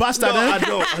legs, you bastard, No, eh? I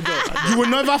don't. You will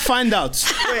never find out.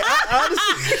 Wait,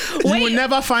 honestly, You will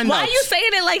never find out. Why are you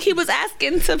saying it like he was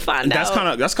asking to find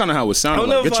out? That's kind of how it sounded. I'll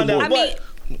Like, never get your find boy. out.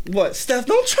 What, Steph?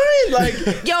 Don't try it. Like,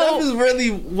 Steph is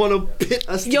really want to pit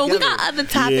us together. We got other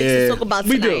topics to talk about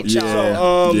tonight, y'all.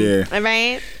 All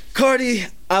right. Cardi,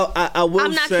 I will say.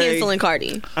 I'm not canceling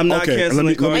Cardi. I'm not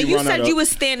canceling Cardi. And you said you was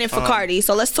standing for Cardi,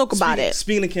 so let's talk about it.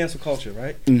 Speaking of cancel culture,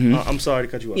 right? Mm-hmm. I'm sorry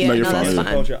to cut you off. Yeah, no, you're fine. that's fine.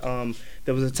 Culture.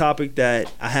 There was a topic that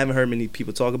I haven't heard many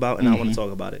people talk about, and I want to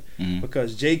talk about it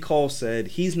because J. Cole said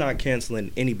he's not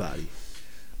canceling anybody,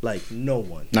 like no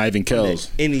one, Not even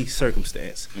Kells. any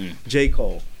circumstance. J.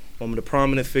 Cole, one of the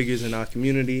prominent figures in our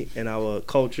community and our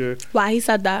culture. Why he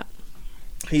said that?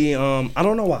 He, I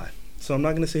don't know why, so I'm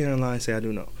not gonna sit here and lie and say I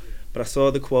do know, but I saw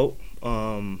the quote,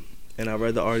 and I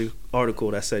read the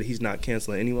article that said he's not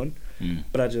canceling anyone,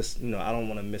 but I just, I don't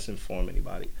want to misinform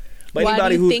anybody. But Why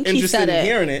anybody do you who's think he interested said in it?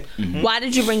 hearing it. Why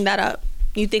did you bring that up?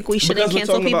 You think we shouldn't Because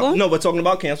cancel people? we're talking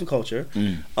about cancel culture.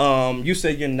 You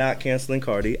said you're not canceling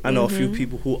Cardi. I know a few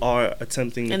people who are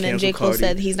attempting to and cancel then J. Cole Cardi.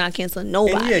 said he's not canceling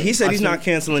nobody. And yeah, he said he's not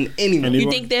canceling anyone. You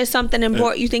think there's something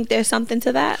important? You think there's something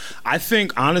to that? I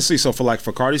think honestly, so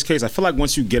for Cardi's case, I feel like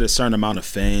once you get a certain amount of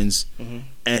fans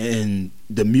and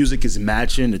the music is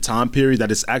matching the time period,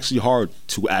 that it's actually hard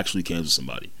to actually cancel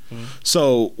somebody.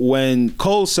 So when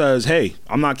Cole says, hey,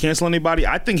 I'm not canceling anybody,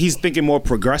 I think he's thinking more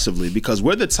progressively because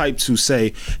we're the type to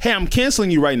say, hey, I'm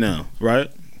canceling you right now, right?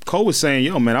 Cole was saying,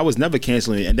 yo, man, I was never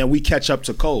canceling it. And then we catch up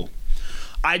to Cole.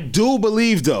 I do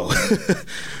believe, though,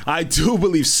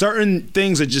 certain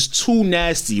things are just too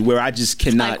nasty where I just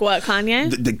cannot. Like what,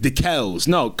 Kanye? The Kells.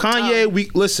 No,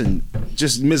 Kanye, listen,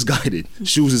 just misguided.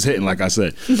 Shoes is hitting, like I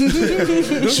said.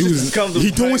 Shoes,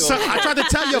 he doing something. I tried to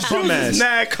tell you, bum ass.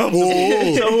 Not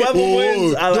comfortable. So whoever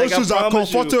wins, those shoes are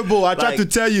comfortable. I tried to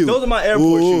tell you. Those are my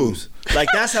airport shoes. Like,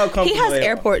 that's how comfortable He has they are.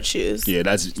 airport shoes. Yeah.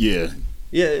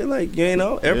 Yeah, like,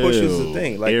 airport shoes is the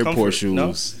thing. Like, airport comfort,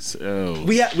 shoes. No?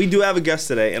 We do have a guest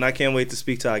today, and I can't wait to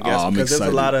speak to our guest because there's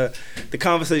a lot of the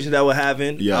conversation that we're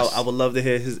having. Yes. I would love to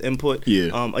hear his input.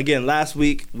 Yeah. Again, last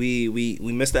week we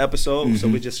missed the episode, so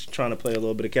we're just trying to play a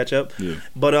little bit of catch up. Yeah.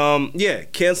 But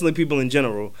canceling people in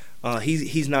general,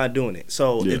 he's not doing it.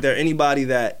 So is there anybody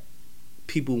that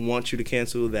people want you to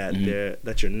cancel that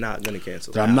you're not going to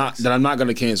cancel? That I'm not going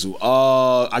to cancel.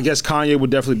 I guess Kanye would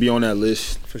definitely be on that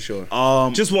list for sure.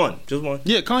 Just one.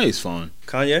 Yeah, Kanye's fine.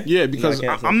 Kanye? Yeah, because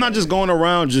I'm not just going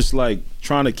around just like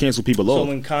trying to cancel people off. So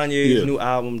when Kanye's new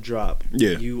album drop,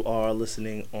 yeah, you are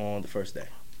listening on the first day.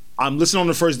 I'm listening on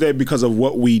the first day because of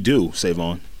what we do,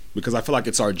 Savon. Because I feel like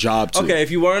it's our job to. Okay,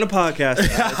 if you weren't a podcast,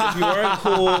 if you weren't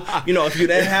cool, if you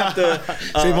didn't have to.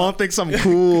 Savon thinks I'm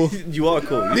cool. You are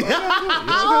cool.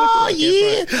 Oh,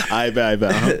 yeah. I bet.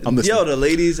 I'm listening. Yo, the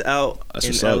ladies out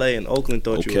in LA and Oakland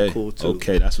thought you were cool too.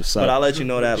 Okay, that's what's up. But I'll let you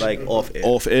know that like off air.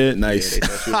 Off air, nice. Yeah, they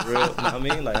thought you were real. You know what I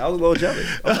mean? Like, I was a little jealous.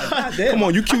 I'm like, God damn. Come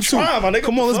on, you cute too.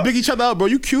 Come on, let's big each other up, bro.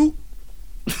 You cute.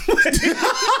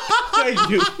 Thank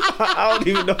you. I don't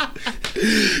even know.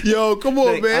 Yo, come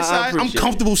on, man. I'm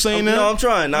comfortable saying that. No, I'm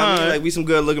trying. I mean, like, we some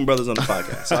good looking brothers on the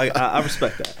podcast. So I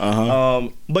respect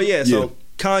that. But yeah, so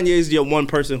Kanye's your one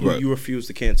person who you refuse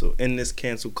to cancel in this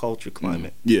cancel culture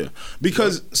climate. Yeah,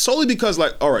 solely because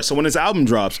like, all right, so when this album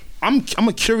drops, I'm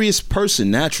a curious person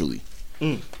naturally.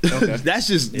 Okay. That's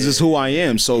just who I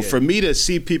am. So for me to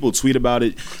see people tweet about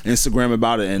it, Instagram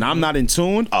about it, and I'm not in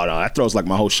tune, oh no, that throws like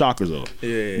my whole chakras off. Yeah.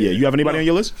 You have anybody on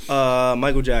your list?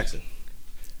 Michael Jackson.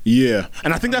 Yeah,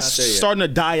 and I think that's starting to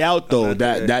die out though.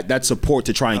 That support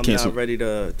to try and cancel. I'm not ready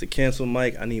to cancel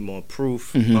Mike. I need more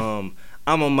proof. Mm-hmm.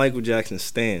 I'm a Michael Jackson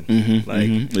stan.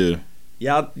 Yeah.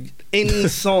 Y'all, any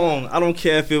song, I don't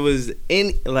care if it was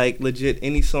legit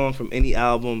any song from any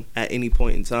album at any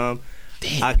point in time,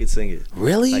 I could sing it.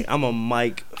 Really? Like, I'm a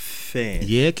Mike fan.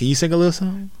 Yeah, can you sing a little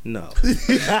song? No.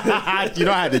 You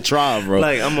know I had to try, bro.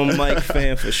 Like, I'm a Mike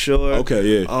fan for sure.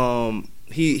 Okay, yeah.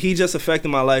 He just affected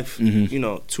my life,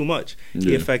 too much. Yeah.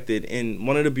 He affected, and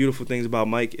one of the beautiful things about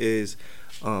Mike is,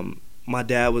 my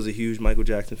dad was a huge Michael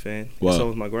Jackson fan. Wow. And so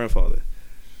was my grandfather.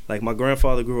 Like, my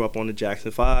grandfather grew up on the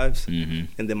Jackson 5s,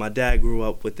 and then my dad grew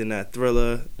up within that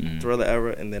Thriller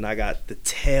era, and then I got the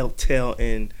tail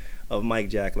end of Mike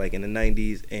Jack, like in the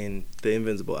 90s, and the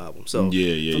Invincible album. So for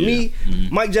me,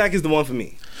 Mike Jack is the one for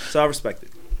me. So I respect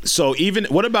it. So even,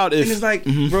 what about if... And it's like,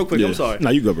 real quick, I'm sorry. No,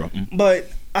 you go, bro. But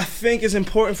I think it's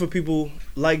important for people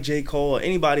like J. Cole or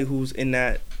anybody who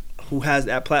has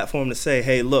that platform to say,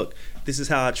 hey, look, this is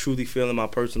how I truly feel in my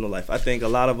personal life. I think a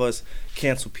lot of us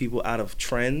cancel people out of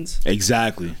trends.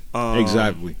 Exactly.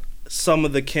 Exactly. Some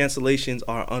of the cancellations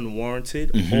are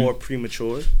unwarranted or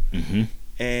premature.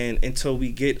 And until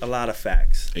we get a lot of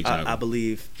facts, I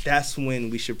believe that's when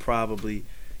we should probably,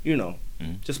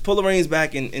 just pull the reins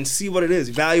back and see what it is.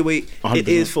 Evaluate 100%. It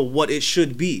is for what it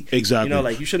should be. Exactly.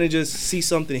 Like, you shouldn't just see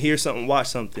something, hear something, watch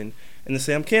something, and then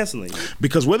say, I'm canceling you.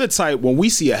 Because we're the type, when we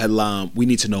see a headline, we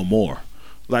need to know more.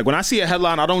 Like, when I see a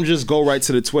headline, I don't just go right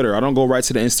to the Twitter. I don't go right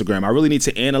to the Instagram. I really need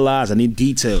to analyze. I need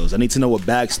details. I need to know a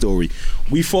backstory.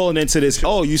 We falling into this,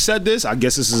 oh, you said this? I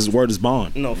guess this is word is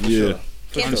bond. No, for sure.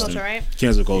 Cancel culture, right?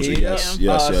 Cancel culture, yes.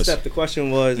 Steph, the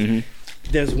question was,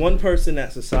 there's one person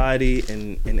that society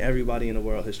and everybody in the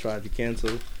world has tried to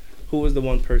cancel. Who was the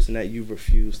one person that you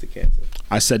refused to cancel?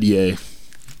 I said yay.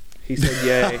 He said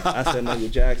yay. I said Michael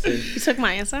Jackson. You took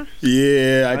my answer?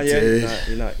 Yeah, I did.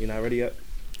 You're not ready yet?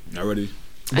 Not ready.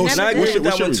 I never did.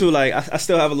 That one too. Like, I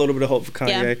still have a little bit of hope for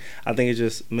Kanye. Yeah. I think it's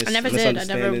just I never did.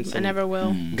 I never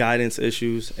will. Guidance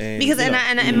issues and because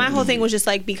and my whole thing was just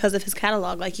like because of his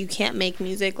catalog. Like, you can't make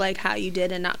music like how you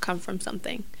did and not come from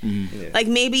something. Like,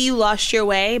 maybe you lost your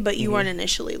way, but you weren't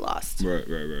initially lost. Right.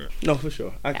 No, for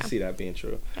sure. I can see that being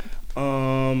true.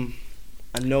 Yeah.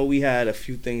 I know we had a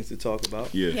few things to talk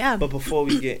about. Yeah. But before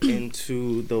we get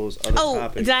into those other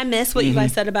topics. Did I miss what you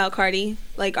guys said about Cardi?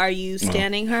 Like, are you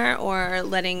standing her or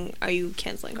are you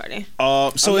canceling Cardi?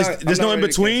 There's no in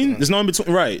between? There's no in between,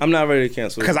 right. I'm not ready to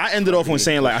cancel. Because I ended off on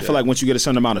saying, like, I feel like once you get a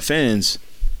certain amount of fans,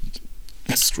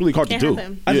 it's really hard to do.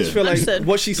 I just feel like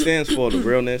what she stands for, the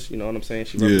realness, you know what I'm saying?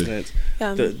 She represents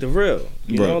the real,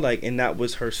 you know, like, and that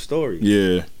was her story.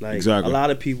 Yeah, like, exactly. A lot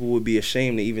of people would be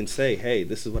ashamed to even say, hey,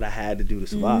 this is what I had to do to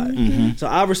survive. So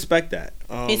I respect that.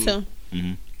 Me too.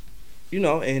 You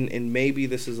know, and maybe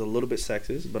this is a little bit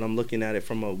sexist, but I'm looking at it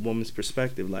from a woman's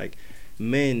perspective. Like,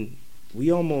 men,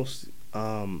 we almost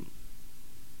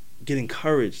get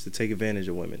encouraged to take advantage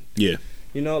of women. Yeah.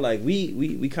 You know, like,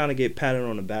 we kind of get patted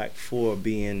on the back for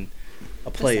being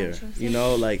a player. You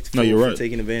know, like, for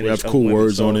taking advantage. We have cool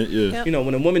words on it. Yeah. You know,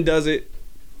 when a woman does it,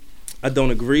 I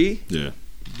don't agree. Yeah.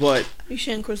 But you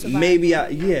shouldn't crucify. Maybe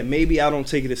I don't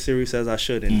take it as serious as I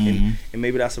should, and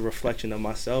maybe that's a reflection of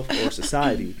myself or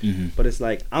society. But it's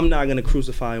like, I'm not gonna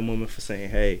crucify a woman for saying,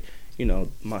 hey, you know,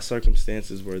 my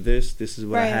circumstances were this is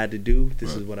what I had to do,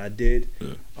 this is what I did.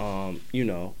 You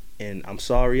know, and I'm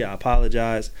sorry, I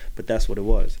apologize, but that's what it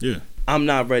was. Yeah. I'm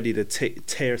not ready to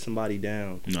tear somebody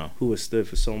down who has stood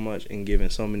for so much and given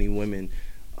so many women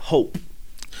hope.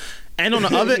 And on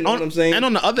the other, you know what I'm saying? And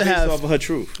on the other half, off of her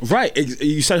truth. Right,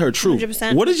 you said her truth.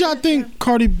 100%. What did y'all think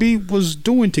Cardi B was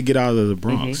doing to get out of the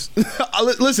Bronx?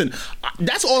 Listen,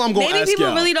 that's all I'm going to ask y'all. Maybe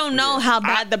people really don't know how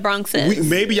bad the Bronx is.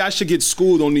 Maybe I should get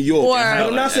schooled on New York. Or,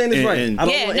 I'm not saying it's right. I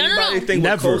don't want anybody to think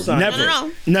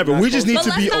never. We just need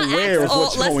to be aware of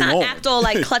what's going on. Let's not act all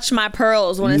like clutch my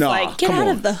pearls when it's like, get out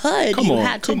of the hood. You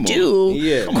had to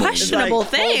do questionable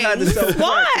things.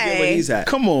 Why?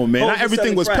 Come on, man. Not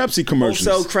everything was Pepsi commercials.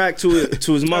 Sell crack to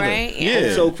his mother.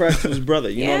 Yeah. So crack to his brother.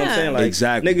 You know what I'm saying? Like,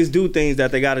 exactly. Niggas do things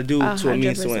that they got to do to a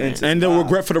means to an end. And they'll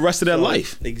regret for the rest of their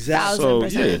life. Exactly. So,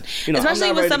 yeah. You know,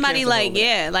 especially with somebody like,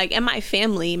 like in my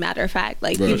family, matter of fact,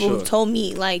 like people who told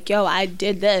me, like, yo, I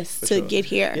did this to get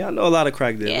here. Yeah, I know a lot of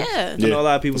crack dealers. Yeah. I know a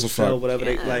lot of people who sell whatever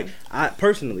they like. I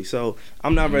personally, so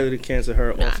I'm not ready to cancel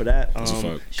her or for that.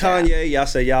 Kanye, y'all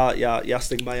say y'all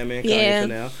sticking by your man Kanye for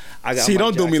now. See,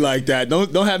 don't do me like that.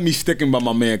 Don't have me sticking by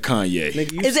my man Kanye.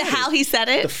 Nigga, is it how he said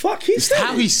it? The fuck he said it?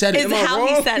 How he said it. Is it how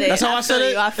he said it? That's how I said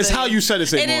it? It's how you said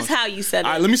it, It is how you said it.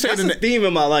 All right, let me say it. That's a theme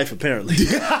in my life, apparently.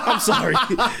 I'm sorry.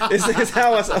 It's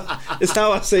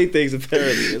how I say things,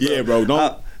 apparently. Yeah,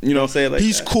 bro. You know, say it like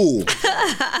he's that. cool.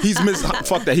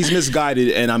 Fuck that. He's misguided,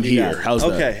 and I'm here. How's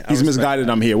that? Okay, He's misguided,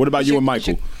 and I'm here. What about you and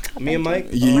Michael? Me and Mike?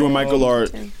 You and Michael are.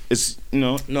 It's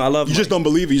No, I love You Mike. just don't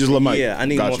believe it. You just love Mike. Yeah, I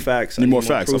need more facts. Need more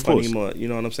facts, proof, of course. I need more, you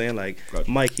know what I'm saying? Like,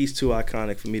 Gotcha. Mike, he's too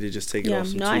iconic for me to just take it off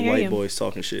some I two hear white you. boys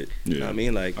talking shit. You know what I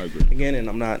mean? Like, I agree. again, and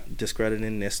I'm not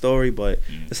discrediting their story, but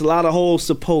it's a lot of holes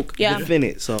to poke within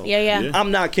it. So, Yeah.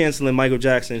 I'm not canceling Michael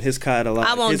Jackson, his catalog.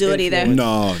 I won't his do it either. influence.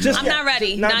 No, Just I'm not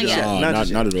ready. Not just yet.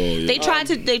 not at all. Yeah. They tried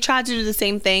to do the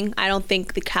same thing. I don't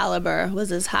think the caliber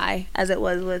was as high as it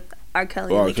was with R.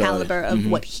 Kelly, R. the Kelly. caliber of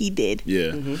what he did.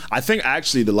 Yeah, I think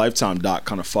actually the Lifetime doc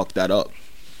kind of fucked that up.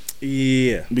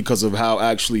 Yeah. Because of how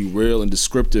actually real and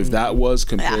descriptive that was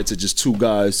compared to just two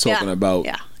guys talking about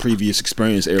previous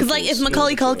experience. Because like if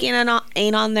Macaulay Culkin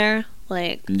ain't on there,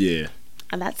 like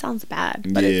and that sounds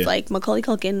bad, but it's like Macaulay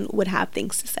Culkin would have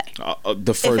things to say.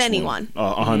 The first if anyone,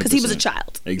 100%. because he was a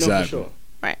child. Exactly. No, for sure.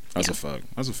 Right. That's a fact.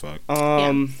 That's a fact.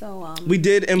 So we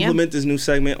did implement this new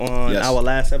segment on our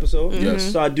last episode.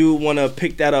 Yes. So I do want to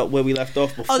pick that up where we left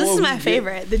off before. Oh, this is we my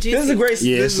favorite. The juicy. This is a great.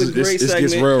 This is a great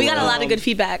segment. We got a lot of good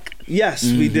feedback. Yes,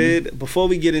 we did. Before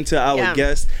we get into our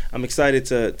guest, I'm excited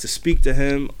to speak to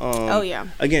him.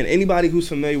 Again, anybody who's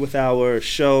familiar with our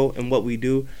show and what we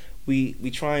do,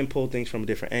 we try and pull things from a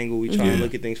different angle. We try and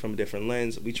look at things from a different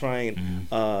lens. We try and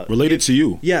relate it to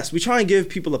you. Yes, we try and give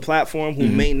people a platform who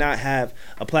may not have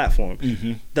a platform.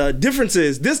 The difference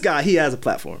is this guy, he has a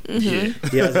platform. Yeah.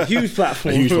 He has a huge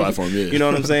platform. A huge platform, yeah. You know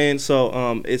what I'm saying?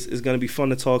 So it's going to be fun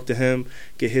to talk to him,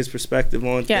 get his perspective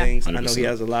on things. 100%. I know he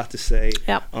has a lot to say.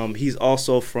 Yep. He's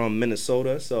also from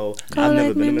Minnesota, so I've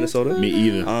never been to Minnesota. Me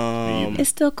either.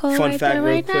 It's still cold. Fun right fact, there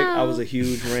real right quick, now. I was a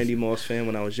huge Randy Moss fan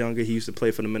when I was younger. He used to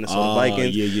play for the Minnesota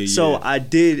Vikings. Yeah. So I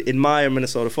did admire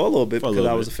Minnesota for a little bit because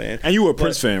I was a fan. And you were a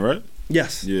Prince fan, right?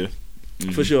 Yes. Yeah.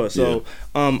 For sure. So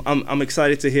I'm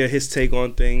excited to hear his take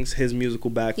on things, his musical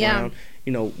background.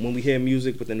 You know, when we hear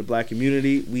music within the black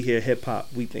community, we hear hip hop.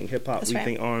 We think hip hop. We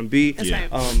think R&B. That's right.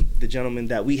 The gentleman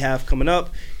that we have coming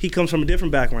up, he comes from a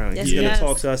different background. Yes, He's going to yes.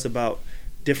 talk to us about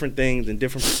different things and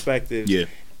different perspectives. Yeah.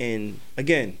 And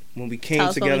again, when we came Tell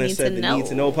us what together we and need said to the know. Need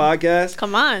to Know podcast,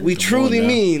 Come on. we truly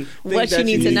mean What things that you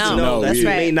need to know. that That's you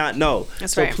right. may not know.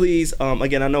 That's so right. please,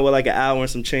 again, I know we're like an hour and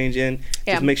some change in.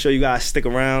 Just make sure you guys stick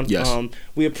around. Yes.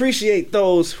 We appreciate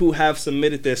those who have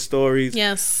submitted their stories.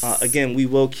 Yes. Again, we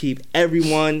will keep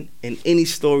everyone and any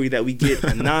story that we get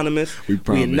anonymous. We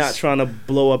promise. We're not trying to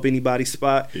blow up anybody's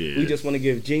spot. Yeah. We just want to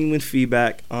give genuine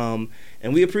feedback.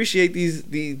 And we appreciate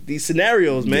these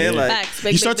scenarios, man. Yeah. Like Facts.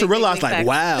 You start to realize, like,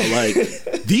 wow, like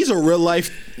these are real life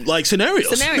like scenarios.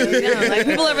 Like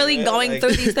people are really going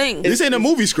through these things. This ain't a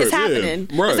movie script. It's happening.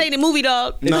 Yeah. Right. This ain't a movie,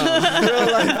 dog. real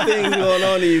life things going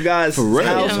on in you guys'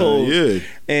 households. Yeah.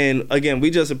 And again,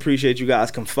 we just appreciate you guys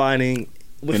confiding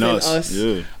within us.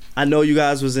 Yeah. I know you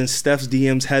guys was in Steph's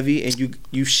DMs heavy, and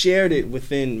you shared it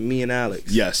within me and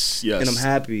Alex. Yes. And I'm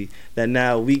happy that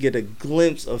now we get a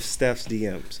glimpse of Steph's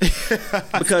DMs.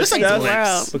 Because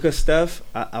Steph,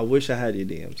 I wish I had your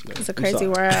DMs, man. It's a crazy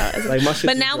world. Like my shit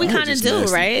But now we kind of do,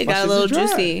 right? It got a little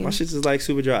juicy. My shit is like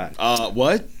super dry.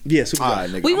 What? Yeah, super dry.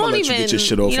 Nigga, We I'm gonna won't let you even, get your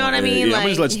shit off you know on what I air. mean? Yeah, I'm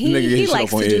Like, just let nigga get he his shit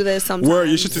likes off on to do air. this sometimes. Word,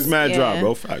 your shit is mad dry, Yeah.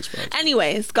 bro. Facts, bro.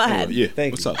 Anyways, go ahead. Yeah.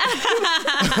 Thank What's you. up?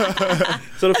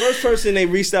 So the first person they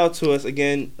reached out to us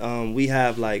again, we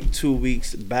have like 2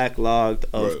 weeks backlogged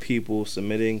of people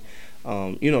submitting,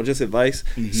 just advice.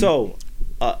 So,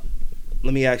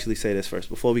 let me actually say this first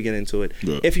before we get into it.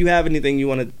 Yeah. If you have anything you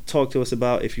want to talk to us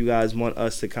about, if you guys want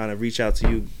us to kind of reach out to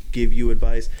you, give you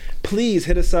advice, please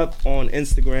hit us up on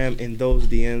Instagram in those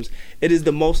DMs. It is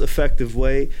the most effective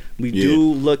way. We do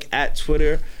look at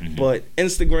Twitter, but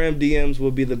Instagram DMs will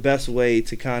be the best way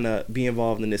to kind of be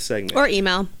involved in this segment. Or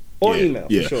email. Or email,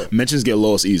 for sure. Mentions get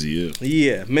lost easy,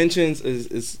 Yeah, mentions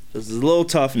is a little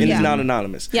tough, and it's not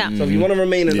anonymous. Yeah. So if you want to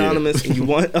remain anonymous and you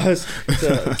want us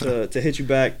to hit you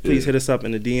back, please hit us up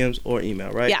in the DMs or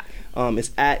email, right? Yeah. It's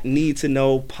at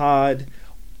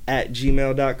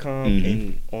needtoknowpod@gmail.com,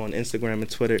 and on Instagram and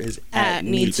Twitter is At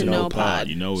needtoknowpod.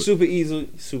 You know it. Super easy,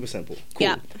 super simple. Cool.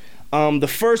 Yeah. The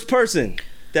first person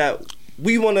that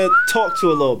we want to talk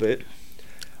to a little bit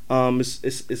is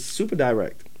super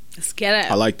direct. Let's get it.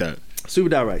 I like that. Super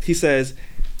direct. He says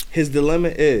his dilemma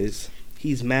is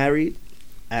he's married.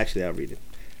 Actually, I'll read it.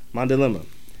 My dilemma.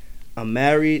 I'm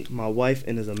married. My wife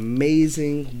is an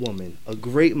amazing woman, a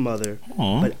great mother.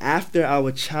 Aww. But after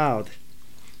our child,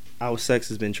 our sex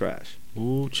has been trash.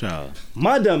 Ooh, child.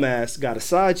 My dumb ass got a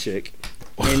side chick,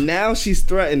 and now she's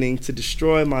threatening to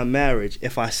destroy my marriage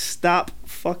if I stop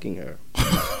fucking her.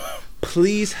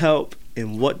 Please help,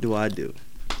 and what do I do?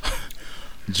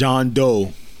 John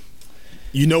Doe.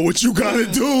 You know what you gotta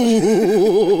do.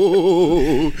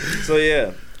 So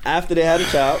yeah, after they had a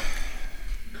child.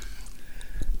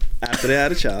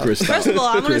 First of all,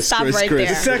 I want to stop right there.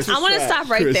 I want to stop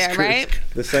right there, right?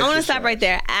 I want to stop right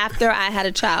there. After I had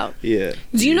a child. Yeah.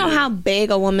 Do you know how big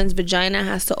a woman's vagina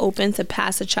has to open to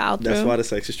pass a child through? That's why the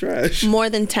sex is trash. More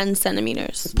than 10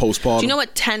 centimeters. Postpartum. Do you know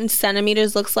what 10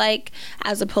 centimeters looks like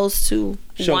as opposed to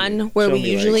Show one me. where Show we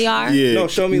me, usually are? Yeah. No,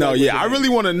 show me. No, like, yeah. I really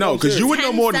want to know because you would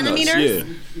know 10 more than us.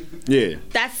 centimeters? Yeah.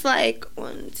 That's like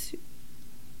 1, 2.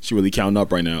 She really counting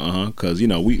up right now, because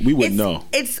we wouldn't know.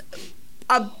 It's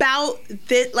about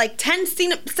this, like 10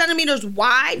 centimeters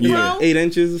wide, bro. 8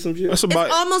 inches or some shit. That's about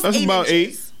almost that's 8 about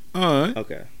inches. 8. All right.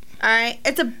 Okay. All right,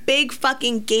 it's a big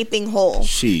fucking gaping hole.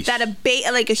 Sheesh. That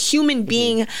like a human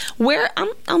being. Where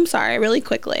I'm sorry, really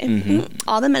quickly.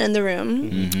 All the men in the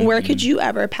room. Where could you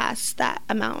ever pass that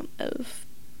amount of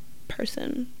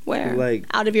person? Where? Like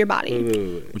out of your body.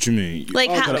 Wait. What you mean? Like,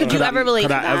 how could you ever relate to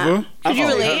that? Ever? Could you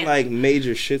I've relate? had, like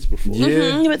major shits before.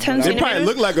 Yeah. But 10 It probably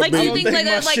look like a like, do you baby. think I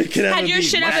don't like think my shit could had ever your be-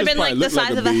 shit my ever shit been like probably the look like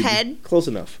size a of a baby. head, Close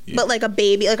enough. but like a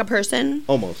baby, like a person,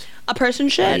 Almost. a person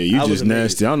shit? Yeah, you I was just amazed.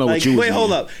 nasty. I don't know Like, what you was wait,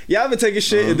 hold eating. up. Y'all ever take a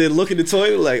shit and then look in the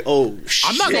toilet like, oh shit.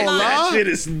 I'm not gonna lie. That shit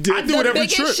is I different. do it The every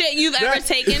biggest trip. shit you've ever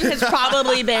taken has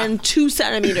probably been 2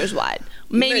 centimeters wide,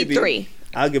 maybe 3.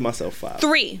 I'll give myself 5.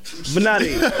 3. But not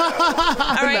 8. All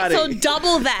right, Not so 8.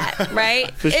 double that, right?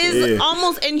 Is Yeah.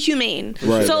 almost inhumane.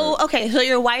 Right, so right. okay, so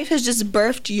your wife has just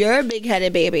birthed your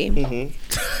big-headed baby,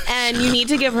 and you need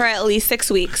to give her at least 6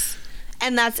 weeks.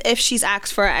 And that's if she's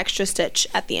asked for an extra stitch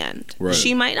at the end. Right.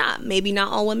 She might not. Maybe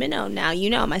not all women know. Now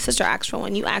you know. My sister asked for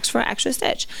one. You asked for an extra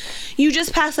stitch. You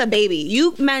just pass a baby.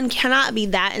 You men cannot be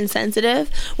that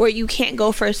insensitive where you can't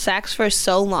go for sex for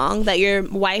so long that your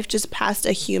wife just passed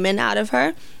a human out of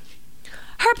her.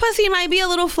 Her pussy might be a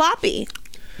little floppy.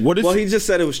 What if? Well, he just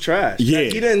said it was trash. Yeah.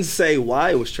 He didn't say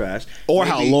why it was trash. Or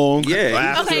how long. Yeah.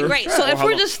 After. Okay, great. So Or if how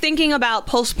we're long. just thinking about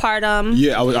postpartum,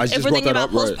 Yeah, I just if we're brought thinking that about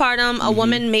up. Right. postpartum, a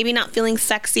woman maybe not feeling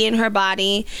sexy in her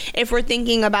body, if we're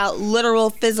thinking about literal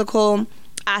physical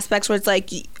aspects where it's like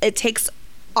it takes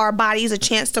our bodies a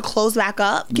chance to close back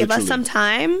up, give us Literally. some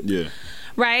time. Yeah.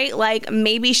 Right? Like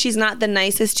maybe she's not the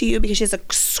nicest to you because she has a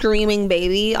screaming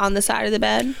baby on the side of the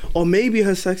bed. Or maybe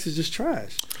her sex is just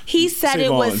trash. He said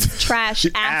it was Savon. trash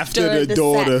after After the the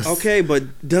daughter. sex. Okay,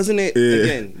 but doesn't it, Yeah.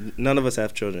 again, none of us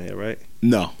have children here, right?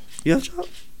 No. You have children?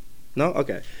 No?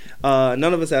 Okay. None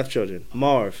of us have children.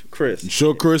 Marv, Chris.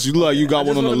 Sure, Chris, you look like you got I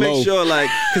just one on the want to low. make sure, like,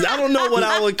 because I don't know what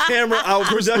our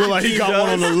Chris production look like he team got does.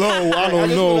 one on the low. I I don't just want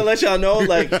to know. let y'all know,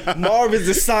 like, Marv is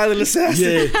the silent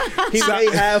assassin. Yeah. He may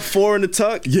have 4 in the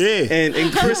tuck. Yeah. And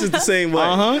Chris is the same way.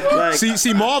 Like,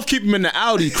 See, Marv keep him in the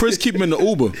Audi. Chris keep him in the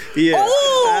Uber. yeah. I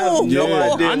Oh! have no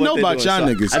Yeah. idea I what know they're about doing, y'all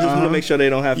so niggas. I just want to make sure they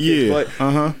don't have kids. Yeah.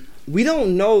 But we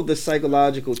don't know the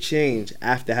psychological change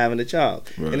after having a child,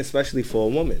 Right. and especially for a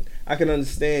woman. I can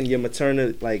understand your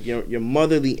maternal, like your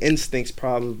motherly instincts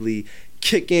probably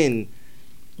kick in,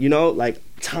 like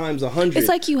times 100. It's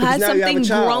like you Because had now you have a something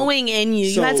child. growing in you.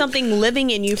 You had So- something living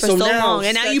in you for so now long,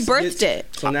 and now you sex birthed gets- it.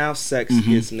 So now sex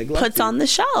gets neglected. Puts on the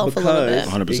shelf because a little bit.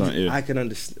 100%, yeah. I can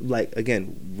understand. Like,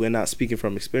 again, we're not speaking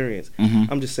from experience. Mm-hmm.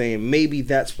 I'm just saying maybe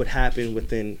that's what happened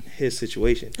within his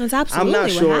situation. That's absolutely I'm not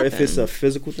what sure if it's happened. a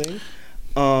physical thing,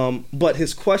 but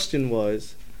his question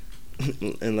was,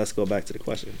 and let's go back to the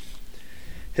question.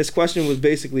 His question was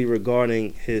basically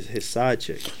regarding his side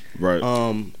chick. Right.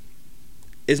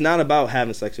 It's not about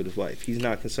having sex with his wife. He's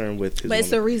not concerned with his But it's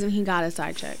the woman. reason he got a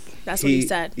side chick. That's what he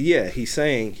said. Yeah, he's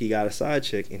saying he got a side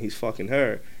chick and he's fucking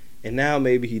her, and now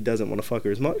maybe he doesn't want to fuck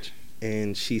her as much,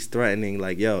 and she's threatening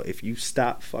like, "Yo, if you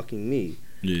stop fucking me,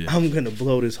 Yeah. I'm gonna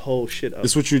blow this whole shit up."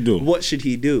 That's what you do. What should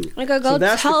he do? Like, go So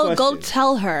that's the go question.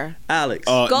 tell her. Alex.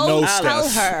 Go no tell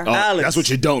Steph. her. Alex. That's what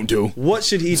you don't do. What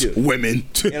should he do? Women.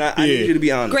 And I need you to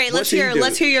be honest. Great, What let's should he hear- do?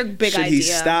 let's hear your big should he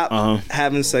idea. stop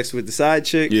having sex with the side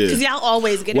chick? Yeah. Because y'all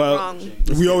always get it wrong.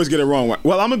 We always get it wrong.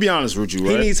 Well, I'm gonna be honest with you,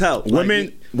 right? He needs help.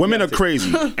 Like, Women he- are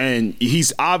crazy, and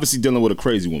he's obviously dealing with a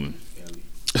crazy woman.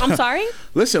 I'm sorry?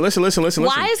 Listen.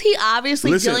 Why is he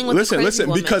obviously dealing with a crazy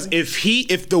woman? Because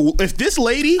if this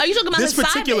lady, Are you talking about this his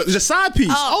side particular bitch? the side piece?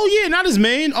 Oh. Oh yeah, not his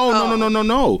main. Oh,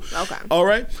 no. Okay. All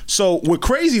right. So with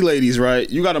crazy ladies, right,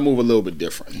 you got to move a little bit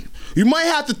different. You might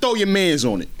have to throw your mans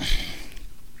on it.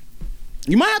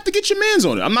 You might have to get your mans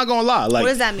on it. I'm not gonna lie. Like, What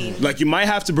does that mean? Like you might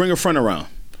have to bring a friend around.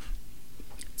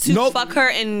 to fuck her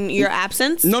in your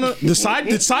absence? No, the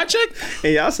side chick.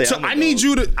 Hey, y'all say. So I need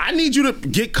you to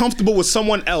get comfortable with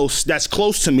someone else that's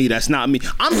close to me. That's not me.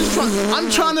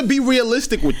 I'm trying to be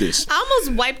realistic with this. I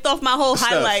almost wiped off my whole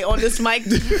highlight on this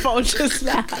microphone just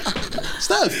now.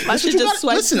 Steph,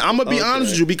 listen, I'm gonna be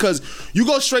honest with you, because you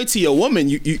go straight to your woman.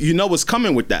 You know what's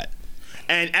coming with that.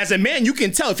 And as a man, you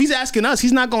can tell if he's asking us,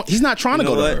 he's not trying to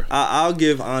go to her. I'll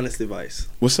give honest advice.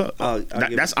 What's up?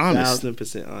 That's honest.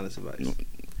 1,000% honest advice.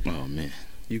 Oh man,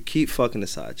 you keep fucking the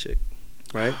side chick,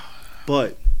 right?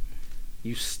 But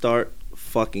you start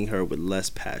fucking her with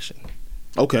less passion.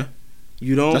 Okay.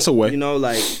 You don't. That's a way. You know,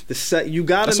 like you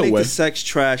gotta make the sex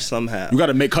trash somehow. You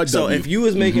gotta make her. So if you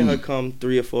was making her come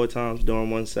 3 or 4 times during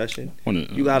one session,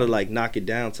 you gotta like knock it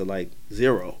down to like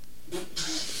 0.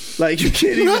 Like you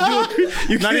can't even do it.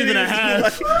 You not even a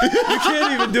half. You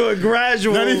can't even do a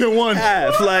gradual. Not even one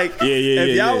half. Like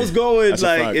if y'all was going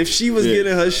like if she was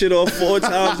getting her shit off 4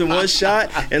 times in one shot,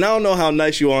 and I don't know how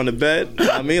nice you are on the bed. You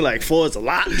know what I mean, like 4 is a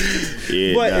lot.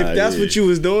 Yeah, but if that's what you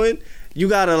was doing, you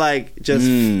gotta like just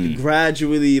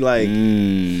gradually like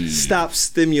stop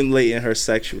stimulating her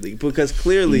sexually, because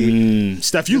clearly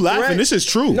Steph, you laughing. This is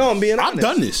true. No, I'm being honest. I've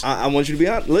done this. I want you to be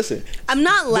honest. Listen, I'm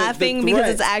not laughing because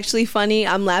it's actually funny.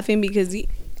 I'm laughing because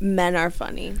men are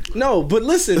funny. No, but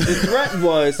listen, the threat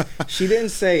was she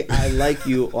didn't say I like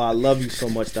you or I love you so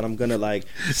much that I'm gonna like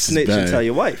snitch and tell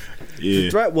your wife. The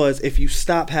threat was, if you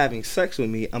stop having sex with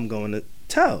me, I'm going to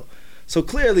tell. So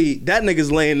clearly, that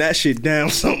nigga's laying that shit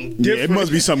down something different. Yeah, it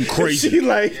must be something crazy. She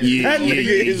like, that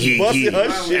nigga is busting her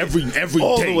shit every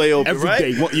all day, the way open, every right?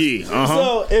 day.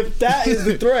 So if that is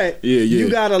the threat, you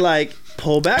gotta like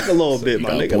pull back a little bit, my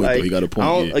nigga. Like, you got a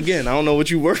point. Again, I don't know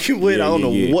what you working with. I don't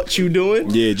know what you doing.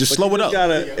 Yeah, just slow it up.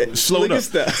 Gotta slow it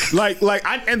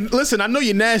up. And listen, I know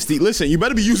you're nasty. Listen, you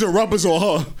better be using rubbers on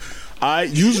her.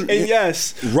 And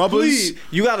yes, rubbers. Please,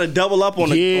 you gotta double up on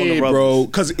the rubbers, bro.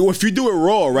 Because if you do it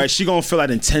raw, right, she gonna feel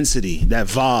that intensity, that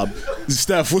vibe.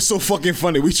 Steph, what's so fucking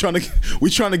funny? We trying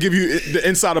to give you the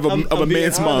inside of a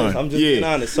man's mind. I'm just being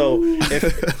honest. So,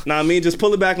 just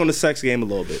pull it back on the sex game a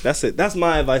little bit. That's it. That's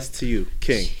my advice to you,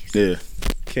 King. Yeah,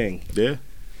 King. Yeah.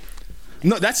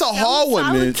 No, that's a hard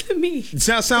one, man. To me.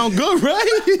 Sound good,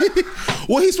 right?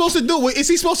 What he's supposed to do? Is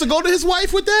he supposed to go to his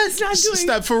wife with that? It's not doing.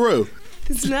 Step for real.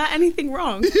 There's not anything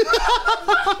wrong.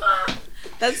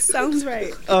 That sounds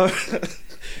right.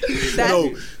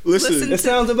 No, listen. It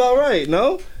sounds about right,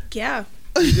 no? Yeah.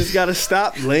 You just gotta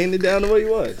stop laying it down the way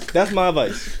you was. That's my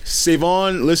advice.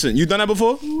 Savon, listen, you done that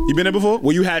before? You been there before?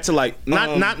 Where you had to like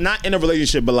not in a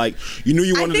relationship, but like you knew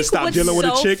you wanted to stop dealing with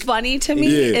a chick. What's so funny to me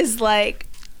is like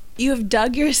you have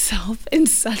dug yourself in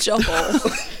such a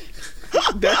hole.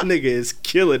 That nigga is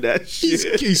killing that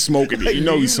shit. He's smoking it. You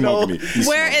know he's smoking it.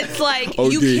 Where it's like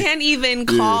you can't even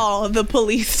call the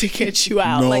police to get you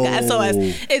out. Like SOS.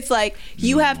 It's like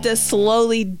you have to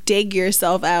slowly dig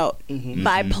yourself out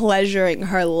by pleasuring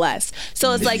her less.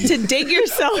 So it's like to dig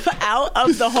yourself out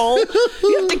of the hole,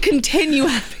 you have to continue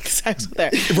having sex with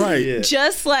her. Right. Yeah.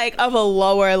 Just like of a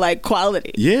lower like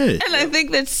quality. Yeah. And I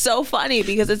think that's so funny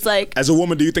because it's like, as a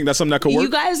woman, do you think that's something that could work? You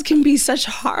guys can be such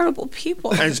horrible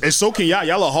people. And so can y'all.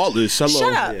 Y'all are heartless. Hello.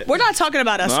 Shut up. Yeah. We're not talking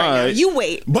about us right now. You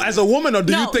wait. But as a woman, or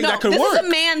do you think that could work? This is a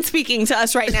man speaking to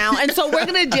us right now. And so we're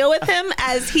going to deal with him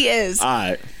as he is. All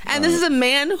right. And this is a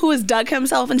man who has dug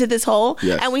himself into this hole.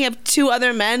 Yes. And we have 2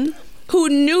 other men who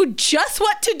knew just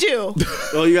what to do.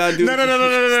 All you gotta do no.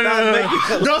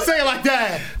 Don't say it like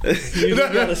that. You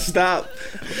just gotta stop.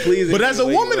 Please. But as a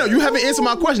woman, though, you haven't answered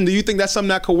my question. Do you think that's something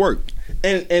that could work?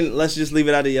 And let's just leave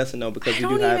it out of yes or no, because we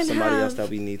do have somebody else that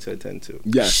we need to attend to.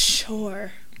 Yes.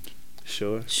 Sure.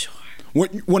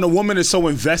 When a woman is so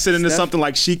invested into something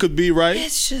like she could be, right?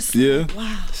 It's just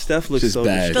wow. Steph looks just so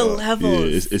bad. The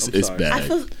levels. Yeah, it's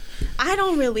bad. I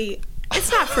don't really.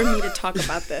 It's not for me to talk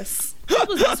about this.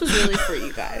 This was really for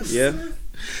you guys. Yeah.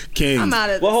 King. I'm out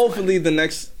of this. Well, hopefully the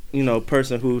next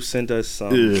person who sent us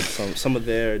some of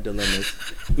their dilemmas,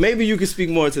 maybe you could speak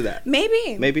more to that.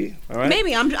 Maybe. All right.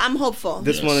 Maybe I'm hopeful.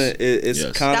 This one is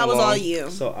kind of that was long, all you.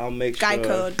 So I'll make sure. Guy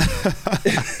code.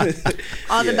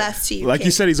 All the best to you. Like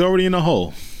you said, he's already in a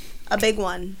hole. A big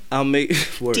one. I'll make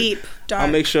deep, dark. I'll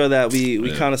make sure that we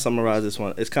kind of summarize this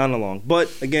one. It's kind of long, but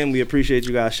again, we appreciate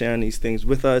you guys sharing these things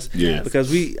with us. Yeah.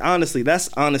 Because we honestly, that's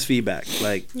honest feedback.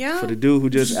 Like for the dude who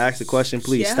just asked the question,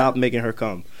 please stop making her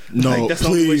come. No, like, that's please, the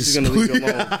only way she's gonna leave you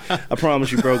alone. I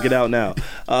promise you, bro. Get out now.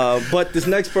 But this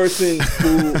next person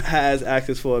who has asked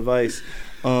us for advice,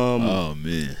 oh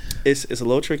man, it's a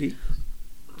little tricky,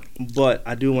 but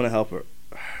I do want to help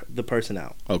the person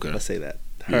out. Okay, let's say that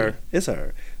it's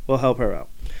her. We'll help her out.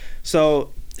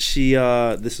 So she,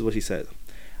 this is what she said.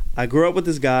 I grew up with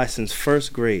this guy since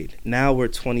first grade. Now we're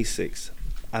 26.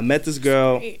 I met this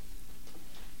girl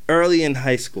early in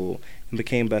high school and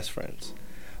became best friends.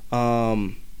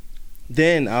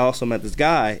 Then I also met this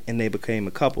guy and they became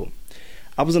a couple.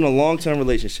 I was in a long-term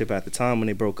relationship at the time when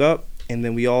they broke up, and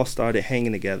then we all started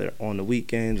hanging together on the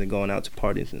weekends and going out to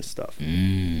parties and stuff.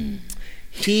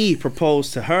 He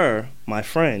proposed to her, my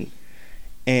friend,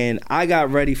 and I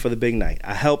got ready for the big night.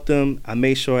 I helped him. I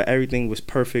made sure everything was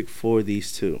perfect for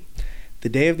these two. The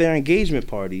day of their engagement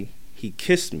party, he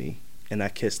kissed me, and I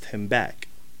kissed him back.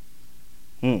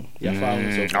 Y'all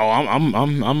following so far?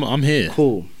 Oh, I'm here.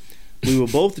 Cool. We were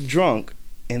both drunk,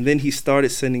 and then he started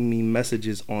sending me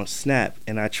messages on Snap,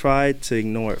 and I tried to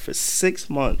ignore it for 6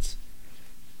 months,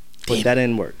 but that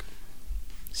didn't work.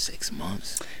 6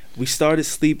 months. We started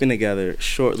sleeping together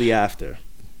shortly after.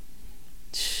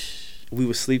 We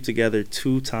would sleep together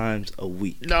 2 times a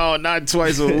week. No, not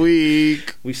twice a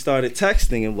week. We started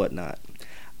texting and whatnot.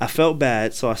 I felt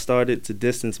bad, so I started to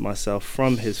distance myself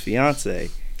from his fiance,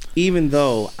 even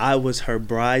though I was her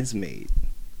bridesmaid.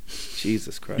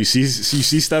 Jesus Christ. You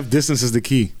see, Steph, distance is the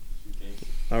key.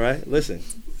 All right, listen.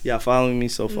 Y'all following me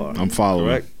so far? I'm following.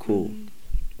 Correct? Cool.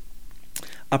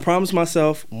 I promised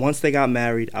myself once they got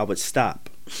married, I would stop,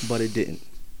 but it didn't.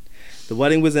 The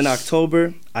wedding was in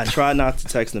October. I tried not to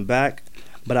text him back,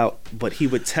 but he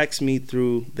would text me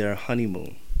through their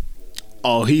honeymoon.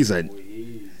 Oh, he's a...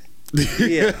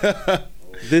 Yeah.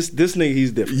 This nigga,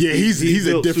 he's different. Yeah, he's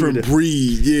a different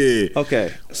breed. Yeah.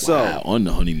 Okay, so wow, on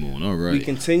the honeymoon. All right. we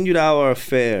continued our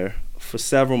affair for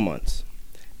several months,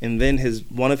 and then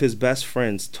one of his best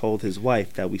friends told his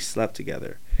wife that we slept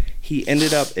together. He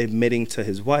ended up admitting to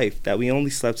his wife that we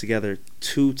only slept together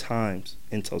 2 times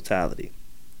in totality.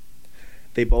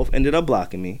 They both ended up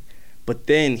blocking me, but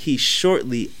then he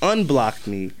shortly unblocked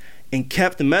me and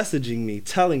kept messaging me,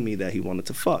 telling me that he wanted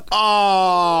to fuck.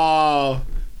 Oh.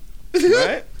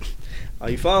 Right? Are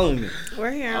you following me?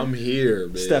 We're here. I'm here,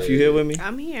 man. Steph, you here with me?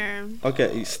 I'm here.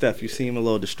 Okay, Steph, you seem a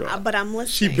little distraught. But I'm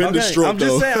listening. She been distraught, I'm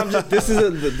just though. saying. This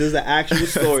is an actual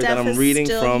story Steph that I'm is reading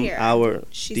still from here. our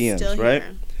She's DMs, still right?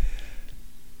 here.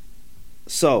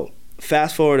 So,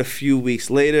 fast forward a few weeks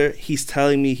later, he's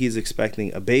telling me he's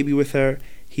expecting a baby with her.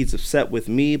 He's upset with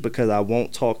me because I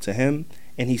won't talk to him,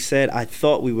 and he said I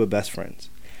thought we were best friends.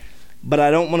 But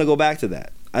I don't want to go back to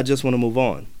that. I just want to move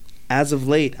on. As of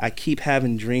late, I keep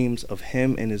having dreams of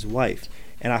him and his wife,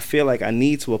 and I feel like I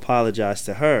need to apologize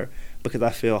to her because I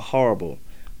feel horrible,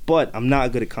 but I'm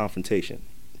not good at confrontation.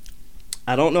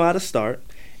 I don't know how to start,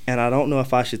 and I don't know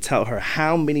if I should tell her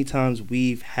how many times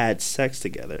we've had sex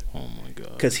together. Oh my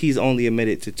God. Because he's only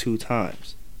admitted to 2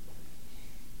 times.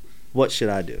 What should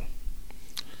I do?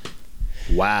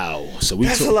 Wow. So we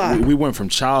That's a lot. we went from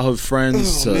childhood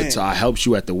friends to I helped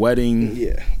you at the wedding.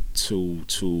 Yeah. To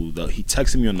he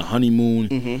texted me on the honeymoon.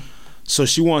 Mm-hmm. So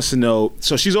she wants to know.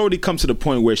 So she's already come to the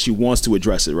point where she wants to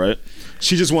address it, right?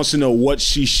 She just wants to know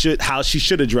how she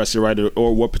should address it, right,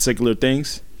 or what particular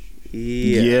things.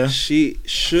 Yeah.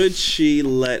 Should she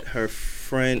let her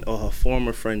friend or her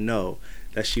former friend know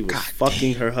that she was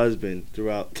fucking her husband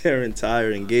throughout their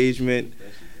entire engagement,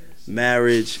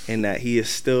 marriage, and that he is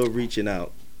still reaching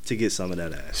out to get some of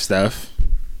that ass? Steph.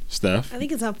 I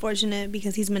think it's unfortunate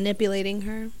because he's manipulating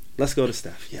her. Let's go to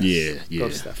Steph. Yes. Yeah. Go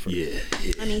to Steph first. Yeah.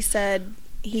 And he said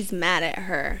he's mad at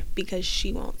her because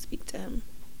she won't speak to him.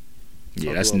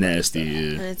 Yeah, that's nasty.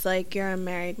 And Yeah. it's like, you're a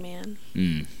married man.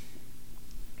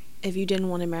 If you didn't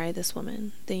want to marry this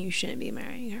woman, then you shouldn't be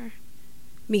marrying her.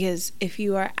 Because if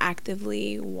you are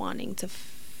actively wanting to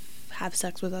have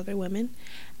sex with other women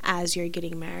as you're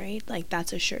getting married, like,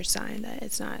 that's a sure sign that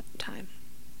it's not time.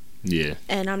 Yeah.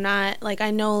 And I'm not, like, I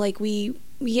know, like, we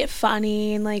get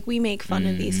funny and, like, we make fun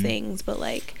of these things, but,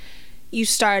 like, you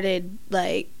started,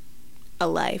 like, a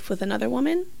life with another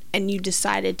woman and you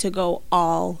decided to go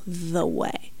all the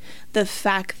way. The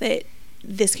fact that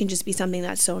this can just be something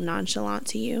that's so nonchalant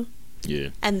to you. Yeah.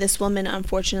 And this woman,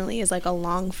 unfortunately, is, like,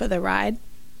 along for the ride.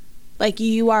 Like,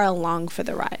 you are along for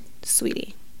the ride,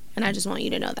 sweetie. And I just want you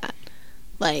to know that.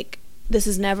 Like, this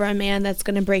is never a man that's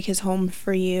going to break his home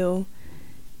for you.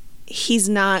 He's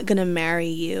not going to marry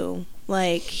you.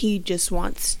 Like, he just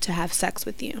wants to have sex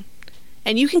with you.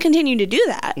 And you can continue to do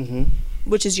that,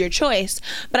 which is your choice.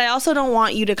 But I also don't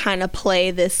want you to kind of play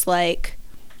this, like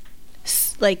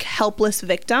helpless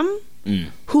victim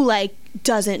who, like,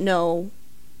 doesn't know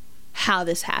how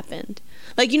this happened.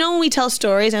 Like, you know when we tell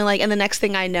stories and, like, and the next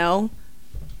thing I know,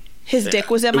 his dick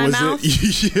was in my mouth? That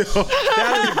is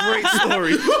a great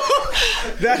story.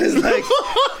 That is like,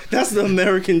 That's the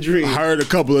American dream. I heard a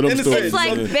couple of them stories. It's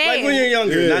like, babe. Like when you're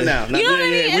younger, not now. You know what I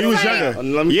mean? When you was younger.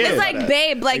 It's like,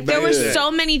 babe, like there were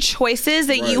so many choices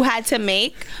that you had to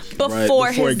make before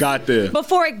it got there.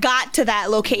 Before it got to that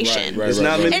location. It's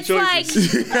not many It's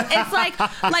choices. it's like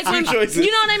when, choices.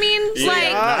 you know what I mean? It's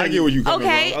like, I get where you coming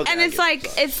okay, and it's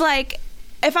like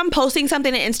if I'm posting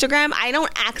something to Instagram, I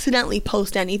don't accidentally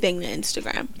post anything to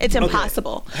Instagram. It's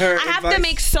impossible. I have to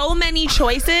make so many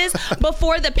choices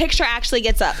before the picture actually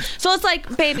gets up. So it's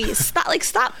like, baby, stop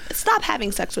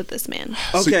having sex with this man.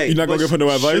 Okay, so you're not gonna give her no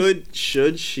advice.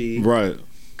 Should she? Right.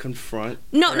 Confront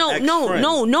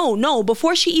no,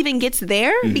 before she even gets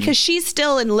there, because she's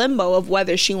still in limbo of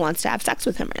whether she wants to have sex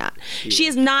with him or not. She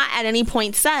has not at any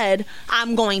point said,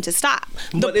 I'm going to stop.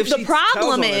 But if the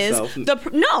problem is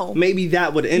maybe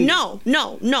that would end.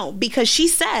 No, because she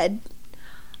said,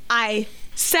 I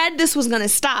said this was going to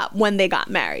stop when they got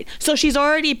married. So she's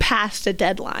already passed a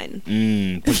deadline.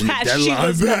 Pushing the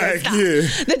deadline back. Yeah.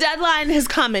 The deadline has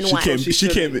come and went. She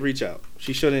can't reach out.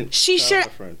 She shouldn't. She should.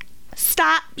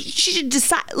 Stop. She should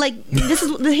decide. Like, this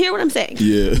is hear what I'm saying.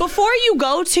 Yeah. Before you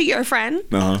go to your friend,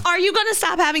 are you gonna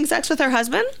stop having sex with her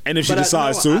husband? And if she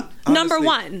decides to, number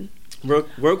one. Real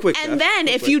quick. And then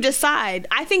if you decide,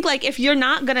 I think like if you're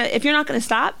not gonna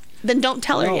stop, then don't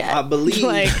tell her yet. I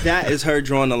believe that is her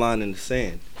drawing the line in the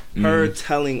sand. Her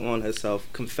telling on herself,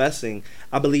 confessing.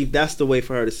 I believe that's the way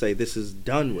for her to say this is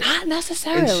done with. Not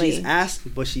necessarily. And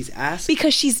she's asking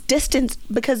because she's distant.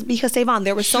 Because Savon,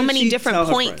 there were so many different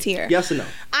points here. Yes or no?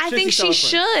 I think she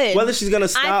should. Whether she's gonna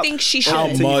stop. I think she should. How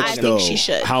much though? I think she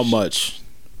should. How much?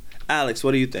 Alex,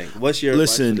 what do you think? What's your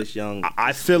advice to this young?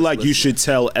 I feel like you should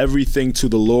tell everything to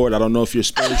the Lord. I don't know if you're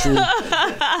spiritual.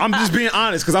 I'm just being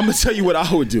honest because I'm gonna tell you what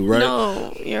I would do, right?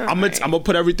 No, you're I'm gonna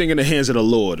put everything in the hands of the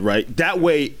Lord, right? That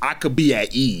way I could be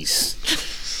at ease.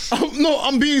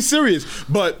 I'm being serious.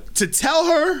 But to tell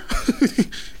her,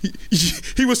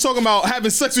 he was talking about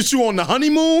having sex with you on the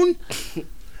honeymoon.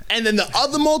 And then the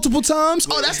other multiple times?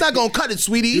 Oh, that's not gonna cut it,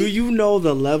 sweetie. Do you know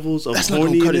the levels of horniness? That's not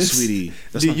gonna cut it, sweetie.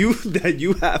 That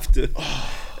you have to?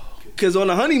 Because on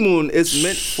the honeymoon, it's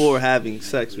meant for having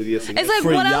sex with your significant. It's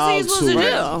like, what else are you supposed to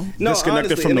do? No,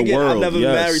 disconnected from the world. I've never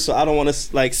been married, so I don't want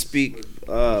to like speak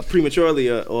prematurely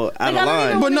or out of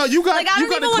line. But no, you got. Like, I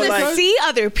don't even want to see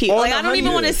other people. Like, I don't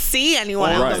even want to see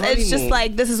anyone else. It's just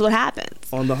like, this is what happens.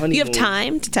 On the honeymoon, you have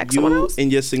time to text someone else. And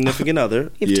your significant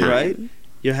other, you have time. Right?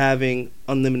 You're having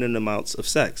unlimited amounts of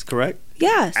sex, correct?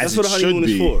 Yes. That's what a honeymoon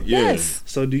is for. Yes.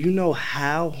 So do you know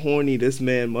how horny this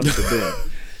man must have been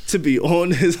to be on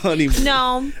his honeymoon?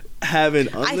 No. Having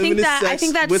unlimited sex I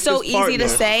think that's so easy to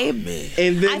say. And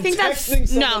then I think texting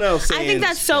someone else. I think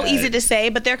that's so easy to say,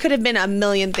 but there could have been a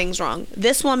million things wrong.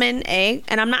 This woman, and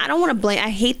I don't want to blame. I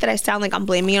hate that I sound like I'm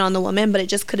blaming it on the woman, but it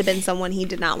just could have been someone he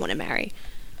did not want to marry.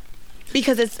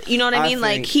 Because it's, you know what I mean?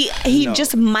 Like he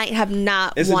just might have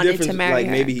not wanted to marry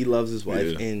her. Maybe he loves his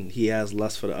wife and he has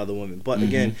lust for the other women. But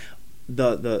again,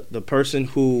 the person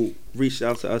who reached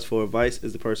out to us for advice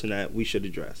is the person that we should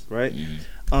address, right?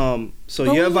 So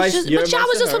but your advice, but y'all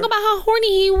was just talking about how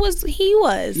horny he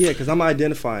was. Yeah, because I'm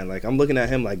identifying. Like I'm looking at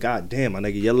him like, God damn, my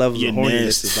nigga, your levels of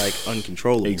horniness is like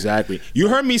uncontrollable. Exactly. You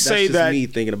heard me say that. That's me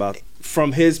thinking about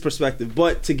from his perspective.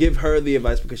 But to give her the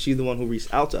advice because she's the one who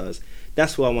reached out to us.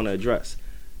 That's what I want to address.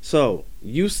 So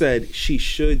you said she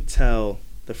should tell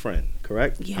the friend,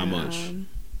 correct? Yeah. How much?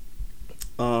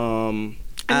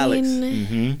 Alex.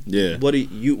 Yeah. What do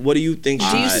you think?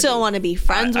 Do you still want to be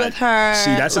friends with her?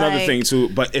 See, that's another thing too.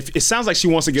 But if it sounds like she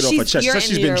wants to get off her chest,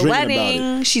 she's been dreaming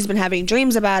about it. She's been having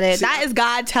dreams about it. That is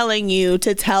God telling you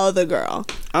to tell the girl.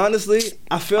 Honestly,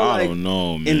 I feel like I don't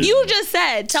know, man. You just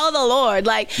said tell the Lord,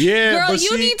 like, yeah, girl,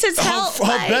 you need to tell.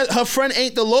 Her friend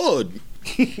ain't the Lord.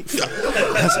 I'ma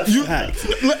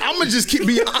just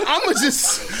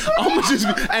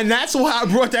and that's why I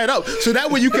brought that up, so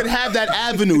that way you can have that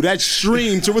avenue, that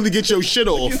stream to really get your shit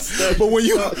off. But when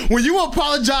you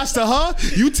apologize to her,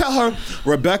 you tell her,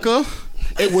 Rebecca,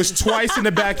 it was twice in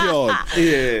the backyard.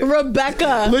 Yeah.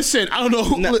 Rebecca, listen, I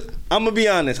don't know. I'm gonna be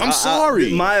honest. I'm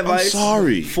sorry. My advice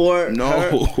for her,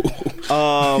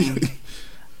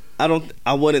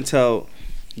 I wouldn't tell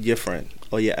your friend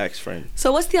or your ex-friend.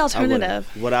 So what's the alternative?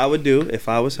 What I would do if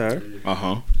I was her,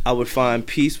 I would find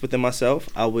peace within myself.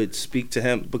 I would speak to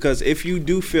him, because if you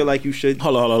do feel like you should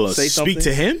hold on. Say something, speak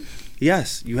to him?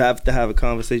 Yes, you have to have a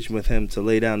conversation with him to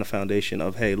lay down the foundation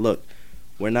of, hey, look,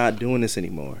 we're not doing this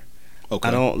anymore.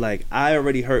 Okay. I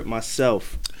already hurt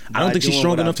myself. I don't think she's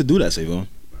strong enough to do that, Savon.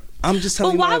 I'm just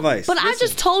telling you my advice. But listen, I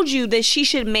just told you that she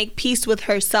should make peace with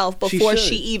herself before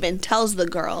she even tells the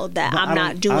girl that I'm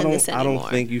not doing this anymore. I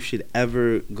don't think you should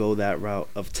ever go that route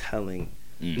of telling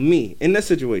Me, in this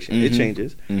situation, it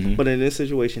changes. But in this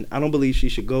situation, I don't believe she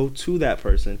should go to that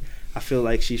person. I feel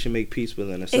like she should make peace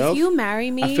within herself. If you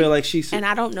marry me, I feel like she should, and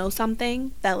I don't know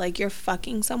something that like you're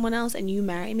fucking someone else and you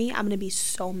marry me, I'm gonna be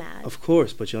so mad. Of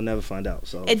course, but you'll never find out.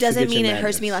 So it doesn't mean it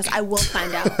hurts me less. I will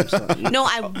find out. No,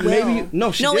 I will.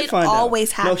 Maybe she did find out. It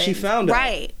always happens. No, she found out.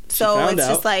 Right. So it's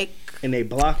just like, and they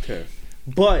blocked her.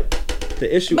 But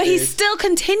the issue but he's still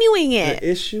continuing it.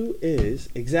 The issue is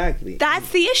exactly. That's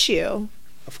the issue.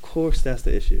 Of course, that's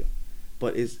the issue.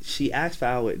 But she asked for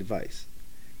our advice.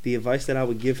 The advice that I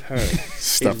would give her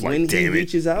is when he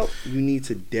reaches out, you need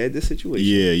to dead the situation.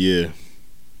 Yeah.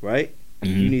 Right?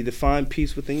 You need to find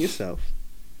peace within yourself,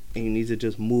 and you need to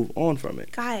just move on from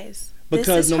it. Guys,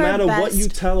 because no matter what you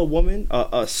tell a woman,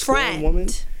 a friend woman,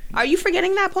 are you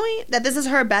forgetting that point? That this is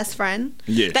her best friend?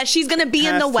 Yeah. That she's gonna be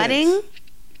in the wedding?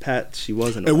 She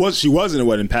wasn't. She was in the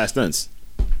wedding, past tense.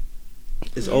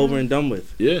 It's over and done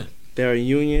with. Yeah. They're a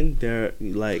union. They're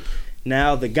like,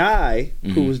 now the guy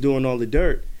who was doing all the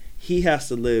dirt, he has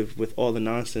to live with all the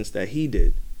nonsense that he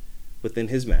did within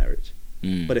his marriage.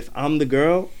 But if I'm the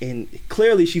girl, and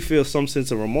clearly she feels some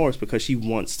sense of remorse because she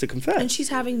wants to confess. And she's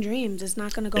having dreams. It's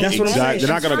not going to go away. That's what I'm saying. They're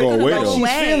not going to go away, though. She's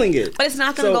feeling it. But it's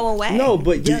not going to go away. No,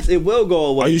 but yes, it will go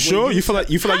away. Are you sure? You feel like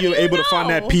you're able to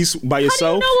find that peace by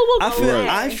yourself? How do you know it will go away?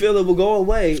 I feel it will go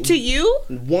away. To you?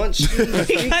 Once she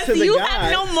speaks because to the you guy.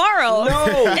 have no morals.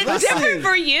 No, it's different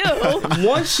for you.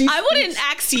 I wouldn't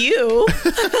ask you.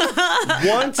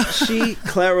 Once she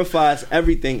clarifies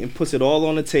everything and puts it all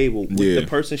on the table with the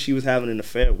person she was having an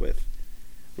affair with,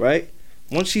 right?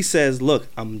 Once she says, look,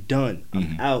 I'm done.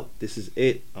 I'm out. This is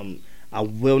it. I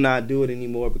will not do it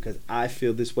anymore because I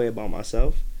feel this way about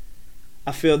myself.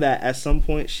 I feel that at some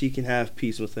point she can have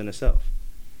peace within herself.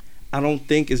 I don't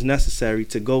think it's necessary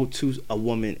to go to a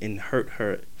woman and hurt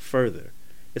her further,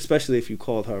 especially if you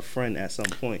called her a friend at some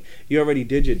point. You already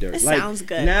did your dirt. It sounds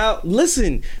good. Now,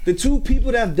 listen, the two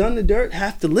people that have done the dirt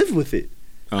have to live with it.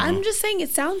 I'm just saying it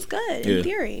sounds good in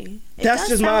theory. That's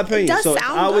just my opinion. So if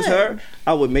I was her,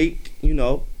 I would make,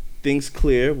 things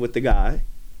clear with the guy,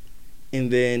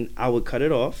 and then I would cut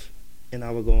it off, and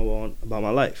I would go on about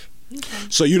my life. Okay.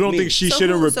 So you don't think she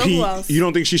shouldn't repeat? You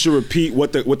don't think she should repeat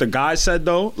what the guy said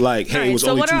though? Like, hey, it was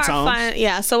only 2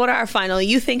 times. So what are our final?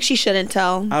 You think she shouldn't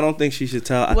tell? I don't think she should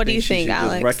tell. What do you think,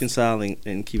 Alex? Just reconcile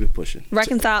and keep it pushing.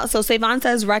 Reconcile. So Savon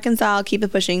says reconcile, keep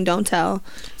it pushing, don't tell.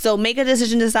 So make a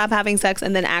decision to stop having sex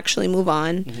and then actually move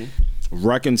on.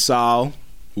 Reconcile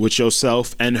with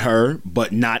yourself and her,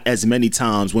 but not as many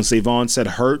times. When Savon said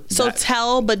hurt, so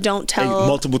tell but don't tell.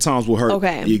 Multiple times will hurt.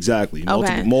 Okay, exactly.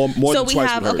 Okay, more so than we twice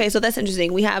have. will hurt. Okay, so that's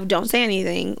interesting. We have don't say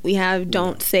anything. We have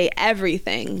don't say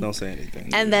everything. Don't say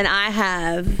anything. And then I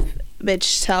have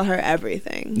bitch tell her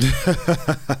everything.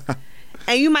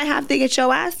 And you might have to get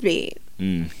your ass beat.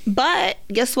 But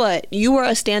guess what? You were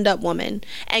a stand-up woman,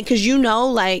 and because you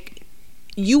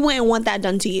wouldn't want that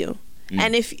done to you.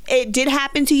 And if it did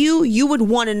happen to you, you would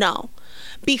want to know.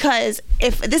 Because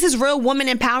if this is real woman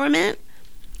empowerment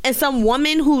and some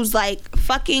woman who's like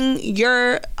fucking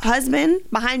your husband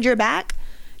behind your back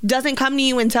doesn't come to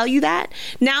you and tell you that,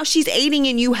 now she's aiding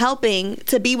in you helping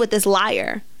to be with this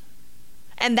liar.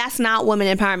 And that's not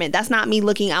woman empowerment. That's not me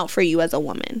looking out for you as a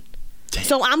woman. Damn.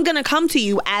 So I'm going to come to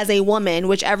you as a woman,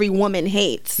 which every woman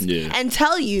hates, and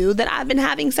tell you that I've been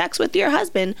having sex with your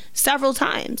husband several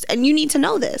times. And you need to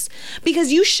know this.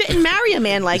 Because you shouldn't marry a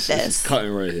man like this.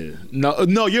 Cutting right here.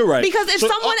 No, you're right. Because if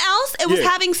someone else was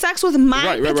having sex with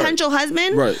my potential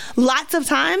husband lots of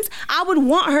times, I would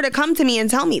want her to come to me and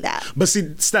tell me that. But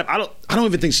see, Steph, I don't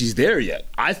even think she's there yet.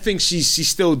 I think she's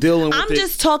still dealing with it. I'm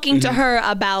just talking to her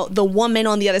about the woman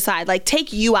on the other side. Like,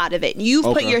 take you out of it. You've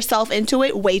put yourself into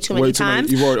it way too many times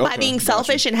by being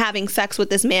selfish and having sex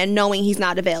with this man knowing he's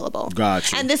not available.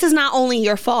 Gotcha. And this is not only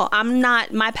your fault.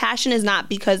 My passion is not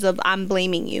because of I'm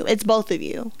blaming you. It's both of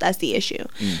you. That's the issue.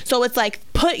 So it's like,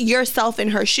 put yourself in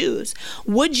her shoes.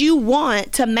 Would you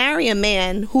want to marry a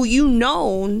man who you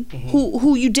known,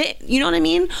 who you didn't, you know what I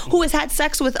mean? Who has had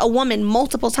sex with a woman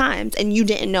multiple times and you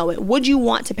didn't know it? Would you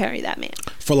want to marry that man?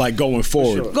 For like going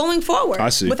forward. Sure. Going forward. I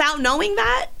see. Without knowing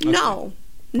that? No.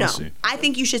 I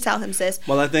think you should tell him, sis.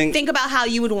 Well, think about how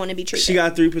you would want to be treated. She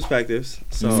got 3 perspectives.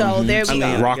 So there we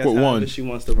go. Rock with one. She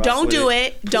wants to rock Don't with do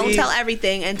it. Don't tell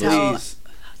everything and tell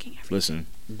fucking everything. Listen.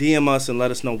 DM us and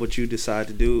let us know what you decide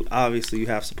to do. Obviously, you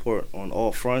have support on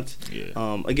all fronts.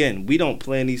 Yeah. Again, we don't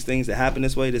plan these things to happen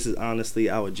this way. This is honestly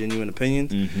our genuine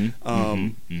opinions.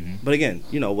 But again,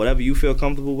 whatever you feel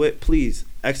comfortable with, please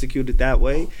execute it that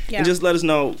way. Yeah. And just let us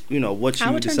know, what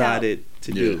you decided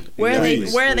to do. Where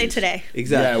are they today?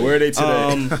 Exactly. Yeah, where are they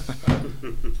today?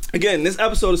 Again, this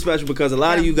episode is special because a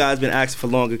lot of you guys been asking for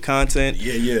longer content.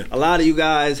 Yeah. A lot of you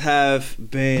guys have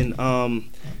been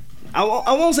I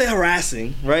won't say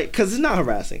harassing, right? Because it's not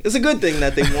harassing. It's a good thing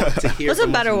that they want to hear. What's a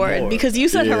better word? More. Because you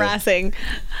said harassing. You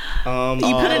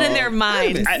put it in their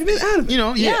mind. Adamant.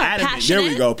 Passionate. There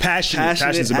we go.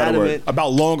 Passionate is a better word.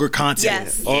 About longer content.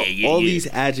 Yes. All these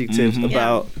adjectives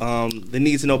about the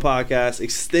Need to Know podcast,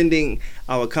 extending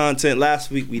our content. Last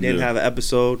week we didn't have an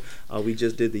episode. We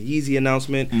just did the Yeezy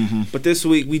announcement. But this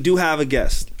week we do have a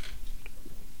guest.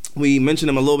 We mentioned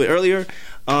him a little bit earlier.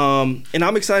 And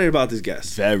I'm excited about this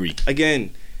guest. Very.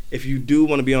 Again, if you do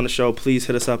want to be on the show, please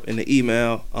hit us up in the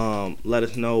email. Let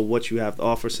us know what you have to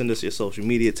offer. Send us your social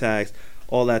media tags,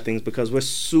 all that things, because we're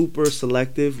super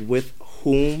selective with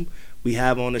whom we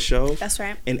have on the show. That's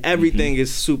right. And everything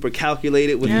is super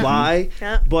calculated with why,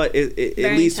 but it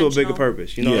leads to a bigger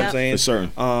purpose. You know what I'm saying? For sure.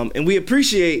 And we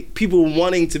appreciate people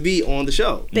wanting to be on the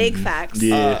show. Big facts.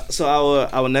 Yeah. So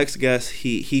our next guest,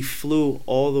 he flew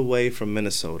all the way from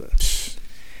Minnesota.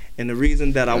 And the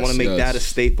reason that I want to make that a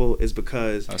staple is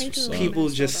because people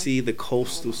just see the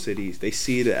coastal cities. They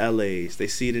see the LAs. They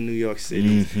see the New York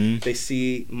cities. They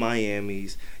see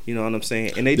Miamis. You know what I'm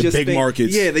saying? And they just big think,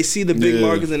 markets. Yeah, they see the big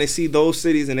markets and they see those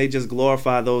cities and they just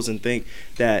glorify those and think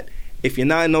that if you're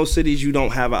not in those cities, you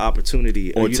don't have an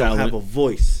opportunity or you don't have a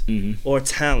voice or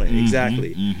talent.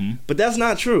 Exactly. But that's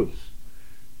not true.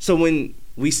 So when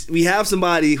we have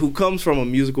somebody who comes from a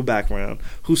musical background,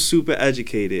 who's super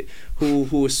educated,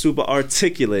 who is super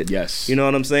articulate. Yes. You know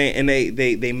what I'm saying? And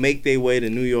they make their way to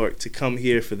New York to come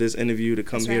here for this interview, to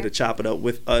come here to chop it up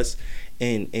with us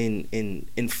and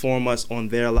inform us on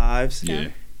their lives. Yeah.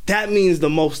 That means the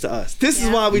most to us. This is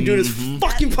why we do this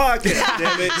fucking podcast.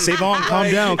 Damn it. Savon, calm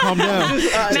down. Now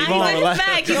he's on his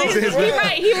back. He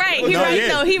right.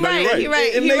 He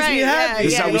right. It makes me happy.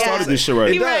 This is how we started this show,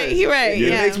 right? He right.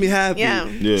 It makes me happy.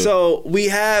 Yeah. So we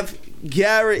have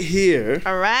Garrett here.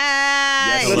 All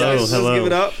right. Yes, let's give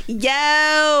it up.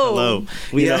 Yo.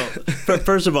 Hello.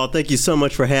 First of all, thank you so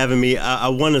much for having me. I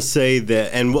want to say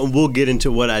that, and we'll get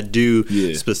into what I do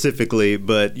specifically,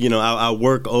 but I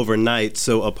work overnight,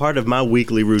 so a part of my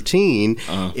weekly routine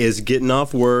is getting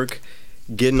off work,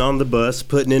 getting on the bus,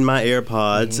 putting in my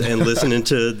AirPods, and listening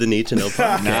to the Need to Know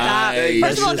podcast. Nice.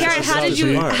 First of all, Garrett, how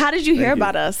did you hear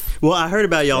about us? Well, I heard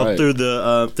about y'all through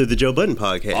the Joe Budden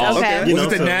podcast. Oh, okay. Was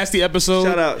it the nasty episode?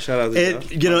 Shout out to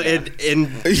Joe. It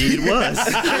indeed was.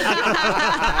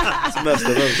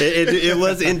 It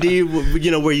was indeed,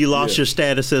 where you lost your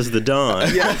status as the Don.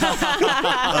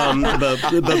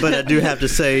 But I do have to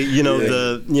say,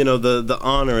 the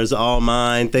honor is all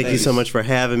mine. Thank you so much for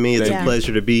having me. It's a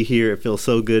pleasure to be here. It feels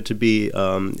so good to be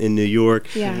in New York.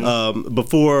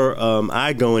 Before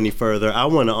I go any further, I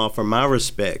want to offer my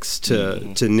respects to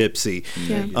Nipsey.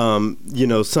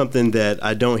 Something that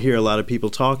I don't hear a lot of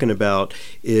people talking about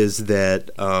is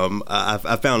that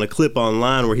I found a clip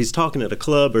online where he's talking at a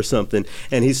club or something,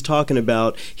 and he's talking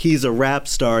about he's a rap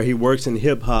star, he works in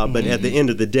hip hop, but at the end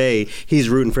of the day, he's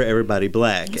rooting for everybody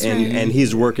black, and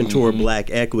he's working toward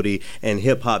black equity, and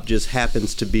hip hop just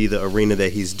happens to be the arena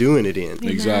that he's doing it in.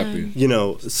 Exactly.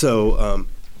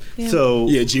 So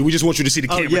G, we just want you to see the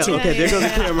camera too. Okay, there goes the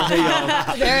camera. Hey,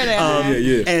 y'all. There it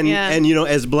is. And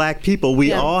as black people,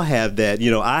 we all have that.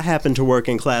 I happen to work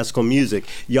in classical music.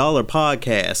 Y'all are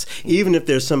podcasts. Even if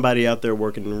there's somebody out there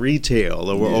working in retail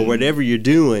or whatever you're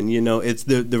doing, it's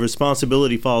the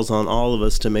responsibility falls on all of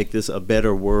us to make this a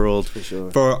better world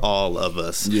for all of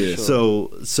us. Yeah.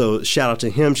 So shout out to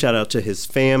him. Shout out to his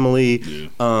family,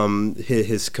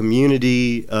 his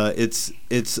community.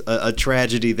 It's a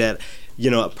tragedy that.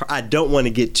 I don't want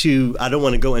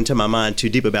to go into my mind too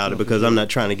deep about it because I'm not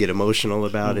trying to get emotional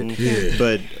about it.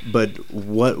 Yeah. But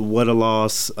what a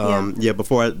loss.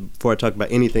 Before I talk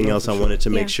about anything else, I wanted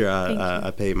to make sure I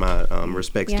pay my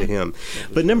respects to him.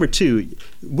 But number two,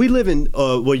 we live in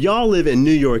y'all live in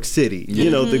New York City,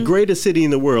 the greatest city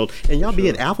in the world, and y'all be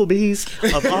at Applebee's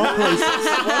of all places.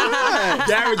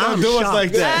 Garrett, don't do us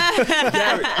like that.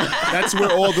 Garrett, that's where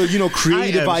all the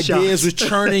creative ideas are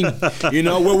churning.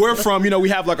 Where we're from, know, we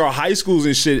have like our high schools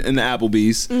and shit in the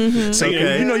Applebee's. Mm-hmm. So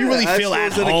you know, you really feel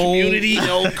at home. Community.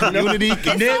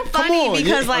 It's so funny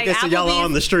because like so y'all are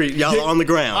on the street, y'all are on the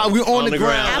ground. We're on the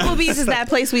ground. Applebee's is that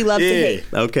place we love to hate.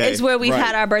 Okay. It's where we've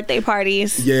had our birthday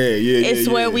parties. It's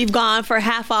where we've gone for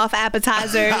half off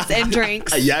appetizers and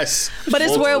drinks. Yes. But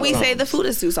it's where we say the food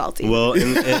is too salty. Well,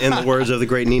 in the words of the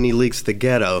great Nene Leakes, the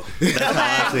ghetto. That's how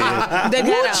I see it. The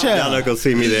ghetto. Y'all not gonna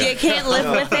see me there. You can't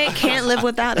live with it, can't live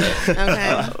without it.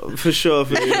 Okay. For sure.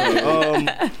 But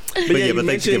you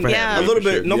mentioned a little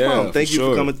bit. No problem. Thank you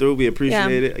for coming through. We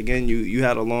appreciate it. Again, you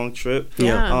had a long trip.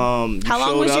 Yeah. How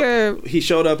long was your? He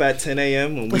showed up at 10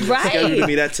 a.m. when we scheduled to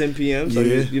meet at 10 p.m. So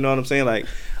you know what I'm saying? Like,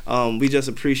 we just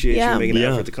appreciate you making the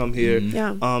effort to come here.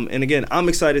 Yeah. And again, I'm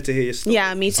excited to hear your story.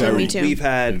 Yeah, me too. We've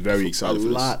had very excited a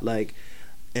lot, like,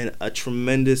 and a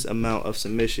tremendous amount of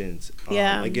submissions.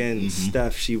 Again,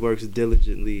 Steph, she works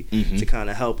diligently to kind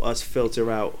of help us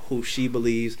filter out who she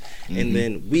believes, and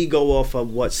then we go off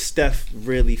of what Steph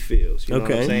really feels. You know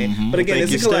what I'm saying? But again,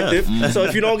 it's a collective. So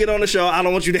if you don't get on the show, I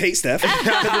don't want you to hate Steph. It is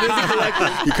a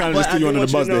collective. You kind of just threw you under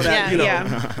the bus there.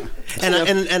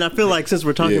 And I feel like since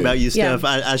we're talking about you, Steph,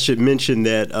 I should mention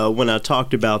that when I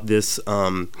talked about this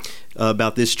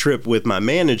trip with my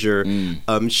manager,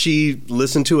 she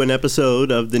listened to an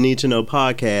episode of the Need to Know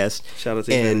podcast. Shout out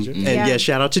to your manager. And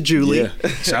shout out to Julie.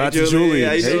 Shout out to Julie.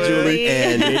 Hey, Julie.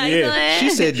 And she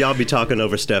said y'all be talking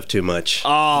over Steph too much.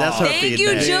 That's her feedback. Thank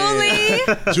you,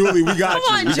 Julie. Julie, we got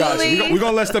you. We got you. We're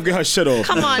going to let Steph get her shit off.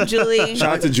 Come on, Julie.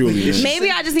 Shout out to Julie.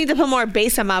 Maybe I just need to put more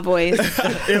bass in my voice.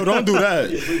 Ew, don't do that.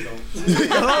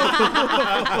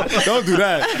 Don't do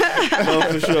that. No,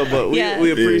 for sure. But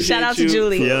we appreciate Shout out you to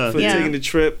Julie for taking the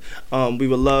trip. We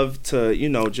would love to,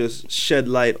 just shed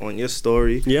light on your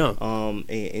story.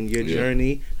 And your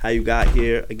journey, how you got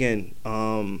here. Again,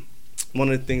 one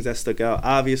of the things that stuck out,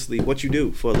 obviously, what you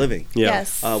do for a living.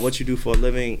 Yes. What you do for a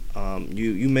living.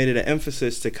 You made it an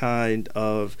emphasis to kind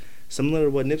of, similar to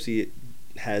what Nipsey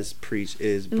has preached,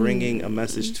 is bringing a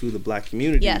message to the Black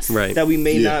community that we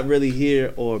may not really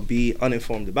hear or be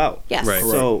uninformed about. Yes. Right.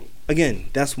 So again,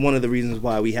 that's one of the reasons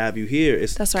why we have you here.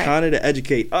 It's kind of to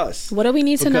educate us. What do we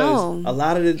need to know? A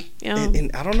lot of the,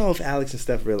 and I don't know if Alex and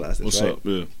Steph realize this. What's up?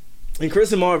 Yeah. And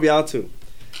Chris and Marv, y'all too.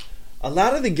 A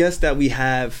lot of the guests that we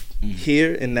have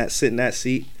here in that sit in that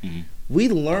seat, we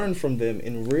learn from them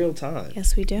in real time.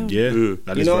 Yes, we do. Yeah,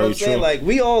 that you know what I'm saying? True. Like,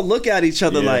 we all look at each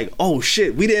other like, oh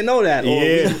shit, we didn't know that.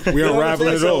 We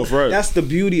unraveling it off, right? That's the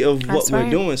beauty of what we're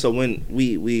doing. So when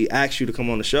we asked you to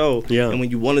come on the show, and when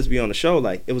you wanted to be on the show,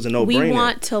 like, it was a no-brainer. We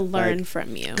want to learn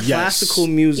from you. Classical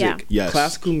music.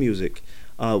 Classical music.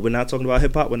 We're not talking about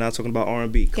hip hop. We're not talking about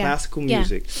R&B. Classical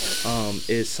music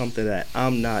is something that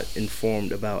I'm not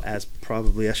informed about as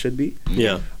probably I should be.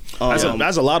 Yeah. As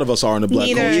a lot of us are in the Black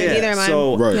culture. Neither am I.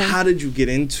 So how did you get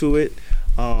into it?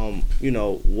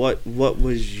 What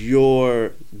was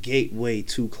your gateway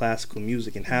to classical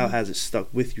music, and how has it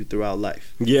stuck with you throughout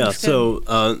life? So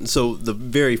the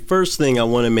very first thing I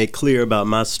want to make clear about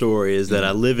my story is that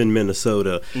I live in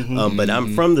Minnesota, but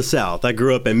I'm from the South. I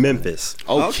grew up in Memphis.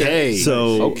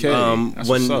 So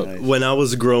when I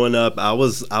was growing up, I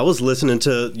was listening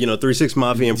to 3 6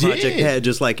 Mafia and Project Pat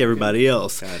just like everybody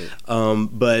else.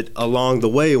 But along the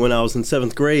way, when I was in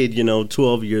 7th grade,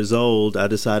 12 years old, I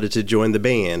decided to join the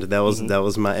band. That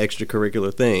was my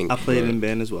extracurricular thing. I played in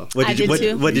band as well. What did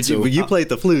you? You played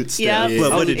the flute. Yeah.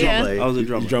 What did you play? I was a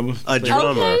drummer. A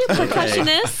drummer. Okay,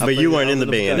 percussionist. But you weren't in the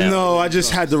band. No, I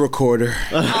just had the recorder.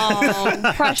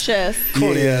 Oh, precious.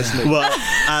 Well,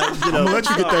 I'm gonna let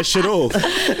you get that shit off.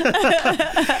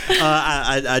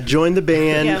 I joined the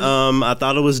band. I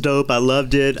thought it was dope. I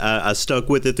loved it. I stuck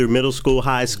with it through middle school,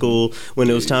 high school. When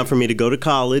it was time for me to go to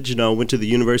college, I went to the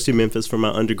University of Memphis for my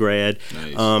undergrad.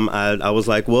 Nice. I was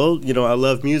like, well, I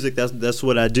love music. That's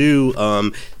what I do.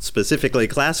 Specifically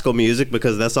classical music,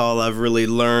 because that's all I've really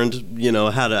learned,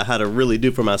 how to really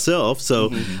do for myself.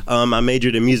 So I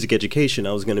majored in music education.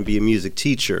 I was going to be a music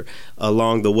teacher.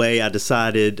 Along the way, I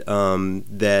decided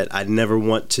that I'd never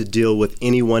want to deal with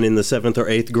anyone in the 7th or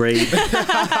 8th grade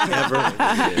ever.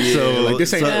 So like,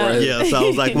 this ain't right. Yeah, so I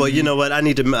was like, well, you know what? I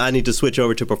need to switch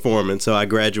over to performance. So I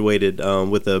graduated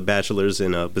with a bachelor's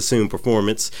in bassoon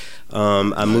performance.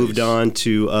 I moved on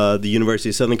to the University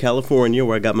of Southern California,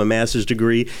 where I got my master's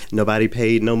degree. Nobody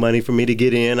paid no money for me to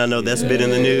get in. I know that's been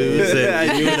in the news.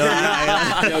 And,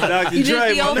 You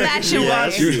did the old-fashioned way.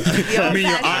 I mean,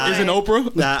 your aunt isn't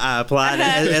Oprah? I applied.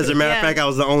 As a matter of fact, I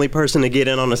was the only person to get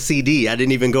in on a CD. I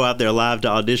didn't even go out there live to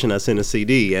audition. I sent a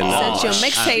CD. And sent your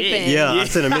mixtape in. Yeah, I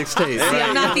sent a mixtape. See,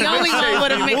 I'm not the only one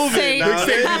with a mixtape.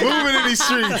 Mixtape moving in these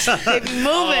streets. They be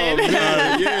moving.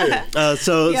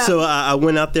 So I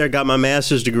went out there, got my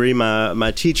master's degree.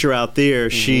 My teacher out there,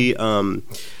 she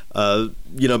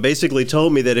basically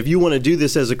told me that if you want to do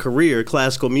this as a career,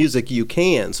 classical music, you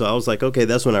can. So I was like, okay,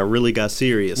 that's when I really got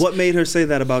serious. What made her say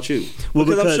that about you? Well,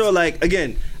 because I'm sure, like,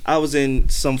 again, I was in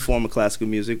some form of classical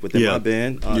music within my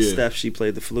band. Steph, she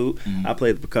played the flute. I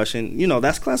played the percussion. You know,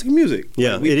 that's classical music.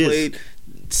 Yeah, like, we played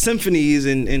symphonies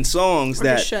and songs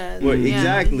that were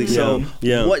exactly. So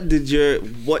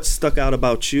what stuck out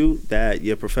about you that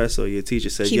your professor or your teacher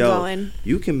said, going.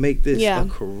 You can make this a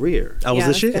career? I was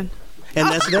the shit. Good. And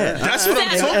that's that. That's what I'm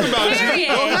talking about.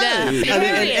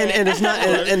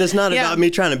 And it's not about me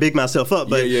trying to big myself up,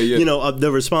 but you know,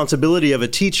 the responsibility of a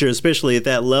teacher, especially at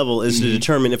that level, is to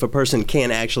determine if a person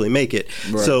can actually make it.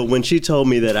 Right. So when she told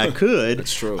me that I could,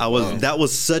 that's true. That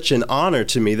was such an honor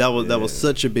to me. That was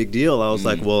such a big deal. I was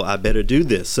like, well, I better do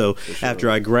this. So after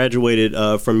I graduated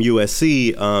from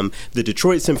USC, the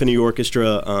Detroit Symphony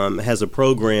Orchestra has a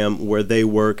program where they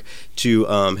work to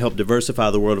help diversify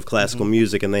the world of classical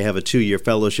music, and they have a 2-year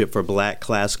fellowship for Black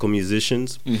classical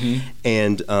musicians.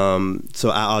 And so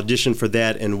I auditioned for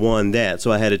that and won that.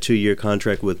 So I had a 2-year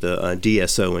contract with the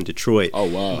DSO in Detroit. Oh,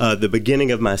 wow. The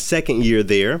beginning of my second year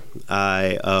there,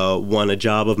 I won a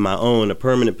job of my own, a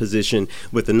permanent position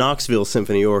with the Knoxville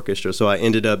Symphony Orchestra. So I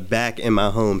ended up back in my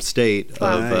home state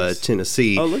of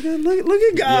Tennessee. Oh, look at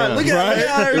God. Look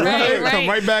at Right. Come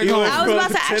right back home. I was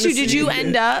about to ask you,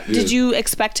 did you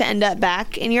expect to end up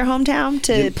back in your hometown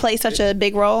to play such a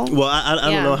big role? Well, I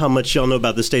don't know how much y'all know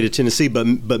about the state of Tennessee, but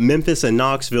Memphis and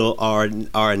Knoxville are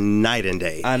night and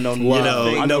day. I know.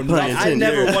 No pun intended. I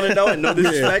never want to know, and no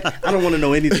disrespect, I don't want to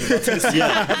know anything about Tennessee.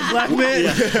 Black man,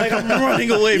 like I'm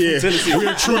running away from Tennessee.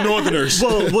 We're true Northerners.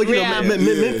 Well, you know,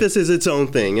 Memphis is its own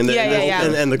thing, and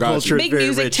the culture is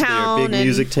very rich there. Big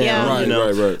music town, you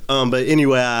know. Right. But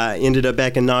anyway, I ended up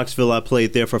back in Knoxville. I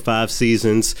played there for 5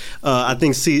 seasons. I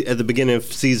think at the beginning of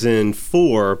season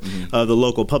 4, the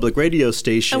local public radio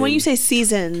station. And when you say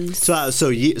seasons,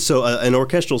 so an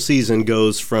orchestral season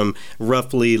goes from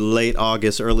roughly late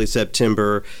August, early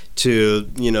September to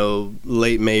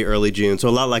late May, early June. So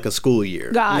a lot like a school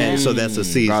year. So that's a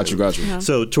season. Got you.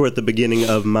 So toward the beginning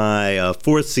of my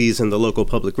 4th season, the local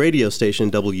public radio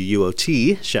station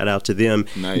WUOT, shout out to them.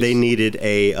 Nice. They needed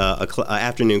a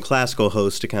afternoon classical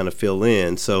host to kind of fill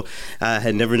in. So I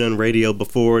had never done radio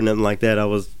before, nothing like that.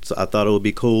 I thought it would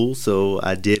be cool, so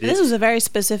I did it. This was a very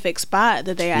specific spot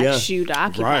that they asked you to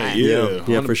occupy. Right.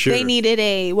 Yeah, for sure. They needed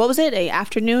a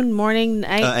afternoon, morning,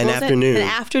 night? An afternoon. An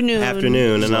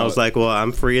afternoon. And I was like, well,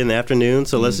 I'm free in the afternoon,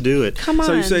 so let's do it. Come on.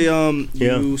 So you say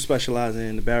you specialize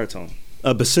in the baritone.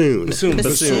 Bassoon.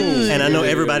 And I know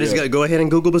everybody's got to go ahead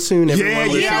and Google bassoon. I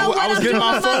was getting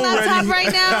my phone ready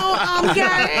right now,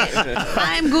 Garrett.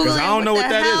 I'm Googling. I don't know what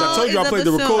that is. I told you I played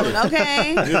the recorder.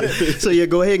 Okay. So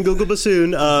go ahead and Google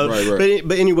bassoon. Right.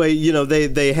 But anyway,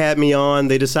 they had me on.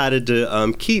 They decided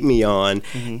to keep me on,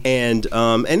 and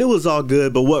it was all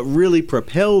good. But what really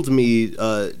propelled me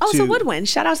so Woodwind.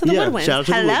 Shout out to the Woodwind. Shout out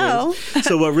to Hello. the Woodwinds.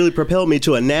 So what really propelled me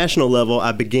to a national level,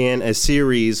 I began a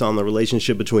series on the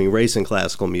relationship between race and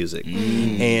classical music,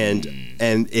 and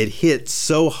it hit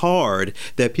so hard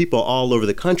that people all over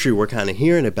the country were kind of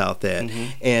hearing about that,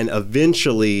 and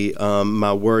eventually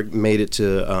my work made it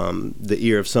to the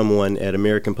ear of someone at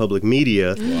American Public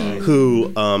Media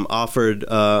who offered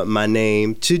my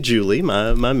name to Julie,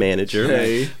 my manager.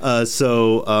 Hey.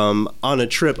 So on a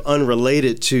trip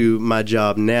unrelated to my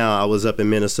job now, I was up in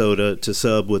Minnesota to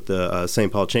sub with the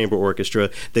St. Paul Chamber Orchestra.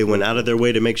 They went out of their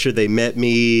way to make sure they met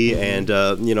me and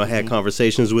had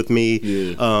conversations with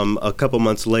me. A couple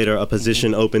months later, a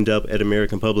position opened up at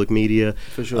American Public Media.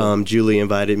 For sure. Julie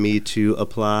invited me to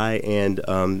apply, and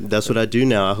that's what I do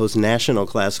now. I host national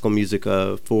classical music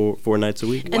 4 nights a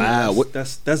week. Wow,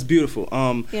 that's beautiful.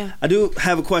 I do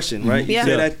have a question, right? You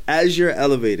say that as you're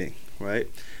elevating, right?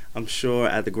 I'm sure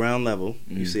at the ground level,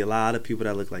 you see a lot of people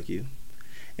that look like you.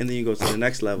 And then you go to the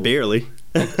next level. Barely.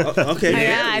 Okay.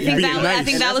 Yeah, I think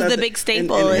that was the big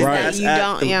staple is that you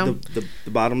don't.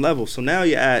 The bottom level. So now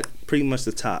you're at pretty much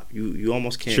the top. You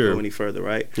almost can't go any further,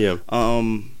 right? Yeah.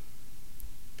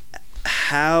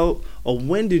 How or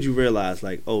when did you realize,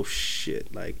 like, oh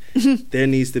shit, like there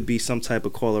needs to be some type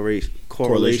of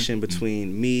correlation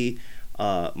between me,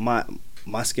 my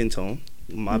skin tone,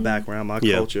 my background, my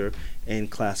culture, and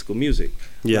classical music?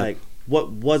 Yeah. Like,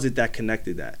 what was it that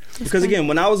connected that? Because again,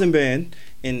 when I was in band,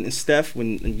 and Steph,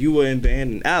 when you were in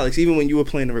band, and Alex, even when you were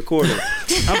playing the recorder,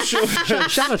 I'm sure.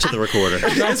 Shout out to the recorder.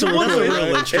 That's a real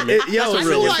instrument.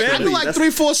 I feel like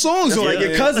 3-4 songs on like it.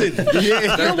 your cousin.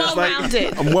 You're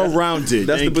well-rounded. I'm well rounded.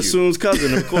 That's the bassoon's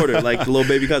cousin, the recorder, like the little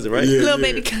baby cousin, right? Little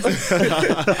baby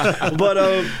cousin.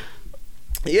 But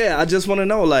yeah, I just want to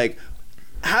know, like,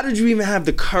 how did you even have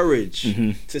the courage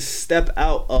to step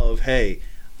out of, hey,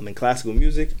 I'm in classical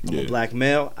music, I'm a black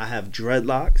male, I have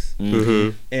dreadlocks,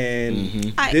 and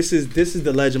this is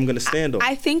the ledge I'm going to stand on.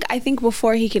 I think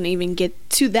before he can even get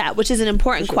to that, which is an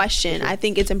important question, I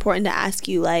think it's important to ask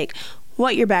you, like,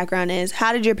 what your background is,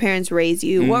 how did your parents raise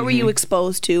you, what were you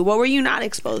exposed to, what were you not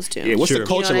exposed to? Yeah, what's the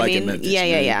culture like in Memphis?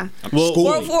 Yeah. Well,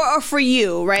 or for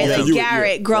you, right? Like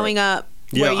Garrett growing up.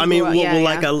 Yeah, I mean,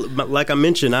 like I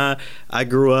mentioned, I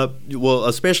grew up, well,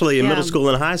 especially in middle school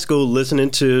and high school,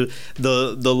 listening to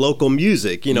the local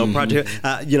music. You know, project.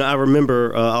 I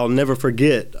remember. I'll never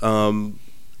forget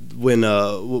when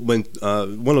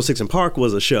 106 in Park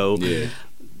was a show. Yeah.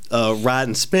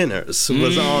 Riding Spinners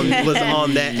was on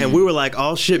that, and we were like,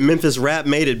 "Oh shit, Memphis rap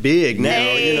made it big now."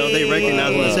 Hey. You know, they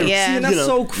recognize us. Yeah. See, and that's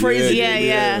so crazy.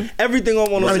 Yeah. Everything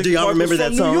on 106 do y'all Park remember was that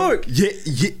from song? New York. Yeah.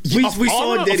 We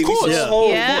saw Diddy. Of course. We saw Hov.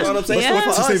 Yeah. You know what I'm saying? Yeah.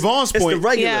 So for To say us, Vaughn's it's point, the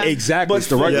regular. Yeah. Exactly, But it's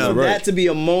the regular. for that to be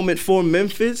a moment for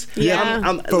Memphis, for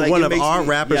like, one it of makes our me-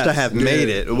 rappers to yes. have made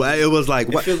it, it was like,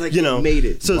 It feels like you know, made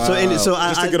it. So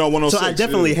Just to get on 106, I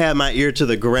definitely had my ear to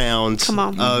the ground. Come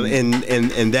on.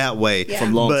 In that way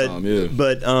From long time, yeah.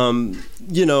 But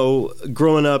you know,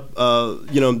 growing up,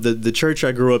 the church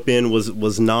I grew up in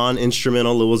was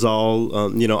non-instrumental. It was all,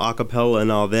 a cappella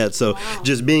and all that. So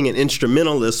just being an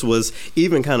instrumentalist was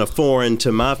even kind of foreign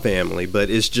to my family. But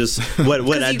it's just what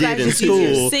I did in school.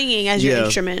 Use singing as your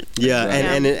instrument. Yeah,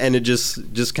 and it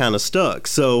just kind of stuck.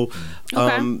 So,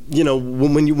 Okay.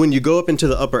 when you go up into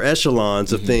the upper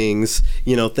echelons of things,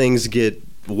 things get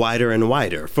wider and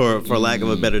wider, for lack of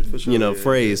a better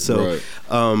phrase. So,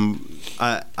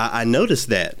 I noticed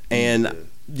that, and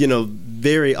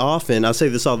very often, I say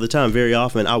this all the time, very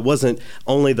often, I wasn't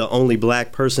only the only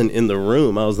black person in the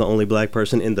room, I was the only black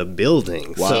person in the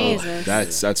building. Wow,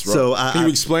 Jesus. that's rough. So Can you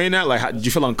explain that? Like, did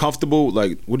you feel uncomfortable?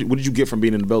 Like, what did you get from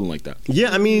being in the building like that?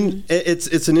 Yeah, I mean,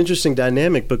 it's an interesting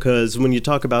dynamic, because when you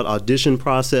talk about audition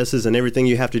processes and everything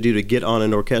you have to do to get on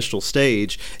an orchestral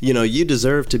stage, you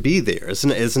deserve to be there.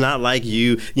 It's not like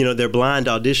they're blind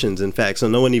auditions, in fact, so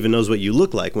no one even knows what you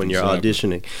look like when you're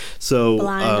auditioning. So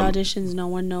Blind auditions, no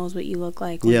one knows what you look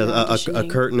like. When yeah, you're a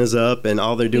curtain is up, and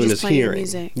all they're doing just is playing your hearing.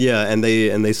 music. Yeah, and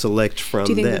they select from.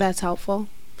 Do you think that. that's helpful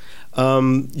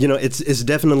It's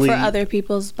definitely for other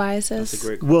people's biases? That's a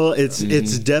great well,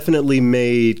 it's definitely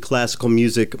made classical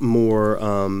music more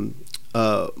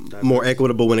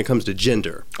equitable when it comes to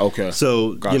gender. Okay.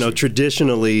 So, Gotcha.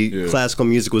 Traditionally, classical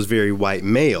music was very white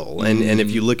male. And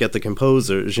if you look at the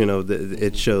composers,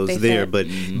 it shows They there.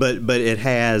 fit. But it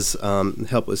has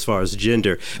help as far as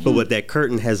gender. But what that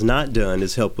curtain has not done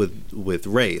is help with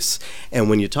race. And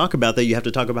when you talk about that, you have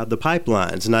to talk about the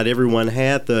pipelines. Not everyone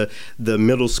had the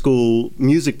middle school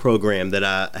music program that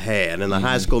I had, and the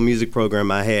high school music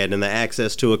program I had, and the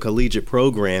access to a collegiate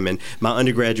program. And my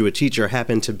undergraduate teacher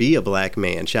happened to be a black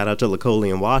man. Shout out to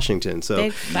Lacolian, Washington. So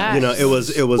Big facts. it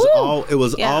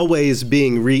was always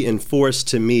being reinforced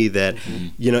to me that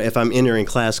if I'm entering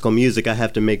classical music, I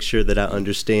have to make sure that I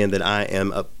understand that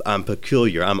I'm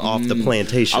peculiar. I'm off the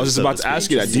plantation. I was just about to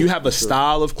ask you that. Do you have a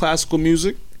style of classical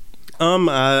music?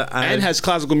 And has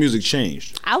classical music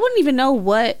changed? I wouldn't even know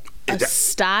what a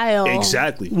style.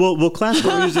 Exactly. Well,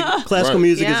 classical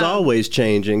music is always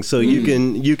changing. So you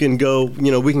can go.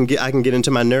 I can get into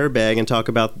my nerd bag and talk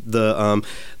about the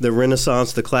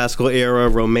Renaissance, the classical era,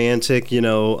 romantic,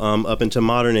 up into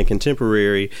modern and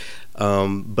contemporary.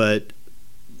 But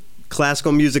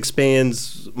classical music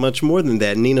spans much more than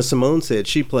that. Nina Simone said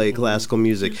she played classical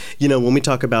music. When we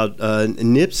talk about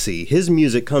Nipsey, his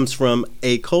music comes from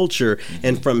a culture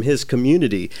and from his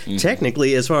community.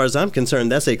 Technically, as far as I'm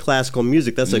concerned, that's a classical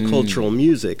music. That's a cultural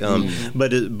music.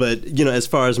 But as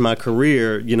far as my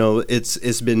career,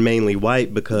 it's been mainly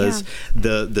white, because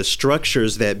the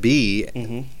structures that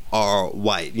be are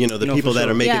white, the people that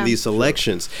are making these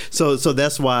selections. So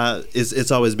that's why it's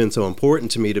always been so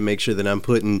important to me to make sure that I'm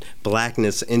putting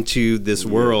blackness into this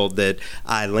world that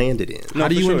I landed in. How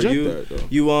do you inject that,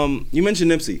 though? You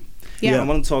mentioned Nipsey. Yeah. I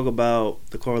want to talk about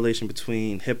the correlation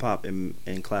between hip hop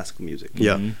and classical music.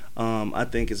 Yeah. I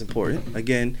think it's important.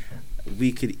 Again,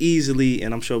 we could easily,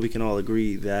 and I'm sure we can all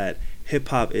agree, that hip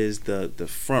hop is the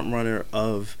front runner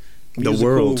of The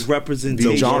world.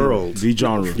 representation. The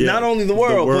genre. Not only the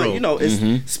world, The world. but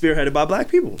it's spearheaded by black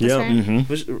people. Yeah.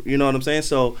 right. You know what I'm saying?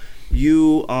 So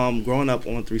you growing up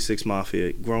on 3 6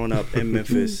 Mafia, growing up in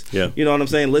Memphis, you know what I'm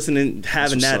saying, listening,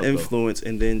 having that influence,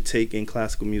 and then taking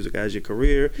classical music as your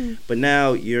career, but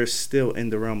now you're still in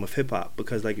the realm of hip-hop,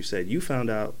 because like you said, you found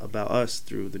out about us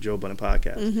through the Joe Budden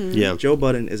podcast. Joe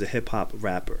Budden is a hip-hop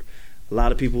rapper. A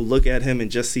lot of people look at him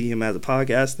and just see him as a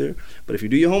podcaster, but if you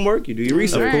do your homework, you do your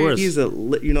research. Of course. He's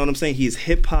you know what I'm saying? He's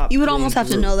hip hop. You would almost have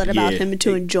to know that about him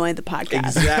to enjoy the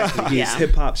podcast. Exactly. He's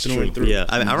hip hop through and through. Yeah,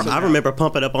 I remember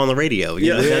Pump It Up on the radio.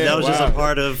 That was just a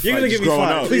part of. You're gonna give me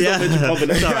five. Please don't mention Pump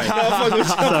It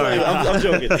Up. Sorry. I'm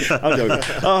joking.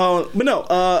 But no.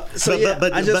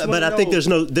 But I think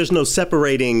there's no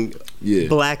separating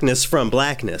blackness from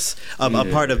blackness. A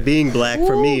part of being black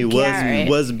for me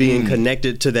was being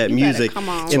connected to that music.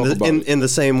 In the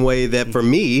same way that for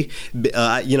me,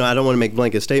 I don't want to make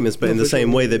blanket statements, but in the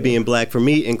same way that being black for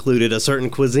me included a certain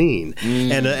cuisine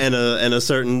and a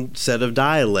certain set of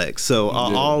dialects. So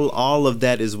all of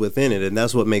that is within it, and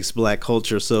that's what makes black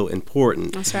culture so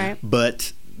important. That's right.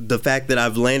 But the fact that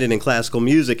I've landed in classical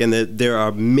music and that there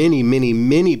are many, many,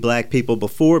 many black people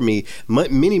before me,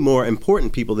 many more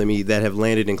important people than me that have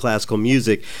landed in classical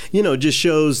music, just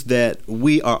shows that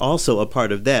we are also a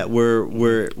part of that. We're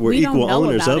equal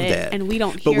owners of that, and we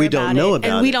don't hear but we don't know about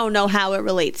it, and we don't know how it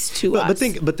relates to us.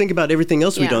 But think about everything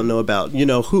else we don't know about.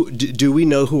 Who do we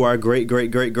know who our great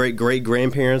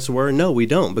grandparents were? No, we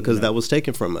don't, because that was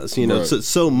taken from us.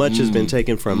 So much has been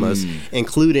taken from us,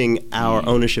 including our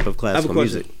ownership of classical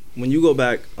music. When you go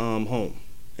back home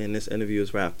and this interview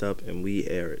is wrapped up and we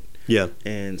air it,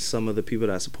 and some of the people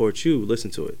that support you listen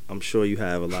to it, I'm sure you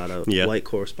have a lot of white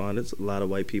correspondents, a lot of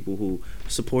white people who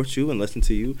support you and listen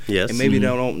to you, and maybe they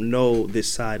don't know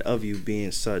this side of you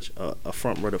being such a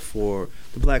front runner for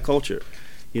the black culture.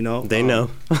 They know. They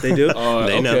do.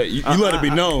 They know. You let it be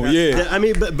known. I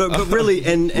mean, but really,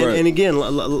 and again,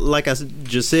 like I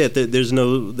just said, there's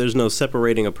no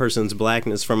separating a person's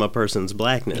blackness from a person's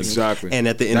blackness. Exactly. And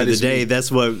at the end of the day,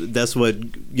 that's what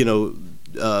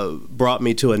brought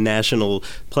me to a national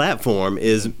platform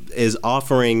is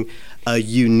offering a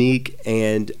unique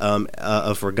and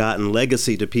a forgotten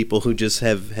legacy to people who just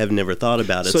have never thought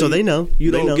about it. So they know.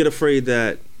 You don't get afraid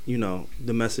that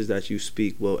the message that you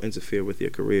speak will interfere with your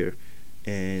career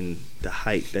and the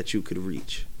height that you could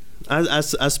reach. I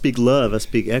speak love. I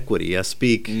speak equity. I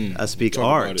speak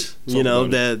art.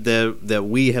 That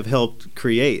we have helped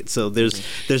create. So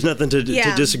there's nothing to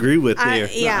disagree with there.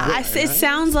 It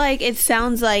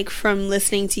sounds like from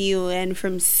listening to you and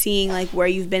from seeing like where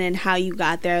you've been and how you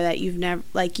got there, that you've never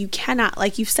you cannot,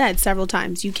 like you've said several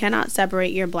times, you cannot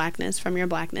separate your blackness from your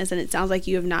blackness, and it sounds like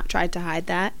you have not tried to hide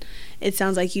that. It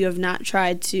sounds like you have not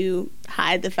tried to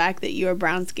hide the fact that you are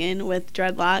brown skin with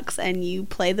dreadlocks and you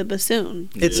play the bassoon.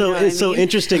 It's so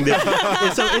interesting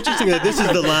that this is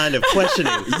the line of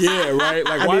questioning. Yeah, right.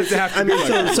 Like, why does it have to be like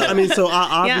that?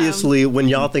 Obviously, when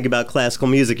y'all think about classical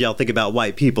music, y'all think about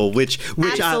white people, which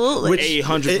absolutely,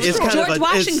 800%. George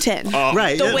Washington,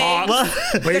 right? The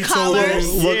wigs, the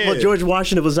collars. Well, George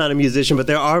Washington was not a musician, but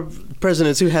there are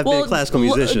presidents who have been classical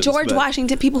musicians. George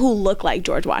Washington, people who look like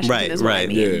George Washington, is what I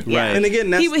mean. Right. And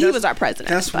again, he was our president.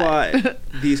 That's why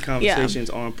these conversations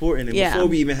are important. And before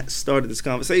we even started this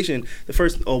conversation,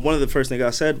 one of the first things I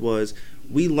said was,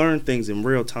 we learn things in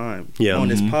real time on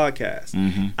this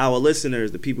podcast. Our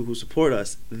listeners, the people who support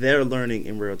us, they're learning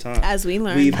in real time. As we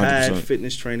learn. We've had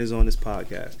fitness trainers on this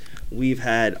podcast. We've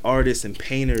had artists and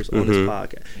painters on this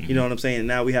podcast. You know what I'm saying? And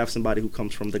now we have somebody who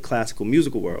comes from the classical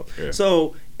musical world. Yeah.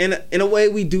 So in a way,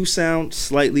 we do sound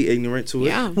slightly ignorant to it.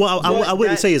 Yeah. Well, I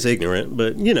wouldn't say it's ignorant,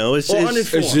 but it's uninformed.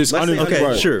 It's just uninformed.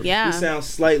 Okay, sure. Yeah. We sound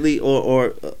slightly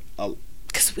or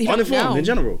we don't uninformed know. in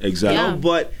general. Exactly.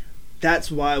 But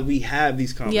that's why we have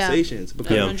these conversations,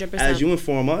 because 100%. as you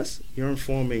inform us, you're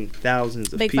informing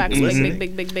thousands of people listening.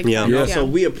 Big Yeah. So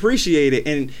we appreciate it,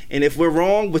 and if we're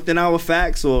wrong within our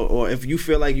facts, or if you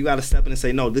feel like you got to step in and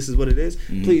say, no, this is what it is,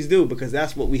 please do, because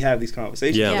that's what we have these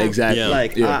conversations. Yeah. Exactly.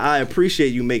 Like I appreciate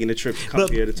you making the trip to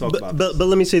come here to talk about this. But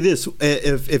let me say this: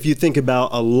 if you think about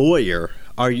a lawyer.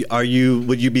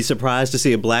 Would you be surprised to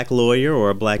see a black lawyer or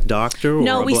a black doctor? Or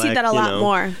no, we see that a lot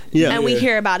more. Yeah. And we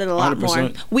hear about it a lot 100%.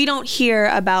 more. We don't hear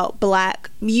about black.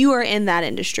 You are in that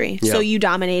industry. Yeah. So you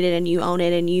dominate it and you own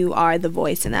it and you are the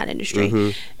voice in that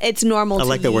industry. It's normal to you. I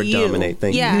like the word dominate.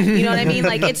 Thank you. Yeah, you know what I mean?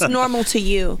 Like, it's normal to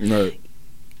you. Right.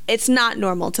 It's not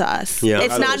normal to us. Yeah.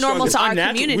 It's not normal to our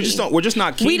community. We're just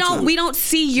not keen to it. We don't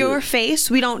see your face.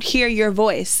 We don't hear your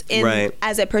voice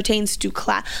as it pertains to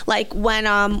class. Like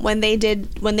when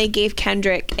they gave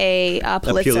Kendrick a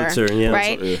Pulitzer,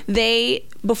 right? They,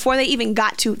 before they even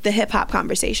got to the hip hop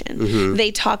conversation,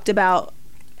 they talked about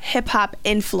hip hop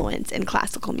influence in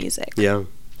classical music. Yeah.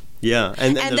 Yeah,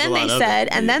 and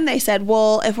then they said,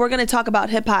 well, if we're going to talk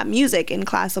about hip hop music in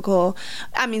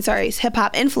hip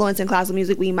hop influence in classical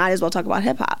music, we might as well talk about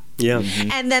hip hop. Yeah.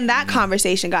 And then that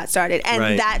conversation got started,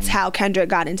 and that's how Kendrick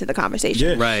got into the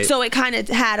conversation. Yeah. Right. So it kind of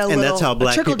had a and little that's how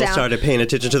black people down. started paying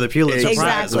attention to the Pulitzer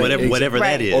Prize, whatever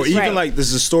that is. Or even like, this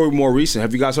is a story more recent.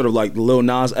 Have you guys heard of like Lil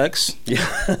Nas X?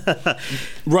 Yeah.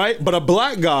 Right? But a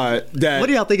black guy that... What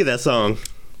do y'all think of that song?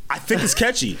 I think it's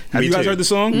catchy. Have you guys heard the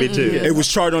song? Me too. It was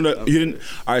charted on the... You didn't...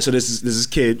 All right, so this is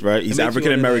kid, right? He's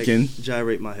African American. Like,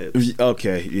 gyrate my hips.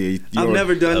 Okay, yeah. I've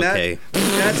never done that.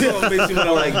 That song makes me want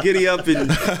to like giddy up and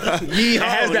yeehaw. It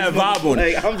has that vibe on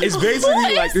it. Like, it's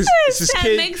basically like this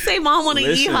kid... That makes say mom want to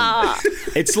yeehaw.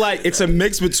 It's a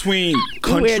mix between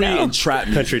country and trap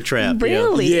music. Country trap.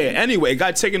 Really? Yeah, anyway, it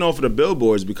got taken off of the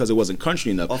billboards because it wasn't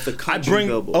country enough. Off the country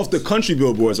billboards. Off the country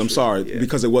billboards, I'm sorry,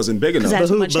 because it wasn't big enough. That's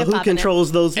But who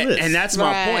controls those lists? And that's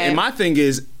my point. And my thing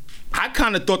is, I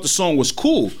kind of thought the song was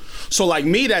cool. So like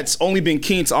me, that's only been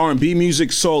keen to R&B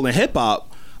music, soul, and hip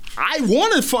hop. I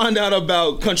want to find out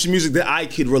about country music that I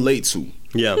could relate to.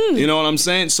 Yeah. You know what I'm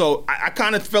saying? So I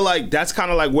kind of feel like that's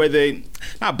kind of like where they,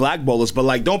 not blackball us, but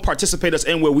like don't participate us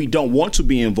in where we don't want to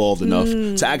be involved enough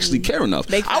to actually care enough.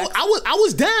 I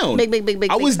was down. Big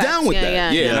I was down with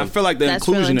that. Yeah. And I feel like the That's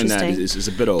inclusion really in that is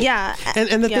a bit off. Yeah.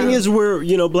 And the thing is,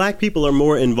 black people are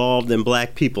more involved than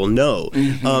black people know.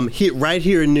 Right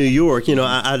here in New York,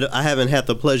 I haven't had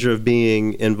the pleasure of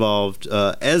being involved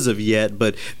as of yet,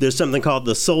 but there's something called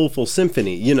the Soulful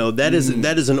Symphony. That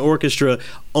is an orchestra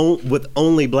with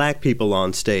only black people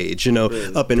on stage.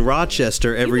 Really? Up in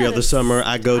Rochester, every other summer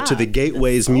I go to the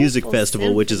Gateways Music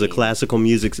Festival, which is a classical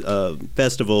music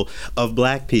festival of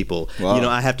black people. Wow.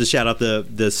 I have to shout out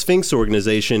the Sphinx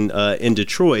organization in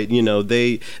Detroit.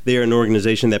 They are an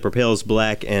organization that propels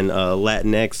black and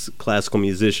Latinx classical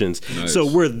musicians. Nice. So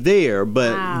we're there,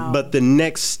 but the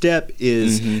next step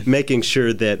is making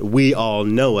sure that we all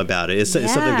know about it. It's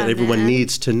something that everyone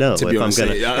needs to know if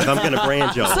I'm gonna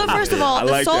brand y'all. So first of all,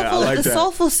 the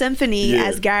Soulful Symphony, Yeah.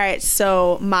 as Garrett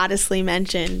so modestly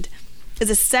mentioned, is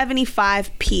a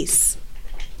 75 piece.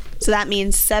 So that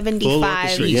means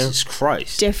 75 Jesus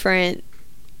Christ. different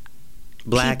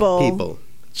black people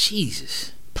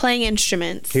Jesus. playing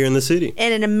instruments here in the city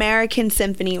in an American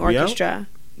symphony orchestra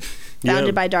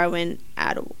founded by Darwin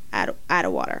Atwater.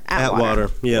 Atwater,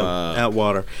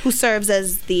 who serves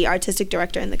as the artistic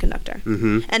director and the conductor.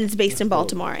 And it's based in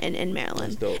Baltimore in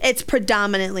Maryland. It's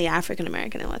predominantly African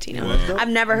American and Latino. I've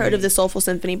never heard of the Soulful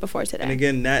Symphony before today. And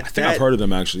again, I think I've heard of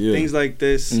them actually. Yeah. Things like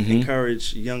this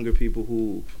encourage younger people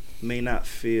who may not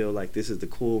feel like this is the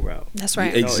cool route. That's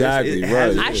right. Exactly,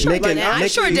 right. I sure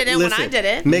didn't when I did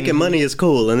it. Making money is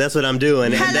cool, and that's what I'm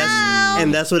doing.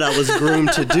 And that's what I was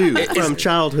groomed to do from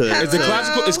childhood.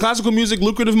 Is classical music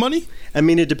lucrative money? I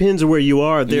mean, it depends on where you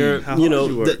are. Right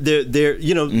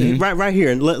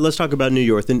here. And let's talk about New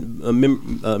York.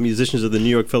 The musicians of the New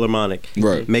York Philharmonic,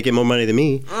 making more money than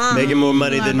me, making more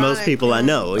money than most people I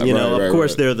know. Of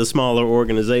course, they're the smaller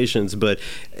organizations, but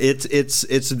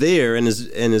it's there and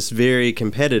it's very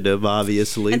competitive,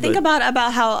 obviously. And think about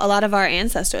how a lot of our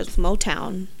ancestors with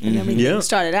Motown and everything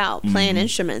started out playing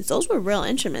instruments. Those were real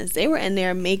instruments. They were in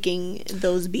there making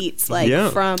those beats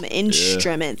from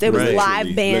instruments. There was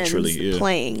live bands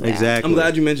playing. Exactly. I'm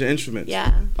glad you mentioned instruments.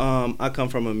 Yeah. I come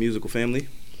from a musical family.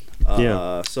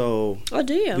 So. Oh,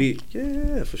 do you?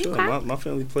 Yeah, for sure. Okay. My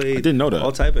family played. I didn't know that.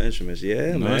 All type of instruments.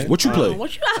 Yeah, man. What you play?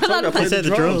 What you I play the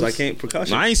drums. I can't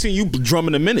percussion. I ain't seen you drum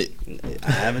in a minute.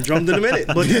 I haven't drummed in a minute,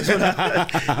 but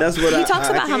that's what he talks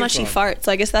about how much he farts,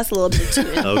 so I guess that's a little bit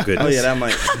too. Oh, goodness. Oh yeah, that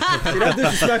might. See, that's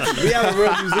disrespectful. We have a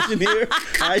real musician here.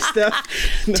 All right, Steph.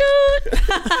 But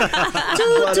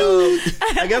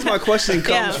I guess my question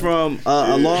comes from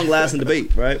a long-lasting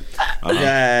debate, right?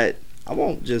 That I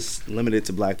won't just limit it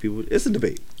to black people. It's a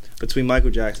debate between Michael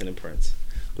Jackson and Prince.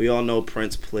 We all know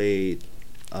Prince played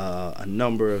a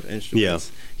number of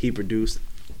instruments. Yeah. He produced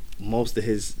most of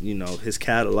his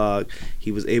catalog.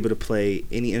 He was able to play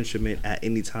any instrument at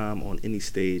any time on any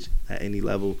stage at any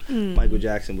level. Michael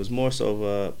Jackson was more so of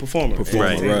a performer,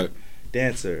 right.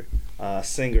 dancer,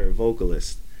 singer,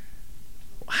 vocalist.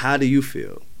 How do you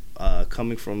feel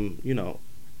coming from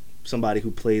somebody who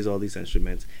plays all these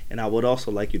instruments? And I would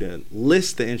also like you to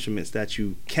list the instruments that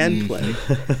you can play.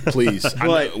 Please.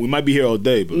 But we might be here all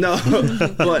day, but no.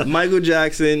 But Michael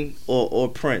Jackson or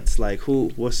Prince,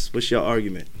 what's your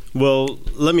argument? Well,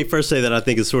 let me first say that I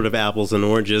think it's sort of apples and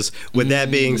oranges. With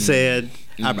that being said,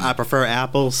 I prefer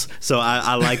apples, so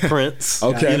I like Prince.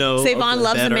 Okay. Savon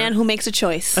loves a man who makes a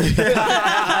choice.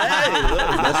 Hey,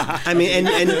 look, I mean,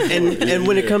 and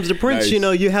when it comes to Prince, Nice. you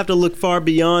know, you have to look far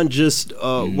beyond just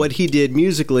what he did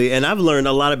musically. And I've learned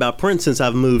a lot about Prince since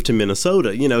I've moved to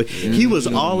Minnesota. You know, he was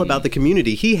all about the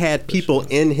community. He had people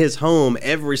in his home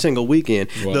every single weekend.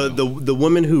 Wow. The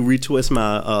woman who retwists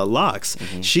my locks,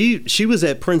 she was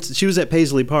at Prince. She was at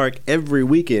Paisley Park every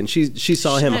weekend. She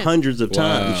saw him hundreds of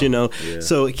times. Wow. You know, Yeah.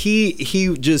 so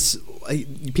he just.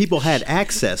 People had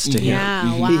access to him.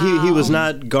 Yeah, wow. He was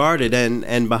not guarded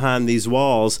and behind these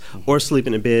walls or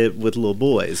sleeping in bed with little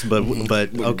boys. But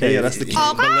okay, Yeah, that's the king.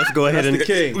 But let's go ahead That's and the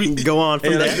king. go on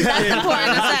from that's there. That's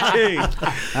important to say.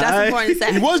 That's important to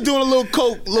He say. was doing a little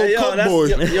coke boy.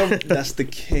 That's the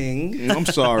king. I'm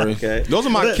sorry. Okay. Those are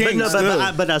my But kings. still.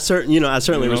 I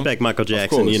certainly respect Michael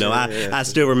Jackson. course. You know, I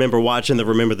still remember watching the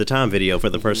Remember the Time video for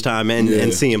the first time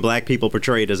and seeing black people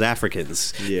portrayed as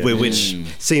Africans, which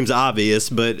seems obvious,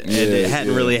 but it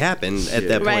hadn't really happened at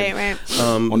that point. Right.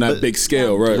 On that big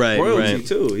scale, right? Right.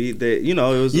 Too. It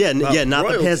was not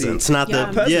royalty. the peasants, not Yeah.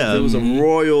 the Peasants. yeah. It was a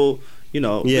royal.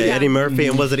 Eddie Murphy,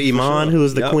 and was it Iman who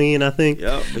was the Yep. queen? I think.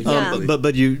 Yep, exactly.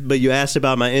 But you asked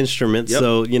about my instruments,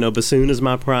 so you know bassoon is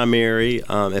my primary.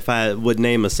 If I would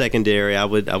name a secondary, I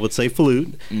would say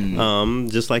flute,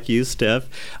 just like you, Steph.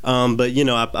 But you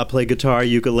know I play guitar,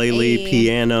 ukulele,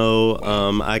 piano.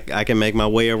 I can make my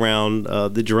way around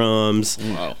the drums.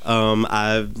 Wow.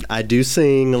 I do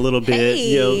sing a little bit. Hey.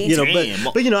 You know, Damn.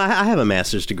 but you know I have a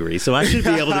master's degree, so I should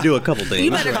be able to do a couple things.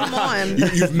 You better come on.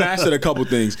 You've mastered a couple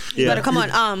things. You better come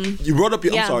on. You brought up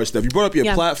your. Yeah. I'm sorry, Steph. You brought up your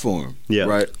Yeah. platform. Yeah.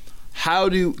 Right. How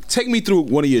do take me through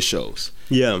one of your shows?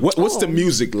 Yeah. What's the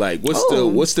music like? What's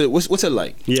it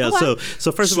like? Yeah. Okay.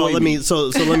 So first of all, let me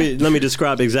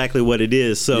describe exactly what it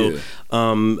is. So,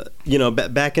 you know,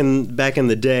 back in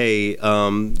the day,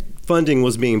 funding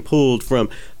was being pulled from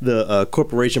the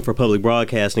Corporation for Public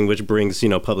Broadcasting, which brings, you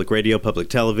know, public radio, public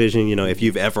television. You know, if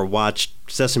you've ever watched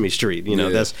Sesame Street, you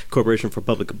know, that's Corporation for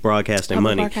Public Broadcasting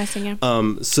Public money. Broadcasting, yeah.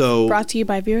 So Brought to you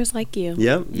by viewers like you.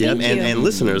 Yep, Thank you. and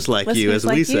listeners like you, Listeners as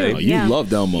we like say. you. Oh, you Yeah.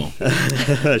 love Elmo.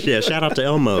 Yeah, shout out to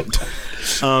Elmo.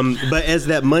 But as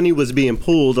that money was being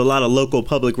pulled, a lot of local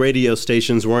public radio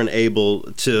stations weren't able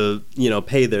to, you know,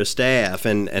 pay their staff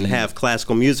and have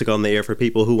classical music on the air for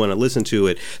people who want to listen to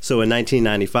it. So in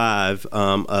 1995,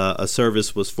 a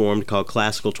service was formed called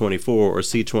Classical 24 or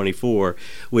C24,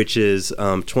 which is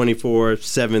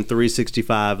 24/7,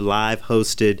 365 live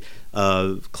hosted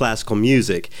classical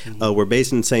music. We're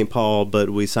based in St. Paul, but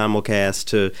we simulcast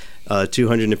to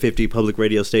 250 public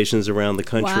radio stations around the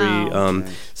country. Wow.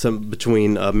 Some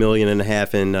between 1.5 million and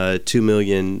 2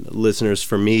 million listeners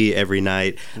for me every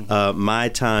night. My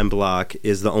time block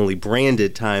is the only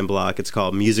branded time block. It's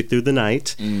called Music Through the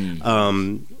Night.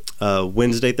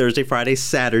 Wednesday, Thursday, Friday,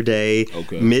 Saturday,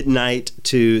 midnight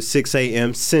to 6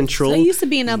 a.m. Central. So you used to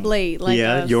being up late. Like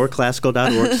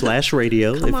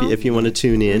yourclassical.org/radio if you want to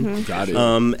tune in. Got it.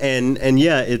 And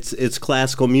yeah, it's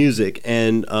classical music.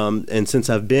 And since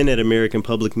I've been at American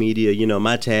Public Media, you know,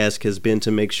 my task has been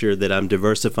to make sure that I'm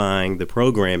diversifying the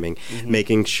programming,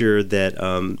 making sure that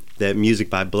that music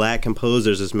by black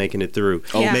composers is making it through,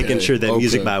 making sure that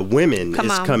music by women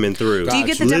is coming through. Do you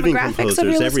get the living demographics composers, of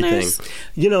your everything. listeners?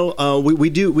 You know, we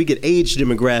get age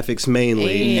demographics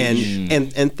mainly,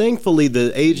 and thankfully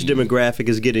the age demographic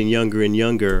is getting younger and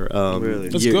younger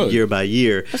year by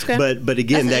year. That's good. But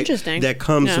again, That's interesting. that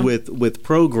comes with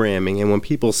programming. And when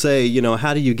people say, you know,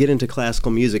 how do you get into classical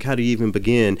music? How do you even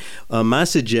begin? My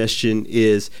suggestion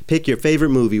is pick your favorite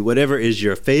movie, whatever is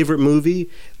your favorite movie.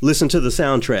 Listen to the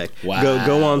soundtrack. Wow.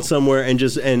 Go on somewhere and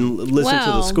listen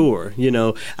to the score. You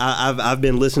know, I've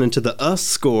been listening to the Us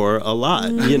score a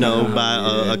lot. You know,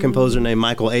 by a composer named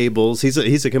Michael Abels.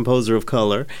 He's a composer of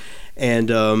color. And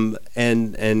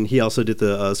he also did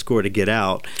the score to Get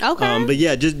Out. Okay. But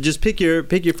yeah, just pick your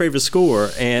favorite score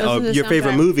and your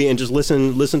favorite movie and just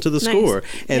listen to the score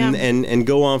and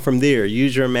go on from there.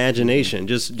 Use your imagination.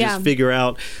 Just figure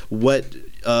out what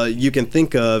you can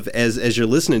think of as you're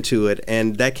listening to it,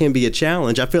 and that can be a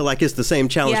challenge. I feel like it's the same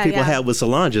challenge people had with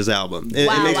Solange's album. It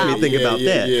makes me think about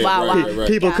that. Right.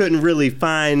 People couldn't really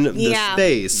find the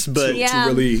space, but to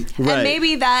really and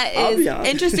maybe that is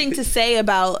interesting to say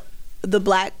about the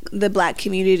black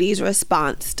community's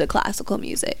response to classical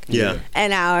music.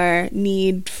 And our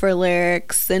need for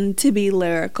lyrics and to be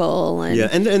lyrical and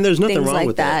and there's nothing wrong like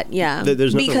with that.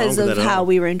 There's nothing because wrong with of that how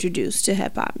we were introduced to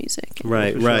hip hop music.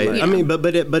 Right. I mean,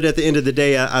 but at the end of the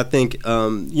day, I think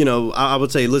you know, I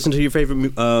would say listen to your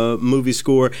favorite movie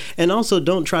score, and also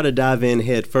don't try to dive in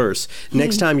head first.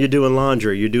 Next time you're doing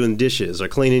laundry, you're doing dishes, or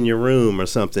cleaning your room or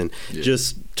something,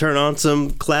 just turn on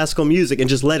some classical music and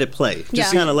just let it play.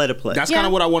 Just kind of let it play. That's kind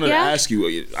of what I want wanted to ask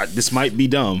you. This might be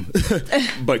dumb,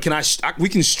 but we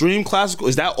can stream classical?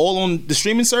 Is that all on the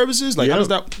streaming services? Like, how does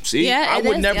that? See, I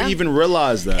would never even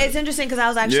realize that. It's interesting because I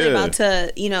was actually about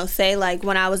to, say, like,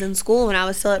 when I was in school, when I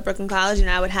was still at Brooklyn College, and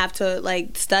I would have to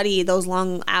like study those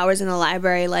long hours in the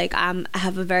library. Like, I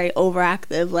have a very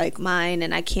overactive like mind,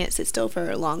 and I can't sit still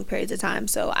for long periods of time.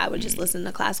 So I would just listen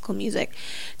to classical music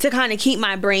to kind of keep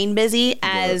my brain busy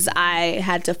as I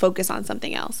had to focus on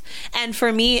something else. And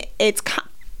for me, it's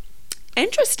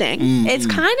interesting. It's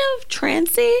kind of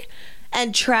trancey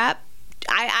and trap.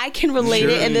 I can relate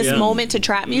it in this moment to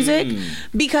trap music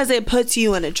because it puts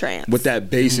you in a trance. With that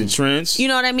bass and trance. You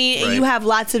know what I mean? Right. And you have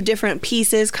lots of different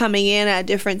pieces coming in at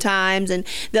different times, and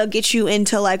they'll get you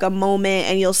into like a moment,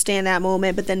 and you'll stay in that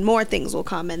moment, but then more things will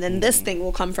come, and then this thing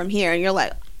will come from here, and you're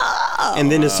like, oh.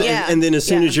 And then as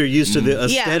soon as you're used to the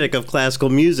aesthetic of classical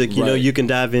music, you know, you can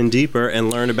dive in deeper and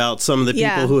learn about some of the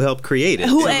people who helped create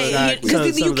it.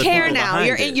 Because you care now.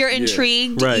 You're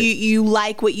intrigued. Right. You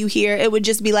like what you hear. It would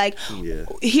just be like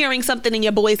hearing something in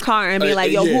your boy's car and be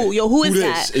like, who is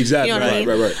that? Exactly. You know what I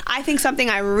mean? Right. I think something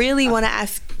I really want to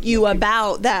ask you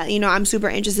about that, I'm super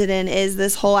interested in is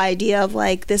this whole idea of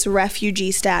like this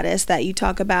refugee status that you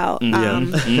talk about,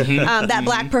 that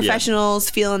Black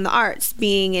professionals feel in the arts,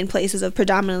 being in places of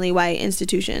predominantly white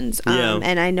institutions.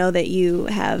 And I know that you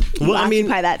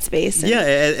occupy that space. And,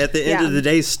 at the end of the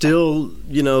day, still,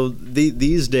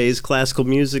 these days, classical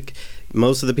music,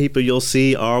 most of the people you'll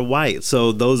see are white.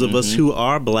 So those of us who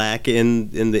are Black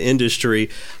in the industry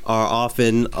are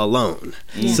often alone.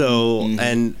 So,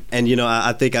 and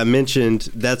I think I mentioned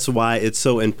that's why it's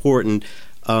so important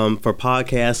for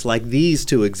podcasts like these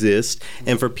to exist,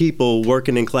 and for people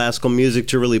working in classical music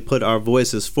to really put our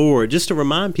voices forward, just to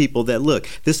remind people that, look,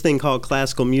 this thing called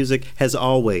classical music has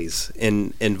always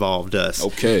involved us.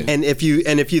 Okay. And if you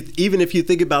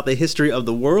think about the history of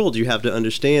the world, you have to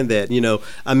understand that,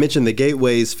 I mentioned the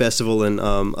Gateways Festival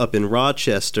up in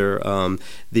Rochester.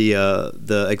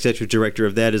 The executive director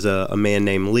of that is a man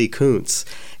named Lee Kuntz.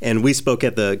 And we spoke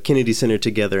at the Kennedy Center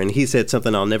together, and he said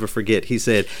something I'll never forget. He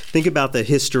said, think about the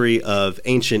history of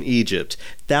ancient Egypt.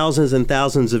 Thousands and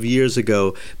thousands of years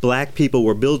ago, Black people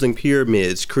were building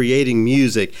pyramids, creating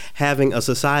music, having a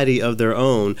society of their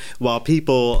own, while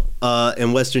people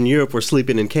in Western Europe were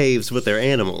sleeping in caves with their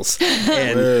animals.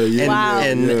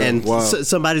 And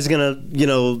somebody's gonna,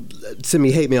 send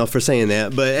me hate mail for saying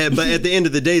that. But at the end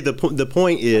of the day, the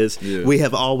point is we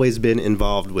have always been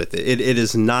involved with it. It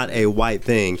is not a white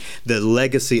thing. The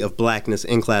legacy of Blackness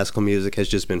in classical music has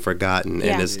just been forgotten,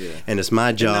 and it's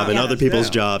my job and other people's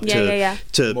job to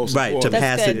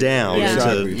pass it down.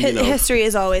 History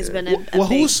has always been a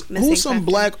who's some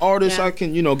Black artists I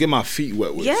can get my feet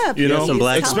wet with? Some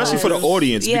Black, especially for the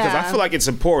audience, because I feel like it's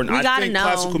important. I think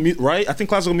classical music, right? I think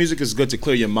classical music is good to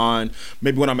clear your mind.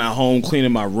 Maybe when I'm at home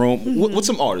cleaning my room. What's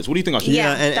some artists? What do you think I should?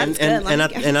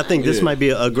 And I think this might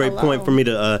be a great point for me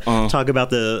to talk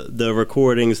about the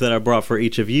recordings that I brought for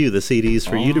each of you, the CDs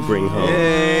for you to bring home.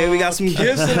 Hey, we got some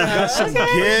gifts.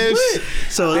 Gifts.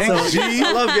 So I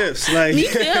love gifts. Like, me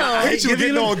too. I hate you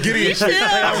getting all giddy and shit.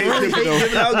 I hate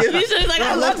giving out gifts.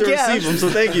 I love to receive them, so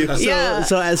thank you.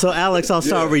 So Alex, I'll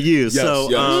start with you.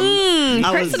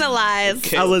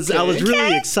 Personalized. I was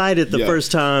really excited the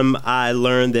first time I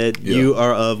learned that you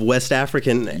are of West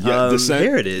African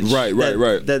heritage. Right.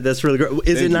 That's really great.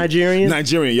 Is it Nigerian?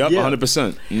 Nigerian, yep,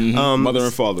 100%. Mother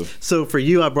and father. So for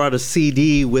you, I brought a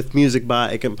CD with music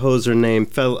by a composer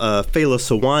named Fela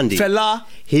Sowandi. Fela?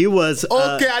 He was...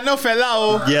 okay, I know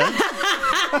Fela. Yeah?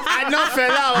 I know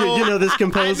Fela. You know this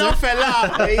composer? I know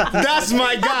Fela. That's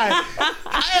my guy.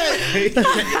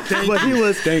 But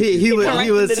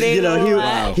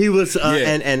he was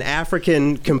an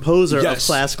African composer of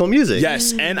classical music.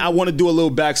 Yes, and I want to do a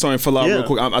little backstory on Fela real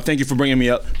quick. I thank you for bringing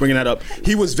that up.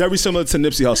 He was very similar to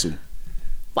Nipsey Hussle.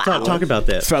 Wow. Talk about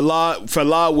that. Fela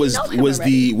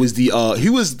he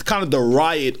was kind of the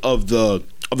riot of the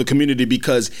community,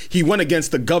 because he went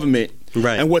against the government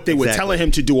and what they were telling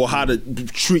him to do or how to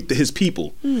treat his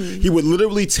people. He would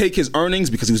literally take his earnings,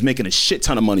 because he was making a shit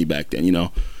ton of money back then,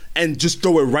 and just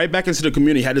throw it right back into the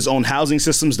community. Had his own housing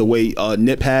systems the way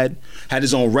Nip had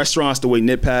his own restaurants the way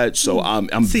Nip had. So I'm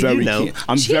very keen.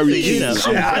 I'm very keen. I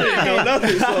didn't know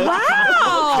nothing. So.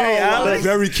 Wow. Okay,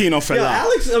 very keen on Fela. Yo,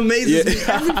 Alex amazes me.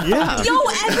 Yeah. Yo,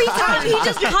 every time he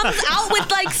just comes out with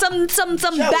like some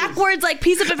backwards like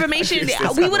piece of information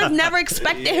we would have never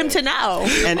expected him to know.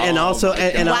 And also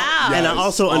and I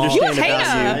also understand You a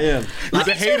about hater. you. Yeah. He's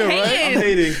a hater, right? I'm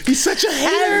hating. He's such a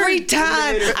hater. Every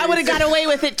time I would have got away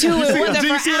with it too. It wasn't G,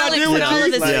 for see what I Alex did and with all G?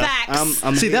 of his Like, facts.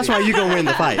 I'm See, that's why you gonna win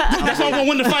the fight. That's why I'm gonna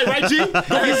win the fight, right, G? Go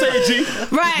ahead, say it, G.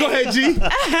 Right. Go ahead, G.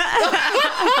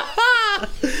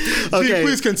 Okay. G,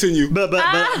 please continue. But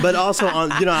also I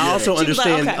also She was like,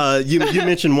 understand. okay. You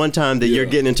mentioned one time that you're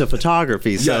getting into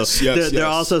photography. So Yes, there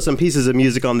are also some pieces of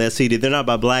music on that CD. They're not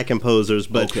by black composers,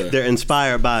 but they're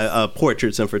inspired by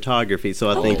portraits and photography. So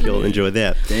I think you'll enjoy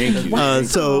that. Thank you.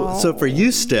 So for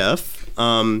you, Steph.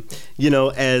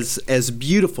 As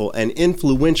beautiful and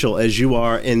influential as you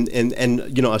are, and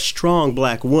a strong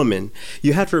black woman,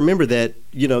 you have to remember that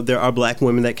there are black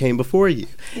women that came before you,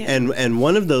 and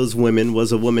one of those women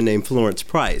was a woman named Florence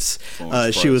Price.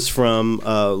 She was from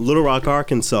Little Rock,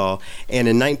 Arkansas, and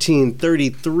in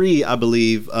 1933, I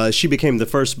believe, she became the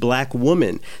first black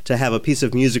woman to have a piece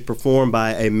of music performed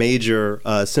by a major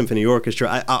symphony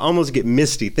orchestra. I almost get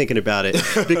misty thinking about it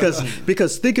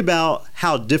because think about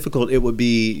how difficult it would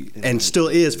be and still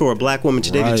is for a black woman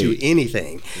today to do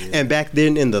anything. And back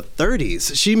then in the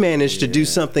 30s, she managed to do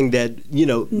something that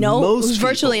most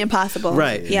virtually impossible.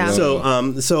 Right. Yeah. So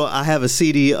I have a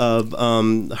CD of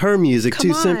her music, Come 2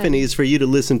 on. symphonies for you to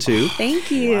listen to.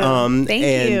 Thank you. And, Thank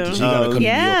you. You gotta come to New York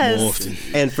Yes. more often.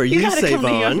 And for You you, gotta come to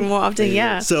New York Savon. more often.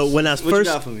 Yeah. So when I What you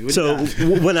got for me? What you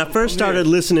got? when I first started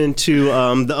listening to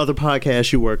the other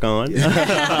podcast you work on,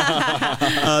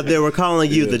 they were calling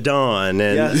you the Dawn,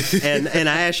 and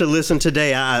I actually listened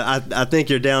today. I think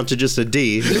you're down to just a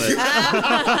D,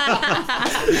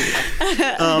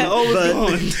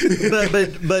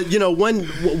 but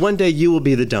one day you will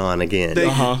be the Dawn again.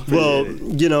 Well,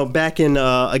 back in the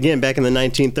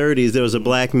 1930s, there was a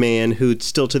black man who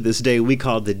still to this day we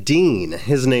call the Dean.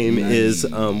 His name is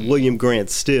William Grant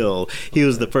Still. He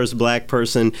was the first black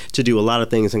person to do a lot of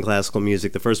things in classical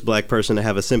music. The first black person to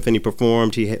have a symphony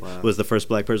performed. He was the first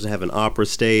black person to have an opera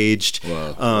staged.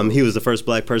 Wow. He was the first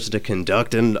black person to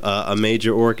conduct a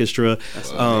major orchestra.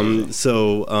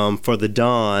 For the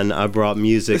Dawn, I brought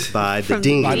music by the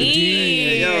Dean. By the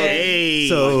Dean. Hey.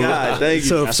 So, God, thank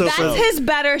you. That's his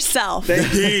better self. The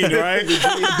Dean, right?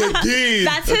 The Dean.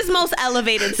 That's his most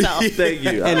elevated self. Thank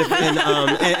you. And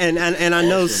I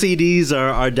know CDs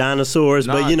are dinosaurs,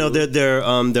 but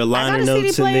they're liner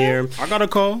notes in there. I got a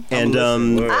call. And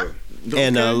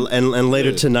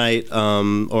later tonight,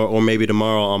 or maybe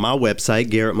tomorrow on my website,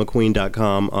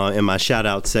 GarrettMcQueen.com, in my shout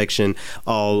out section,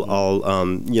 I'll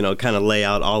kind of lay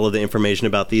out all of the information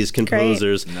about these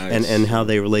composers and how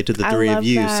they relate to the three of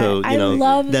you. That. So I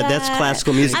love that's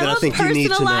classical music that I think you need to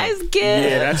know. Personalized gift.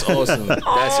 Yeah, that's awesome. That's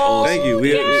awesome. Thank you.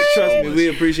 Trust me, we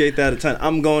appreciate that a ton.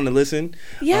 I'm going to listen.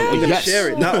 Yeah. I'm going to share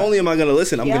it. Not only am I going to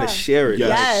listen, I'm going to share it.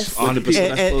 Yes.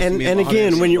 100%. And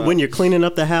again, when you're cleaning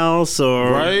up the house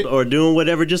or doing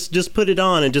whatever, just put it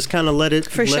on and just kind of let it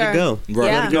go. Right.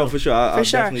 Yeah. Let it go for sure. I'll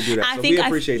definitely do that. I So think we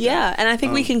appreciate that. Yeah, and I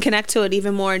think we can connect to it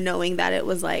even more knowing that it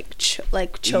was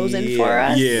chosen for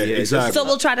us. Yeah, exactly. So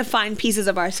we'll try to find pieces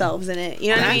of ourselves in it.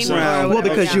 You know what I mean? Well,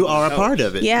 because you are a part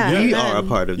of it. Yeah. We Amen. are a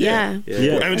part of that. Yeah.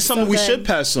 I mean, it's something we should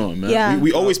pass on, man. Yeah.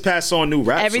 We always pass on new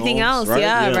rap Everything songs, else,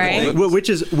 right? right? Which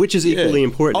is equally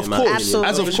important. Of in my course, opinion.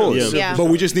 as of Absolutely. course. Yeah. But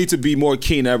we just need to be more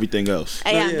keen to everything else.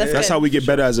 Yeah, That's how we get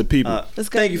better as a people. That's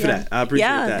good. Thank you for that. I appreciate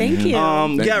that. Yeah,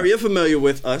 thank you. Gary, you're familiar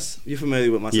with us. You're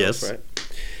familiar with myself, Yes. right?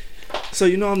 So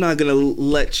I'm not gonna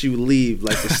let you leave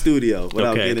the studio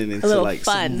without getting into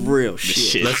fun. some real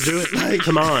shit. Let's do it.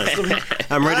 Come on.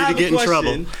 I'm ready to get in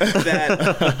trouble.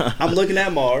 That I'm looking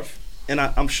at Marv, and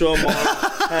I'm sure Marv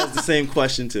has the same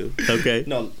question too. Okay.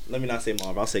 No, let me not say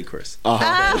Marv. I'll say Chris. The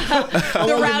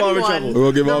rowdy one.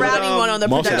 We'll give The Marv rowdy one on the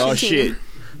Marv said, production team.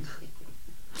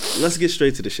 Let's get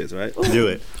straight to the shits, right? Do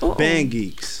it. Band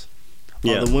geeks.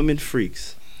 Yeah. Are the women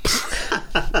freaks?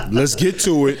 Let's get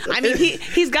to it. I mean,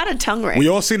 he's got a tongue ring. We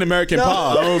all seen American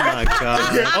Pie. Oh my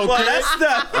God. Well, that's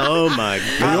the. Oh my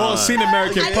God. We all seen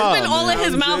American It's Pie. been all in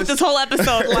his mouth this whole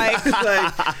episode.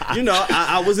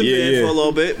 I was in band for a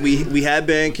little bit. We had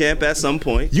band camp at some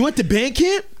point. You went to band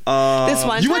camp? this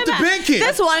one you time went to at- band camp?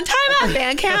 This one time at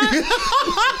band camp.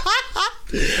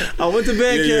 I went to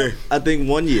band Yeah, camp, I think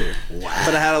 1 year. Wow.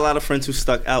 But I had a lot of friends who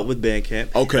stuck out with band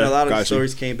camp. Okay, And a lot of the got you.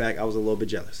 stories came back. I was a little bit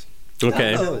jealous.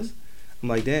 Okay. I'm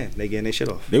like, damn, they getting their shit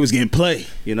off. They was getting play.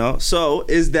 You know? So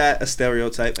is that a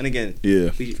stereotype? And again,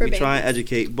 we try and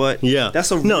educate, but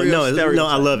that's a real stereotype. No,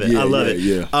 I love it. Yeah, I love it.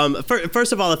 Yeah.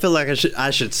 First of all, I feel like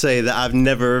I should say that I've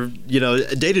never,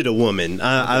 dated a woman.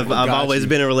 I've always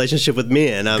been in a relationship with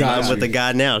men. I'm with a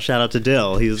guy now. Shout out to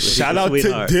Dill. Shout out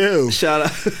to Dill. Shout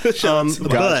out.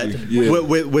 But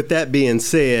with that being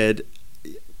said,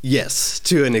 yes,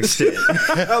 to an extent,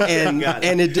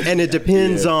 and it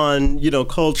depends on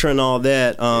culture and all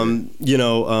that.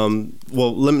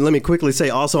 Well, let me quickly say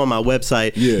also on my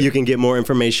website you can get more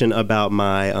information about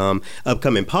my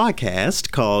upcoming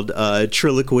podcast called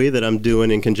Triloquy that I'm doing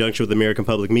in conjunction with American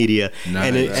Public Media.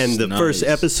 Nice. And the first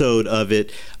episode of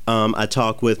it, I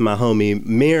talked with my homie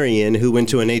Marion, who went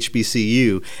to an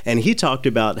HBCU, and he talked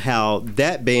about how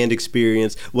that band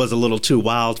experience was a little too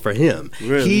wild for him.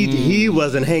 Really? He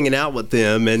wasn't hanging out with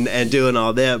them and doing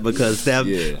all that because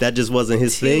that just wasn't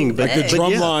his thing. But the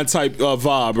drumline type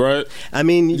vibe, right? I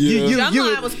mean,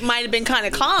 Drumline might have been kind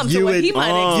of calm to what he might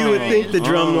have you would think the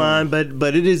drumline,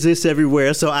 but it exists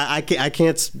everywhere. So I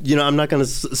can't, I'm not going to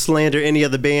slander any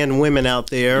other band women out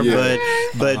there,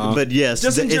 but yes,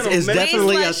 it's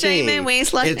definitely a thing.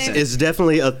 It's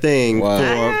definitely a thing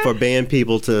for band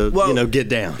people to get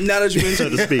down. Now that you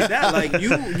mentioned so to speak, that like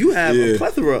you have a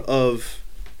plethora of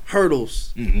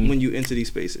hurdles when you enter these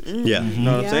spaces. Yeah. You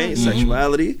know what I'm saying?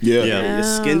 Sexuality. Your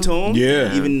skin tone.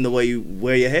 Even the way you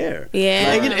wear your hair.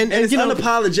 Yeah. And it's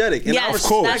unapologetic. And yes,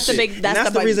 that's the big.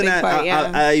 That's the reason that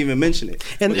I even mention it.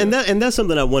 And that's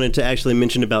something I wanted to actually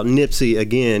mention about Nipsey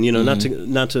again.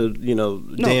 Not to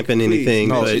dampen anything.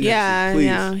 But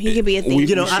he could be a thing.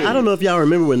 I don't know if y'all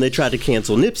remember when they tried to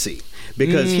cancel Nipsey.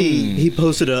 Because he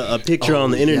posted a picture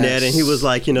on the internet and he was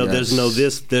like, there's no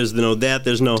this, there's no that,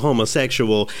 there's no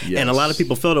homosexual. And a lot of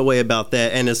people felt a way about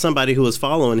that. And as somebody who was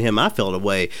following him, I felt a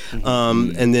way.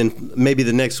 And then maybe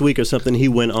the next week or something, he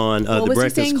went on the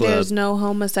Breakfast Club. There's no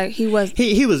homosexual.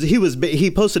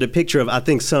 He posted a picture of, I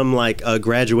think, some like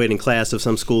graduating class of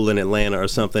some school in Atlanta or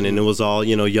something. And it was all,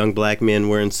 young black men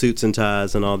wearing suits and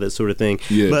ties and all that sort of thing.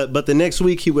 Yeah. But the next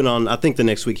week he went on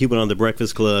the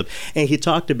Breakfast Club and he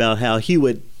talked about how he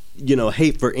would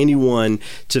hate for anyone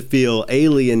to feel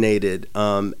alienated,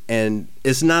 and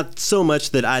it's not so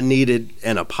much that I needed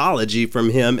an apology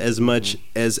from him as much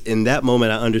as in that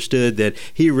moment I understood that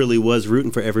he really was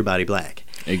rooting for everybody black.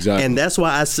 Exactly. And that's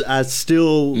why I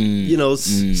still,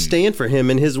 stand for him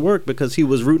and his work, because he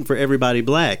was rooting for everybody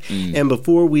black. And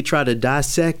before we try to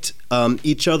dissect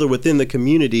each other within the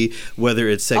community, whether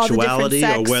it's sexuality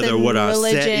or whether what our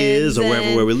set is or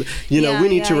where we we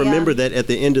need to remember that at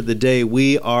the end of the day,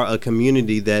 we are a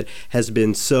community that has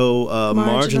been so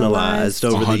marginalized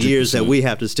over 100%. The years that we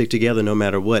have to stick together no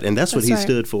matter what. And that's what he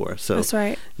stood for. So that's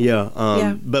right.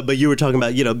 Yeah. But you were talking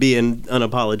about, being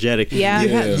unapologetic.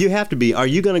 You have to be.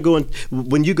 Are you going to go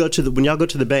when y'all go to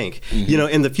the bank,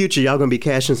 in the future, y'all going to be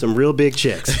cashing some real big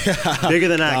checks, bigger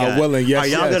than I got. Willing,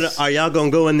 yes, are y'all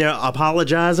going to go in there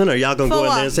apologizing, or y'all going to go in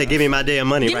there and say, give me my damn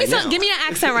money give me an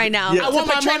accent right now. I want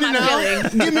my money now.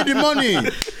 Give me the money.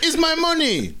 It's my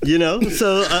money.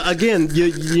 So again,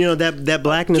 that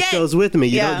blackness goes with me.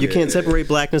 You can't separate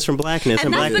blackness from blackness,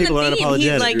 and black people are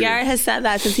unapologetic. Garrett has said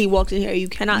that since he walked in here. You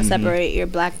cannot separate your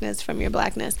blackness from your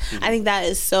blackness. I think that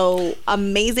is so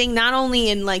amazing. Not only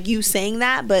in like you saying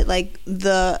that, but like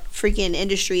the freaking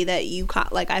industry that you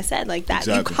like I said, like that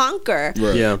you conquer.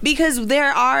 Right. Yeah. Because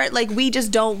there are like we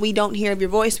don't hear of your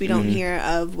voice. We don't hear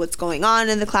of what's going on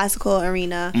in the classical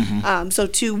arena. So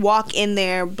to walk in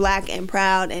there black and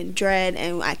proud and dread,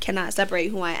 and I cannot separate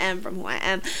who I am from who I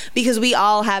am, because we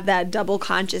all have that double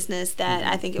consciousness that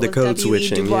I think it was W.E.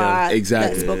 Du Bois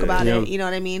that spoke about it. You know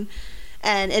what I mean?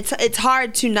 And it's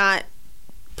hard to not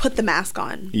put the mask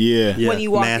on. When you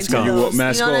walk mask into on. those.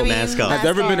 Mask on. Has there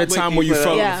ever been a time where you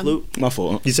felt on the flute? My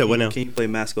fault. You said what now? Can you play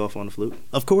Mask Off on the flute?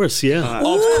 Of course, yeah.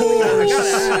 Of course.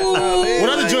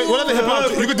 What other hip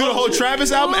hop? You could do the whole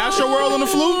Travis album, Astro World on the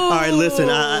flute. All right, listen.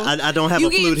 I don't have a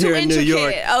flute here in New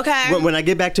York. Okay. When I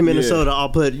get back to Minnesota, I'll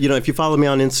put if you follow me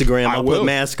on Instagram, I'll put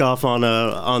Mask Off on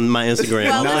my Instagram.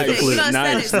 Well,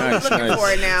 Nice. We're looking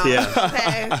for it now. Yeah.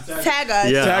 Okay. Tag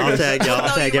us. Yeah, I'll tag y'all.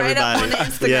 I'll tag everybody. Right up on the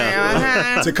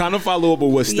Instagram. To kind of follow up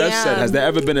with what Steph said, has there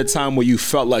ever been a time where you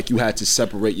felt like you had to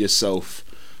separate yourself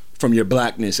from your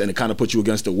blackness and it kind of put you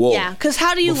against the wall? Yeah, because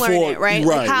how do you learn it, right?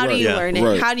 Like, how do you learn it?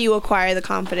 Right. How do you acquire the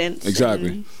confidence?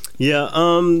 Exactly.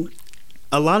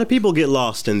 A lot of people get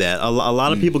lost in that. A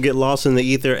lot of people get lost in the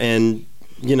ether, and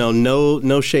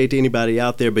no shade to anybody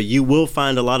out there, but you will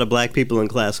find a lot of black people in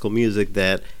classical music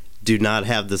that do not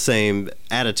have the same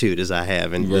attitude as I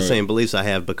have and the same beliefs I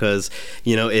have, because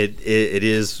it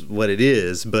is what it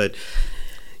is. But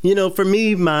You know, for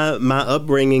me, my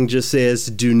upbringing just says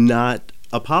do not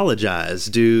apologize,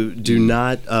 do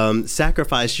not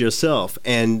sacrifice yourself,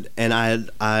 and I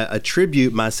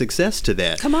attribute my success to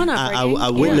that. Come on up, I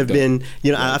wouldn't have been,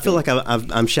 you know, I feel like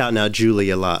I'm shouting out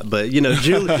Julie a lot, but you know,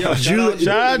 Julie, shout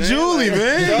out Julie,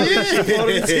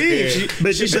 man.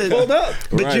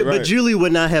 But Julie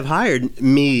would not have hired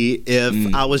me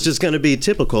if I was just going to be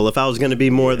typical, if I was going to be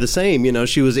more of the same. You know,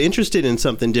 she was interested in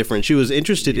something different. She was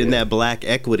interested in that black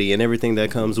equity and everything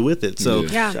that comes with it. So,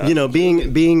 you know,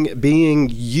 being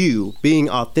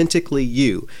authentically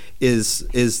you is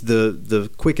the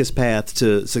quickest path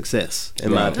to success,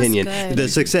 in my opinion. The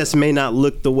success may not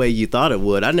look the way you thought it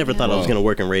would. I never thought I was going to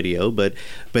work in radio, but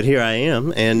here I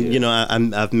am, and you know,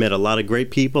 I've met a lot of great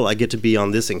people. I get to be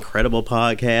on this incredible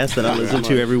podcast that I listen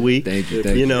to every week. Thank you.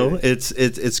 You know,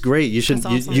 it's great. You should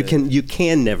awesome. you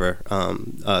can never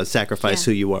sacrifice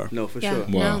who you are. No, for sure.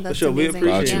 Wow. No, for sure. We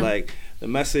appreciate like the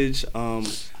message.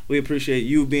 We appreciate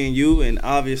you being you, and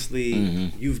obviously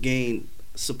you've gained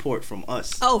support from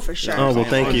us. Oh, for sure. Oh, well,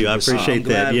 thank you. I appreciate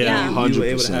that. Yeah, you were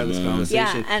able to have this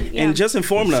conversation and just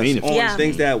informing us on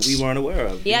things that we weren't aware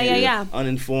of.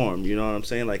 Uninformed. You know what I'm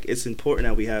saying? Like, it's important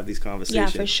that we have these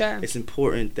conversations. Yeah, for sure. It's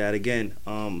important that, again,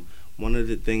 one of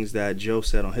the things that Joe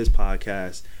said on his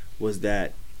podcast was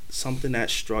that something that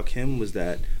struck him was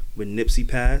that when Nipsey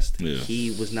passed,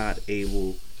 he was not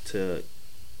able to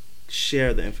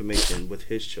share the information with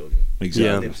his children.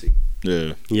 Exactly. Nipsey.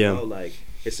 Yeah. You know, like,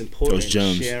 it's important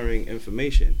sharing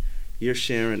information. You're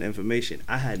sharing information.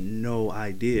 I had no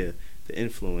idea the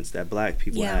influence that black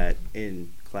people had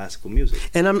in classical music.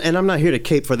 And I'm not here to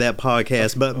cape for that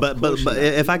podcast, but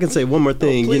if I can say one more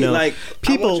thing, please, you know, like,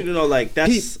 people, I want you to know, like,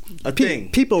 that's a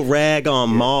thing. People rag on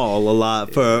Maul a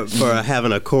lot for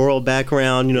having a choral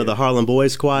background, you know, the Harlem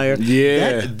Boys Choir.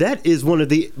 Yeah. That is one of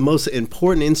the most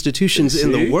important institutions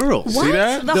in the world. What? See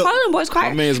that? The Harlem Boys Choir.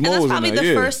 I mean, and that's probably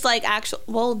the first, like, actual,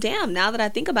 well, damn, now that I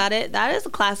think about it, that is a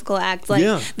classical act, like,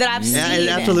 that I've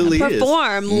seen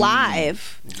perform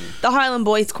live. The Harlem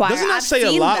Boys Choir. Doesn't that say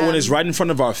a lot when it's right in front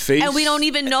of our face? And we don't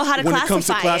even know how to when classify it comes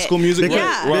to classical music.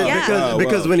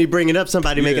 Because when you bring it up,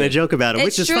 somebody making a joke about it,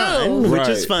 which is fine. Which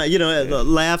is fine. You know,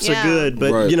 laughs are good,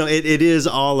 but you know, it is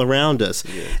all around us.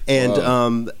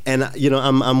 And you know,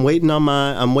 I'm waiting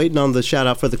on the shout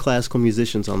out for the classical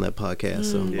musicians on that podcast.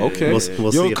 So okay,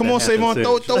 we'll see. Come on, Savon,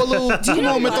 throw a little. Come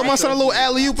on, man, throw my son a little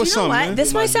alley oop or something. You know what?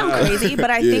 This might sound crazy, but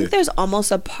I think there's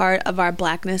almost a part of our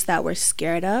blackness that we're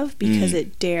scared of because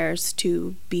it dares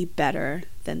to be better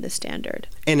than the standard,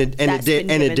 and it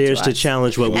dares to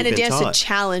challenge what we've been taught. And it dares to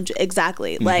challenge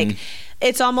exactly. Like,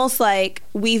 it's almost like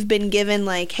we've been given,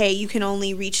 like, hey, you can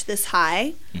only reach this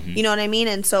high. You know what I mean?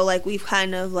 And so, like, we've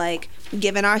kind of, like,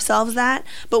 given ourselves that.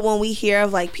 But when we hear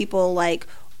of, like, people like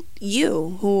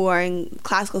you who are in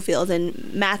classical fields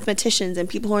and mathematicians and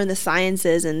people who are in the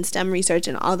sciences and STEM research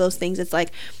and all those things, it's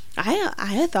like,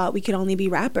 I thought we could only be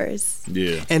rappers.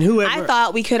 Yeah. And I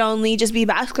thought we could only just be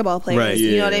basketball players. Right.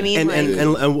 You know what I mean?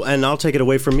 And I'll take it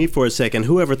away from me for a second.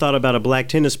 Whoever thought about a black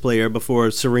tennis player before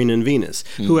Serena and Venus?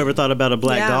 Whoever thought about a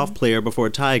black golf player before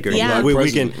Tiger? Yeah.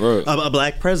 We can a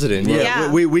black president. Right.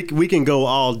 Yeah. We can go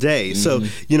all day. So,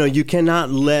 you know, you cannot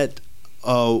let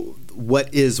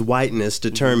what is whiteness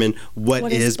determine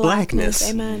what is blackness.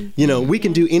 Amen. You know, we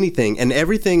can do anything, and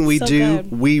everything we do,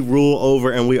 we rule over,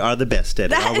 and we are the best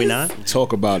at it. Are we not?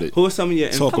 Talk about it. Who are some of your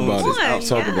influences?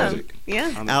 Talk about it.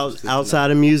 Yeah.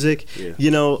 Outside of music,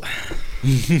 you know,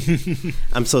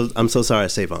 I'm so sorry,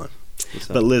 Savon,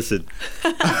 but listen,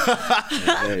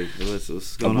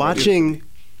 watching.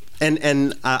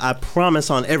 And I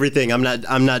promise on everything, I'm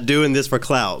not doing this for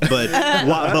clout, but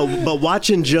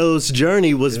watching Joe's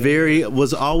journey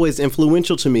was always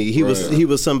influential to me. He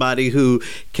was somebody who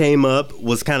came up,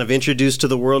 was kind of introduced to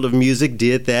the world of music,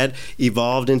 did that,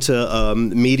 evolved into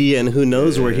media, and who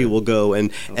knows where he will go.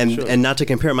 And not to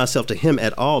compare myself to him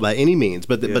at all by any means,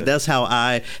 but that's how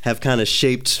I have kind of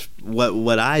shaped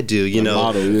what I do, you know,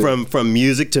 model, from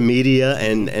music to media,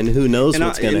 and who knows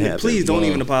what's going to happen. Please don't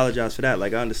even apologize for that.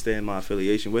 Like, I understand my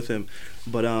affiliation with him,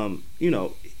 but you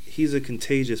know, he's a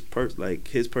contagious person. Like,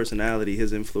 his personality,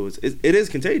 his influence, it is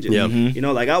contagious. Yeah. You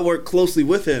know, like, I work closely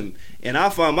with him, and I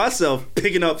find myself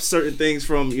picking up certain things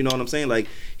from, you know what I'm saying? Like,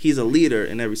 he's a leader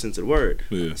in every sense of the word.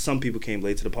 Yeah. Some people came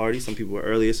late to the party, some people were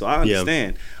earlier, so I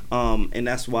understand. And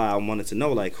that's why I wanted to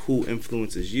know, like, who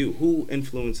influences you? Who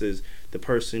influences the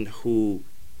person who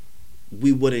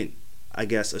we wouldn't I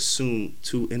guess, assume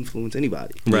to influence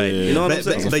anybody. Right. You know what I'm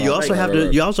saying? But you also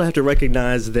have to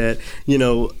recognize that, you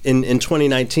know, in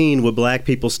 2019, with black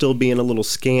people still being a little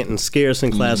scant and scarce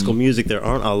in classical music, there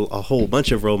aren't a whole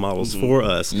bunch of role models for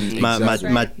us.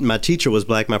 My teacher was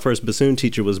black. My first bassoon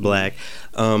teacher was black.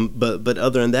 But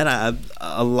other than that,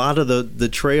 a lot of the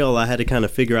trail I had to kind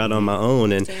of figure out on my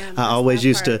own. And I always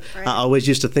used to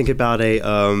think about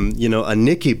a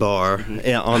Nikki bar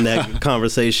on that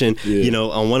conversation. You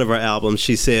know, on one of our albums,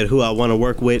 she said, "Who I want to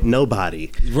work with?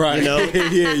 Nobody." Right. You know,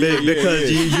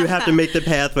 because you have to make the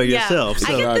path for yourself.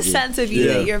 So, I get the sense of you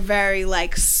that you're very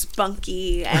like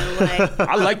spunky and like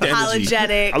I like the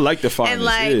apologetic. Energy. I like the fineness. And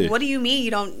like, what do you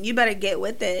mean you better get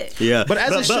with it? Yeah. But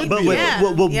as it should be.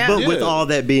 With all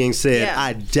that being said, Yeah.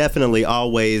 I definitely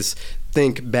always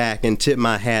think back and tip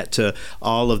my hat to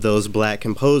all of those black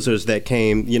composers that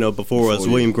came, you know, before us.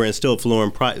 William Grant Still,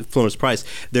 Florence Price.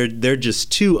 They're just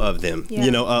two of them,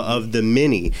 you know, of the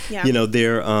many. Yeah. You know,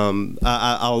 they're.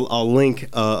 I'll link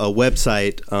a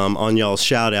website on y'all's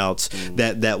shout outs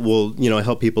that will, you know,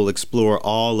 help people explore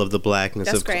all of the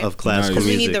blackness of classical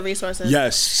music. We need the resources.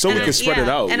 Yes, so we can spread it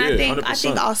out. And I think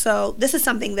 100%. also this is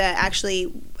something that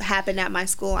actually happened at my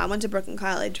school. I went to Brooklyn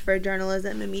College for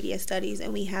journalism and media studies,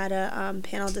 and we had a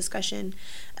panel discussion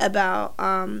about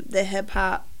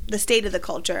the state of the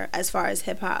culture as far as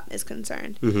hip hop is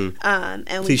concerned.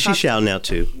 And we she's shouting out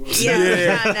too.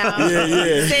 Yeah.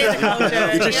 State of the culture.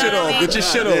 Get your shit off. Get your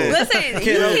shit off. Listen,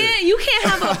 you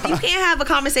can't have a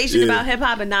conversation about hip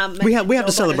hop and not. We have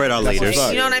to celebrate our leaders.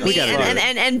 You know what I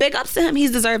mean? And big ups to him.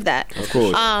 He's deserved that. Of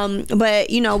course.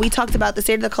 But you know, we talked about the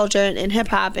state of the culture in hip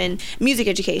hop and music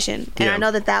education, and I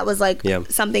know that was like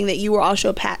something that you were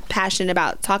also passionate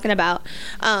about talking about.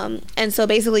 And so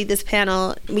basically, this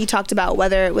panel we talked about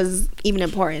whether it was even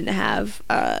important to have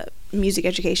music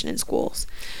education in schools.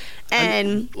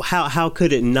 And how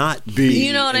could it not be?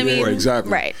 You know what I mean?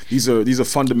 Exactly. Right. These are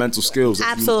fundamental skills.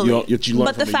 Absolutely. That you learn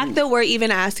but the fact that we're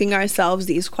even asking ourselves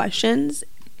these questions,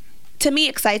 to me,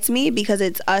 excites me because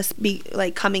it's us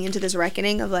coming into this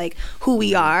reckoning of like who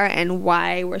we are and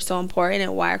why we're so important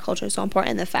and why our culture is so important,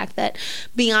 and the fact that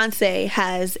Beyonce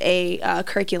has a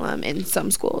curriculum in some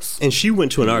schools. And she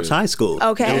went to an arts high school.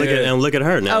 Okay. And look at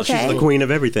her now. Okay. She's the queen of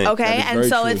everything. Okay. And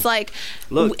so true. it's like,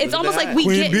 Look, it's almost like we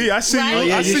Queen get. B, I see right?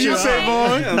 you. I see you,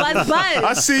 Savon. Buzz.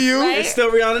 I see you. Right? It's still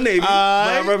Rihanna Navy, but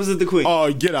I represent the queen.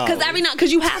 Oh, get out.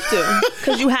 Because you have to.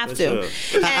 Because you have to.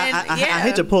 Sure. And, I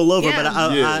hate to pull over, but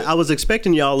I was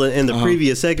expecting y'all in the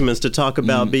previous segments to talk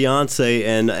about Beyonce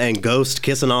and Ghost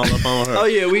kissing all up on her. Oh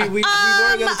yeah, we were going to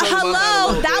talk about that.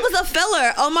 Hello, that was a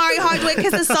filler. Omari Hardwick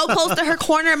kissing so close to her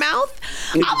corner mouth.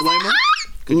 Could you blame her?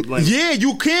 Yeah,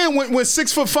 you can when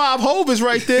 6'5" Hov is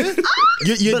right there.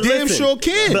 you damn sure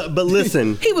can. But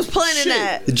listen, He was planning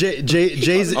that.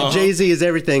 Jay-Z is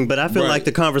everything, but I feel like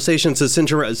the conversation to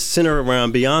center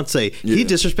around Beyonce. He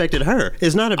disrespected her.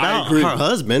 It's not about her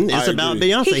husband. It's about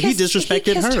Beyonce. He disrespected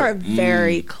he kissed her her.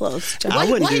 very close to her. I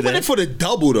wouldn't Why do he went in that. for the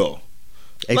double though?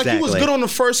 Exactly. Like he was good on the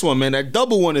first one, man. That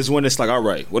double one is when it's like, all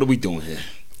right, what are we doing here?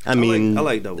 I mean, I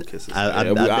like double kisses.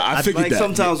 I figured like that.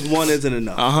 sometimes one isn't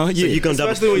enough. Yeah. So you gonna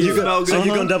Especially when you smell good. So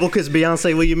you gonna double kiss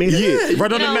Beyonce when you meet her? Yeah,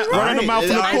 right on the mouth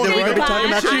from the Right. corner. Then we Right? gonna be talking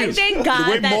about you. I thank God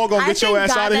The way Maul gonna get your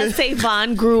ass out of here. that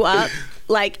Savon grew up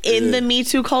like in the Me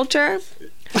Too culture.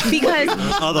 Because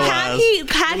had he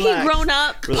grown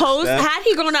up post, had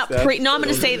he grown up pre, no, I'm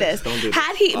going to say this.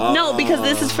 Had he, no, because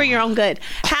this is for your own good.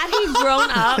 Had he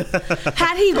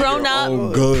grown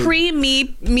up pre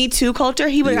Me Too culture,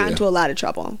 he would have gotten into a lot of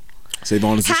trouble.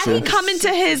 Savon is Had he come into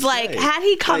his his prime,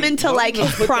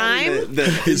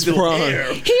 his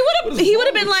prime. he would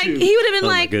have been like,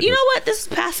 goodness. you know what, this is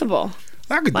passable.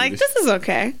 I could do Like, this is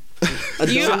okay. Are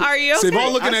you okay?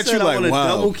 Savon looking at you like,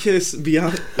 wow. Double kiss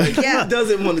Beyonce. Like, who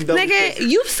doesn't want to double Nigga, kiss?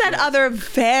 you've said other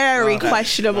very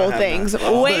questionable things,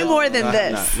 way more than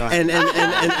this. And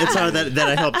sorry that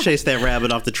I helped chase that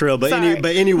rabbit off the trail. But Sorry.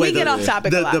 anyway, We get off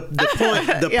topic a lot.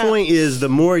 The point is the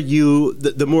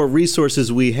more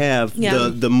resources we have,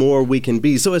 the more we can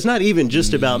be. So it's not even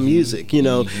just about music. You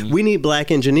know, we need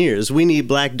black engineers, we need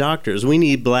black doctors, we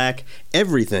need black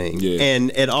everything,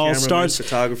 and it all starts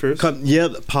photographers,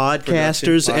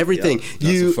 podcasters, everything.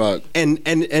 That's a fact. And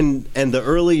the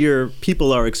earlier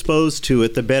people are exposed to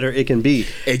it, the better it can be.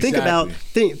 Exactly.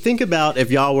 Think about if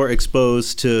y'all were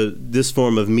exposed to this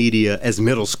form of media as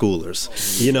middle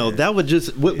schoolers. You know, that would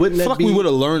just wouldn't that be? We would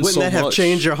have learned wouldn't so that have much.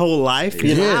 changed your whole life?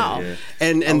 You know?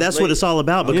 And that's what it's all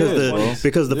about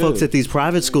because the folks at these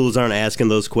private schools aren't asking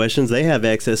those questions. They have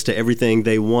access to everything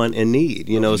they want and need.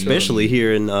 You know, especially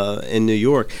here in New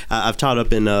York. I've taught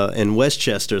up in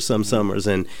Westchester some summers,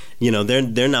 and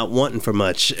they're not wanting for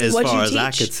much as What'd far you as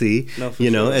I teach? could see. No, for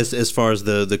sure. As far as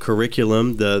the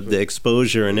curriculum, the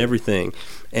exposure and everything,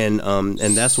 and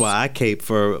that's why I cape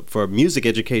for music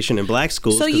education in black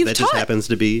schools, So because you've that just taught happens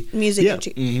to be music.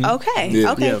 Yeah. Okay.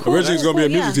 Yeah. Okay. Yeah. Cool. Originally, he's gonna be a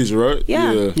music teacher, right?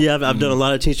 Yeah. Yeah, I've done a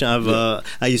lot of teaching.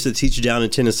 I used to teach down in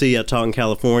Tennessee. I taught in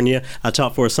California. I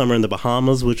taught for a summer in the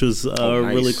Bahamas, which was nice.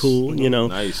 really cool.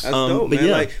 Nice. That's dope, but man.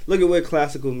 yeah. Like, look at where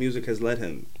classical music has led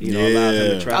him. Allowed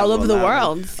him to travel All over the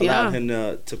allowed world. allowed him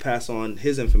to pass on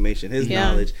his information, his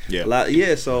knowledge.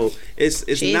 Yeah. So it's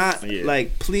Jeez. not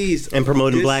like, please, and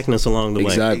promoting this- blackness along the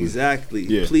way. Exactly.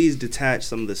 Yeah. Please detach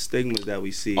some of the stigmas that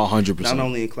we see. 100%. Not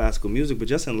only in classical music, but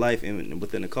just in life and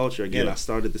within the culture. Again, I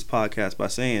started this podcast by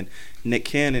saying Nick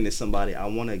Cannon is somebody I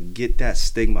want to get that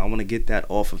stigma. I want to get that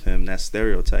off of him, that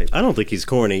stereotype. I don't think he's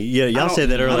corny. Yeah, y'all said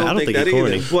that earlier. I don't think that he's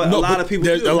corny. either, but a lot of people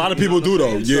do. A lot of people do,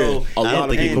 though. So, A lot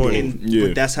of people do.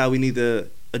 But that's how we need to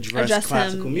address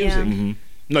classical him, music. Mm-hmm.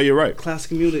 No, you're right.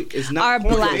 Classical music is not Our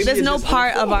corny. black. Maybe There's it's no just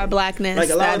part of our uninformed. blackness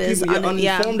Like a lot that of is people get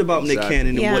uninformed about Nick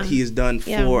Cannon and what he has done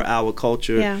for our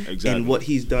culture and what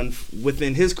he's done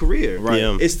within his career. Right.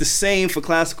 Yeah. It's the same for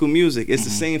classical music. It's the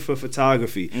same for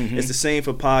photography. It's the same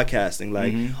for podcasting.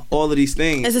 Like all of these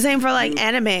things. It's the same for like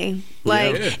anime.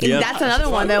 Like that's another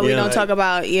one that we don't talk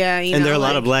about. Yeah, and there are a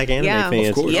lot of black anime fans.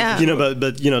 Of course. Yeah.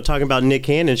 But talking about Nick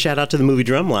Cannon, shout out to the movie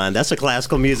Drumline. That's a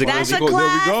classical music. That's a There we go.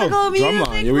 classical music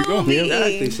Drumline. Here we go.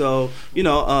 movie. Exactly. So,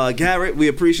 Garrett, we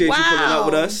appreciate you pulling up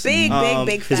with us. Big fan.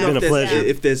 It's been a pleasure.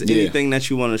 If there's anything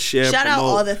that you want to share, Shout out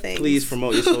promote, all the things. please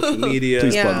promote your social media.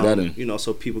 Please plug that in.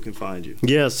 So people can find you.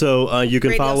 Yeah, so you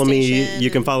can Radio follow me. station You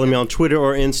can follow me on Twitter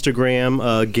or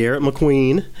Instagram, Garrett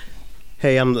McQueen.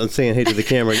 Hey, I'm saying hey to the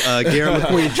camera. Garrett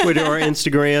McQueen, Twitter or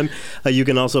Instagram. You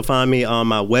can also find me on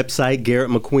my website,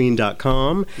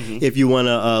 garrettmcqueen.com. If you want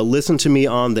to listen to me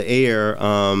on the air,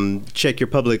 check your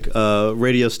public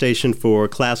radio station for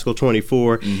Classical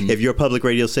 24. If your public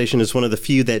radio station is one of the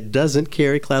few that doesn't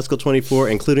carry Classical 24,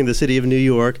 including the city of New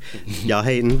York, y'all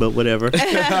hating, but whatever.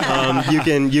 You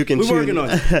can We're working on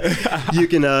it. You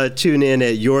can tune in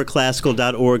at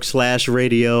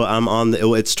yourclassical.org/radio. I'm on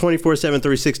it's 24/7,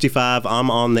 365. I'm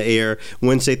on the air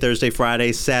Wednesday, Thursday,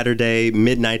 Friday, Saturday,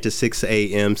 midnight to 6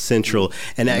 a.m. Central.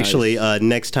 And actually,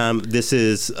 next time, this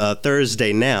is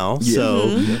Thursday now. So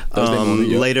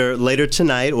later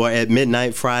tonight or at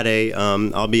midnight Friday,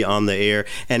 I'll be on the air.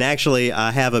 And actually,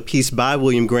 I have a piece by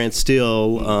William Grant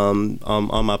Still on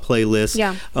my playlist,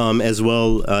 as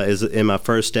well as in my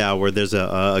first hour. There's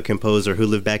a composer who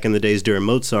lived back in the days during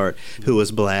Mozart who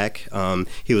was black.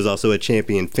 He was also a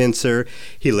champion fencer.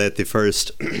 He led the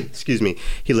first,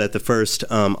 he led the first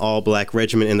all-black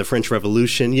regiment in the French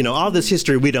Revolution. All this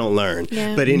history we don't learn.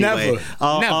 Yeah. But anyway,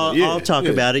 I'll talk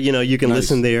about it. You can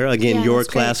listen there. Again,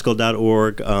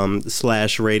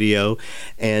 yourclassical.org/radio.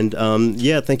 And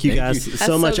thank you guys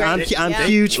so much. I'm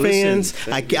huge fans.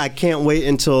 I can't wait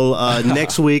until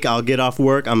next week. I'll get off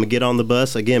work. I'm going to get on the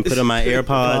bus. Again, put on my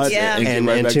AirPods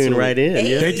and tune right in.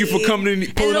 Hey. Thank you for coming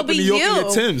in, pulling up in New York in your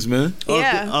Timbs, man.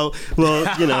 Yeah. Well,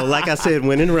 like I said,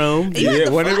 when in Rome. Yeah,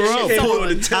 when in Rome. I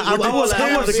was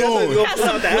That's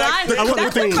the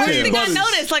first thing I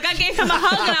noticed. Like, I gave him a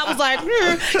hug and I was like,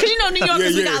 because New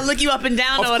Yorkers, we gotta look you up and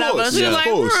down or whatever. So he was like,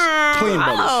 clean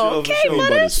oh, okay,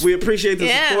 butters. We appreciate the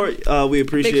support. We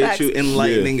appreciate you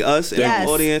enlightening us and the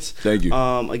audience. Thank you.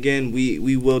 Again,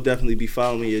 we will definitely be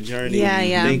following your journey.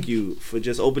 Thank you for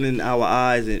just opening our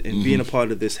eyes and being a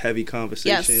part of this heavy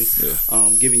conversation. Yes.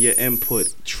 Giving your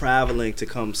input, traveling to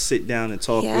come sit down and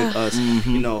talk with us.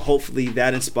 Hopefully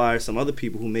that inspires some other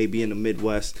people who may be in the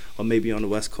Midwest or maybe on the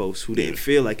West Coast who didn't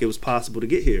feel like it was possible to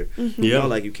get here.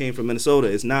 Like you came from Minnesota.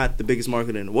 It's not the biggest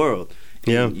market in the world.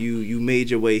 And you made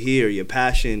your way here. Your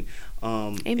passion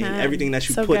and everything that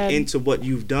you put into what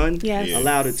you've done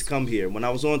allowed it to come here. When I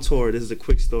was on tour, this is a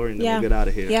quick story and then we'll get out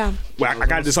of here. Well, I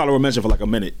got this honorable mention for like a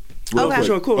minute. Okay.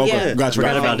 Sure, cool. Okay. Got you.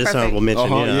 Forgot about this honorable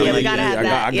mention. We gotta have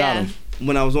that. I got him.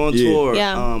 When I was on tour,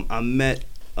 I met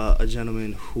a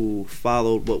gentleman who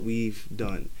followed what we've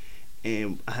done.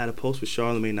 And I had a post with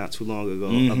Charlamagne not too long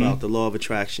ago about the law of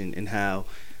attraction and how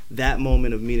that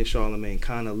moment of meeting Charlamagne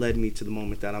kind of led me to the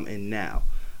moment that I'm in now.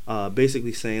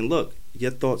 Basically saying, look,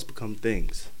 your thoughts become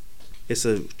things.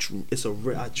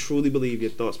 I truly believe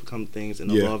your thoughts become things, and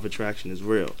the law of attraction is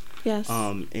real. Yes.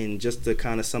 And just to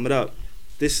kind of sum it up,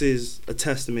 this is a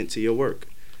testament to your work.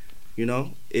 You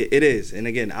know, it is. And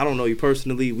again, I don't know you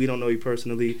personally. We don't know you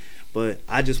personally. But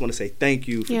I just want to say thank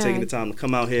you for taking the time to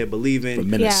come out here, believing,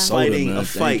 fighting a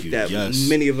fight that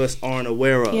many of us aren't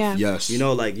aware of. Yeah. Yes. You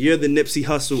know, like, you're the Nipsey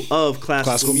Hussle of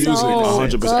classical music.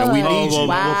 100%. And we need you.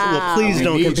 Well, please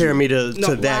don't compare me to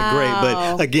that great.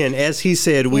 But again, as he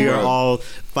said, we are all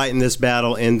fighting this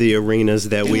battle in the arenas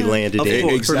that we landed in.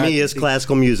 Exactly. For me, it's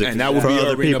classical music. And that would for be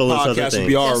other people, it's other podcast things. would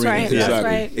be our That's arena. right. Exactly. That's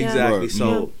right. Yeah. Exactly.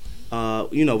 So,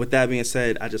 you know, with that being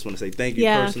said, I just want to say thank you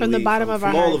personally. From the bottom of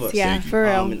our all hearts. of us. Yeah, for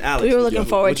real. And Alex, we were looking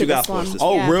forward what to you got this for us one. this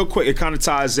Oh, week? real quick, it kind of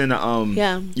ties in,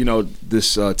 you know,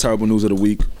 this terrible news of the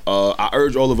week. I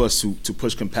urge all of us to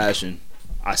push compassion.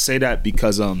 I say that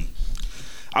because I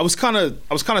was kind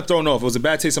of thrown off. It was a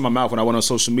bad taste in my mouth when I went on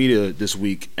social media this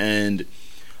week, and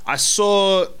I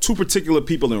saw two particular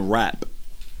people in rap.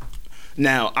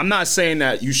 Now, I'm not saying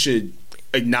that you should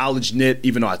acknowledge Nip,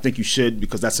 even though I think you should,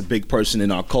 because that's a big person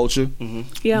in our culture. Mm-hmm.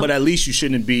 Yeah. But at least you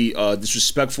shouldn't be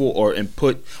disrespectful or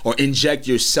inject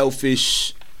your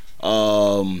selfish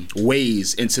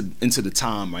ways into the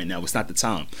time right now. It's not the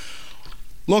time.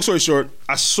 Long story short,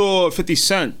 I saw 50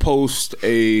 Cent post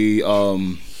a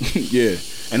and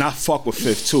I fuck with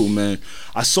Fifth too, man.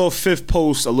 I saw Fifth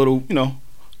post a little, you know,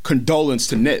 condolence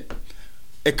to Nip.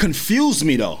 It confused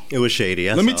me though. It was shady.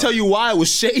 Let me tell you why it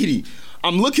was shady.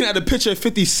 I'm looking at a picture of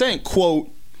 50 Cent, quote,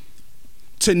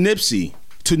 to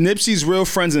Nipsey's real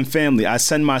friends and family, I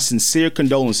send my sincere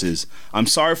condolences. I'm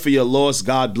sorry for your loss.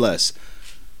 God bless.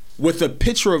 With a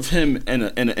picture of him in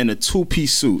a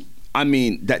two-piece suit. I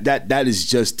mean, that is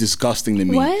just disgusting to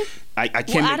me. What? I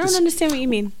can't. I don't understand what you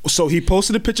mean. So he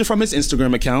posted a picture from his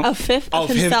Instagram account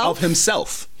of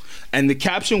himself, and the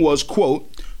caption was, quote,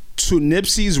 to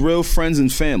Nipsey's real friends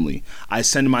and family, I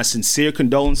send my sincere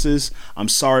condolences. I'm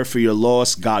sorry for your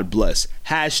loss. God bless.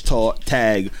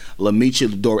 Hashtag Lamicha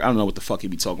Ladori. I don't know what the fuck he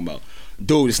be talking about.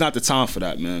 Dude, it's not the time for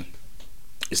that, man.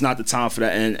 It's not the time for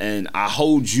that. And I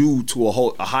hold you to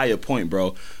a higher point,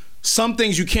 bro. Some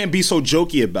things you can't be so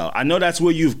jokey about. I know that's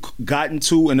where you've gotten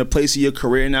to in a place of your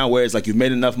career now, where it's like you've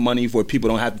made enough money where people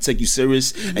don't have to take you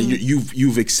serious, and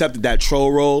you've accepted that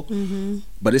troll role.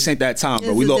 But this ain't that time,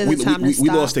 bro. We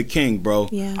lost a king, bro.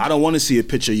 Yeah. I don't want to see a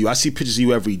picture of you. I see pictures of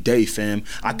you every day, fam.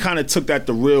 I kind of took that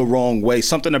the real wrong way.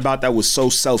 Something about that was so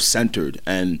self-centered,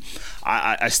 and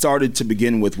I started to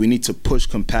begin with, we need to push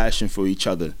compassion for each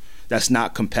other. That's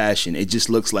not compassion. It just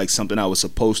looks like something I was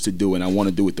supposed to do, and I want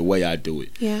to do it the way I do it.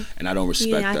 Yeah. And I don't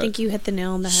respect that. I think you hit the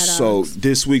nail on the head. So Alex.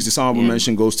 this week's dishonorable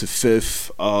mention goes to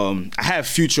Fifth. I have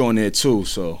Future on there too,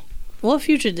 so. What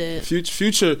Future did?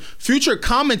 Future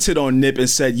commented on Nip and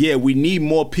said, yeah, we need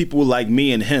more people like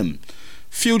me and him.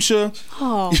 Future,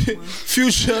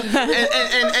 Future,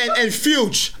 and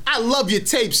Future, I love your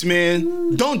tapes,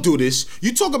 man. Don't do this.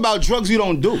 You talk about drugs you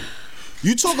don't do.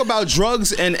 You talk about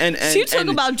drugs and you talk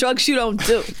about drugs you don't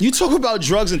do. You talk about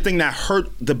drugs and things that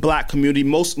hurt the black community,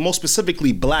 most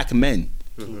specifically black men,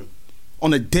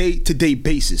 on a day-to-day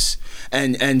basis.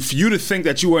 And for you to think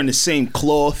that you were in the same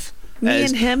cloth. Me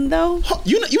and him though?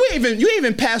 You ain't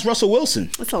even past Russell Wilson.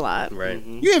 That's a lot. Right.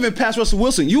 You ain't even past Russell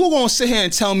Wilson. You were gonna sit here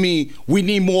and tell me we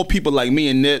need more people like me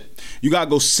and Nip. You gotta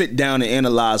go sit down and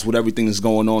analyze what everything is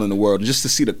going on in the world, just to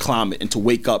see the climate and to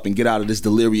wake up and get out of this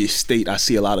delirious state I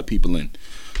see a lot of people in.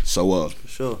 So for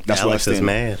sure. That's Alex what I is stand.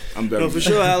 mad. I'm very for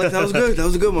sure, Alex. That was good. That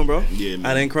was a good one, bro. Yeah, man.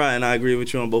 I didn't cry, and I agree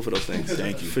with you on both of those things.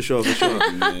 Thank you. For sure.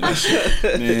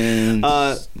 man.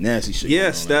 Nasty shit. Yeah,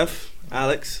 Steph,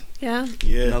 Alex. Yeah.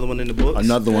 Another one in the books.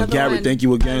 Another one. Garrett, thank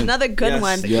you again. Another good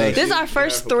one. Yes. This is our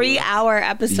first 3-hour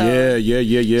episode.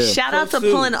 Yeah. Shout out to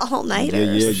pulling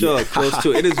all-nighters. For sure, close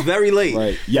to it. It is very late.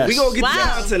 Right. Yes. We gonna get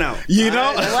this content out. You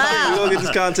know? Wow. We gonna get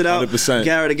this content out. 100%.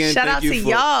 Garrett, again, Shout thank out you to for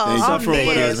y'all. suffering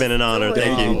with It's us. been an honor.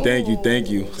 Thank you. Thank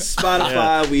you.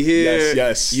 Spotify, we here.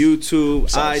 Yes. YouTube,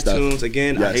 Sorry, iTunes. Steph.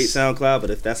 Again, I hate Yes. SoundCloud,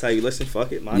 but if that's how you listen,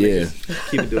 fuck it. My Yeah.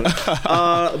 niggas. Keep it doing.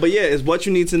 But yeah, it's what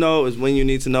you need to know. Is when you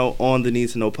need to know on the Need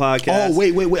to Know podcast. Oh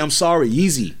wait. I'm sorry,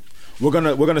 Yeezy. We're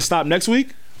gonna stop next week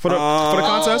for the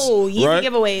contest. Oh, Yeezy right?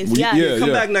 giveaves. Yeah.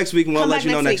 Come back next week and we'll let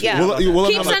you know next week. Yeah. We'll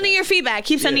Keep sending your feedback.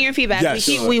 Keep sending your feedback. Yes.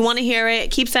 We want to hear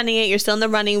it. Keep sending it. You're still in the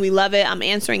running. We love it. I'm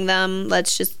answering them.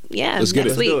 Let's just Let's get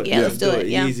next it. week. Let's do it.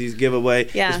 Yeah. Yeezy's giveaway.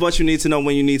 Yeah. It's what you need to know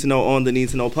when you need to know on the Need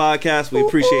to Know podcast. We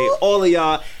appreciate all of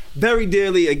y'all very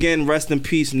dearly. Again, rest in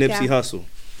peace, Nipsey Hussle.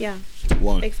 Yeah.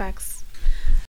 One. Big facts.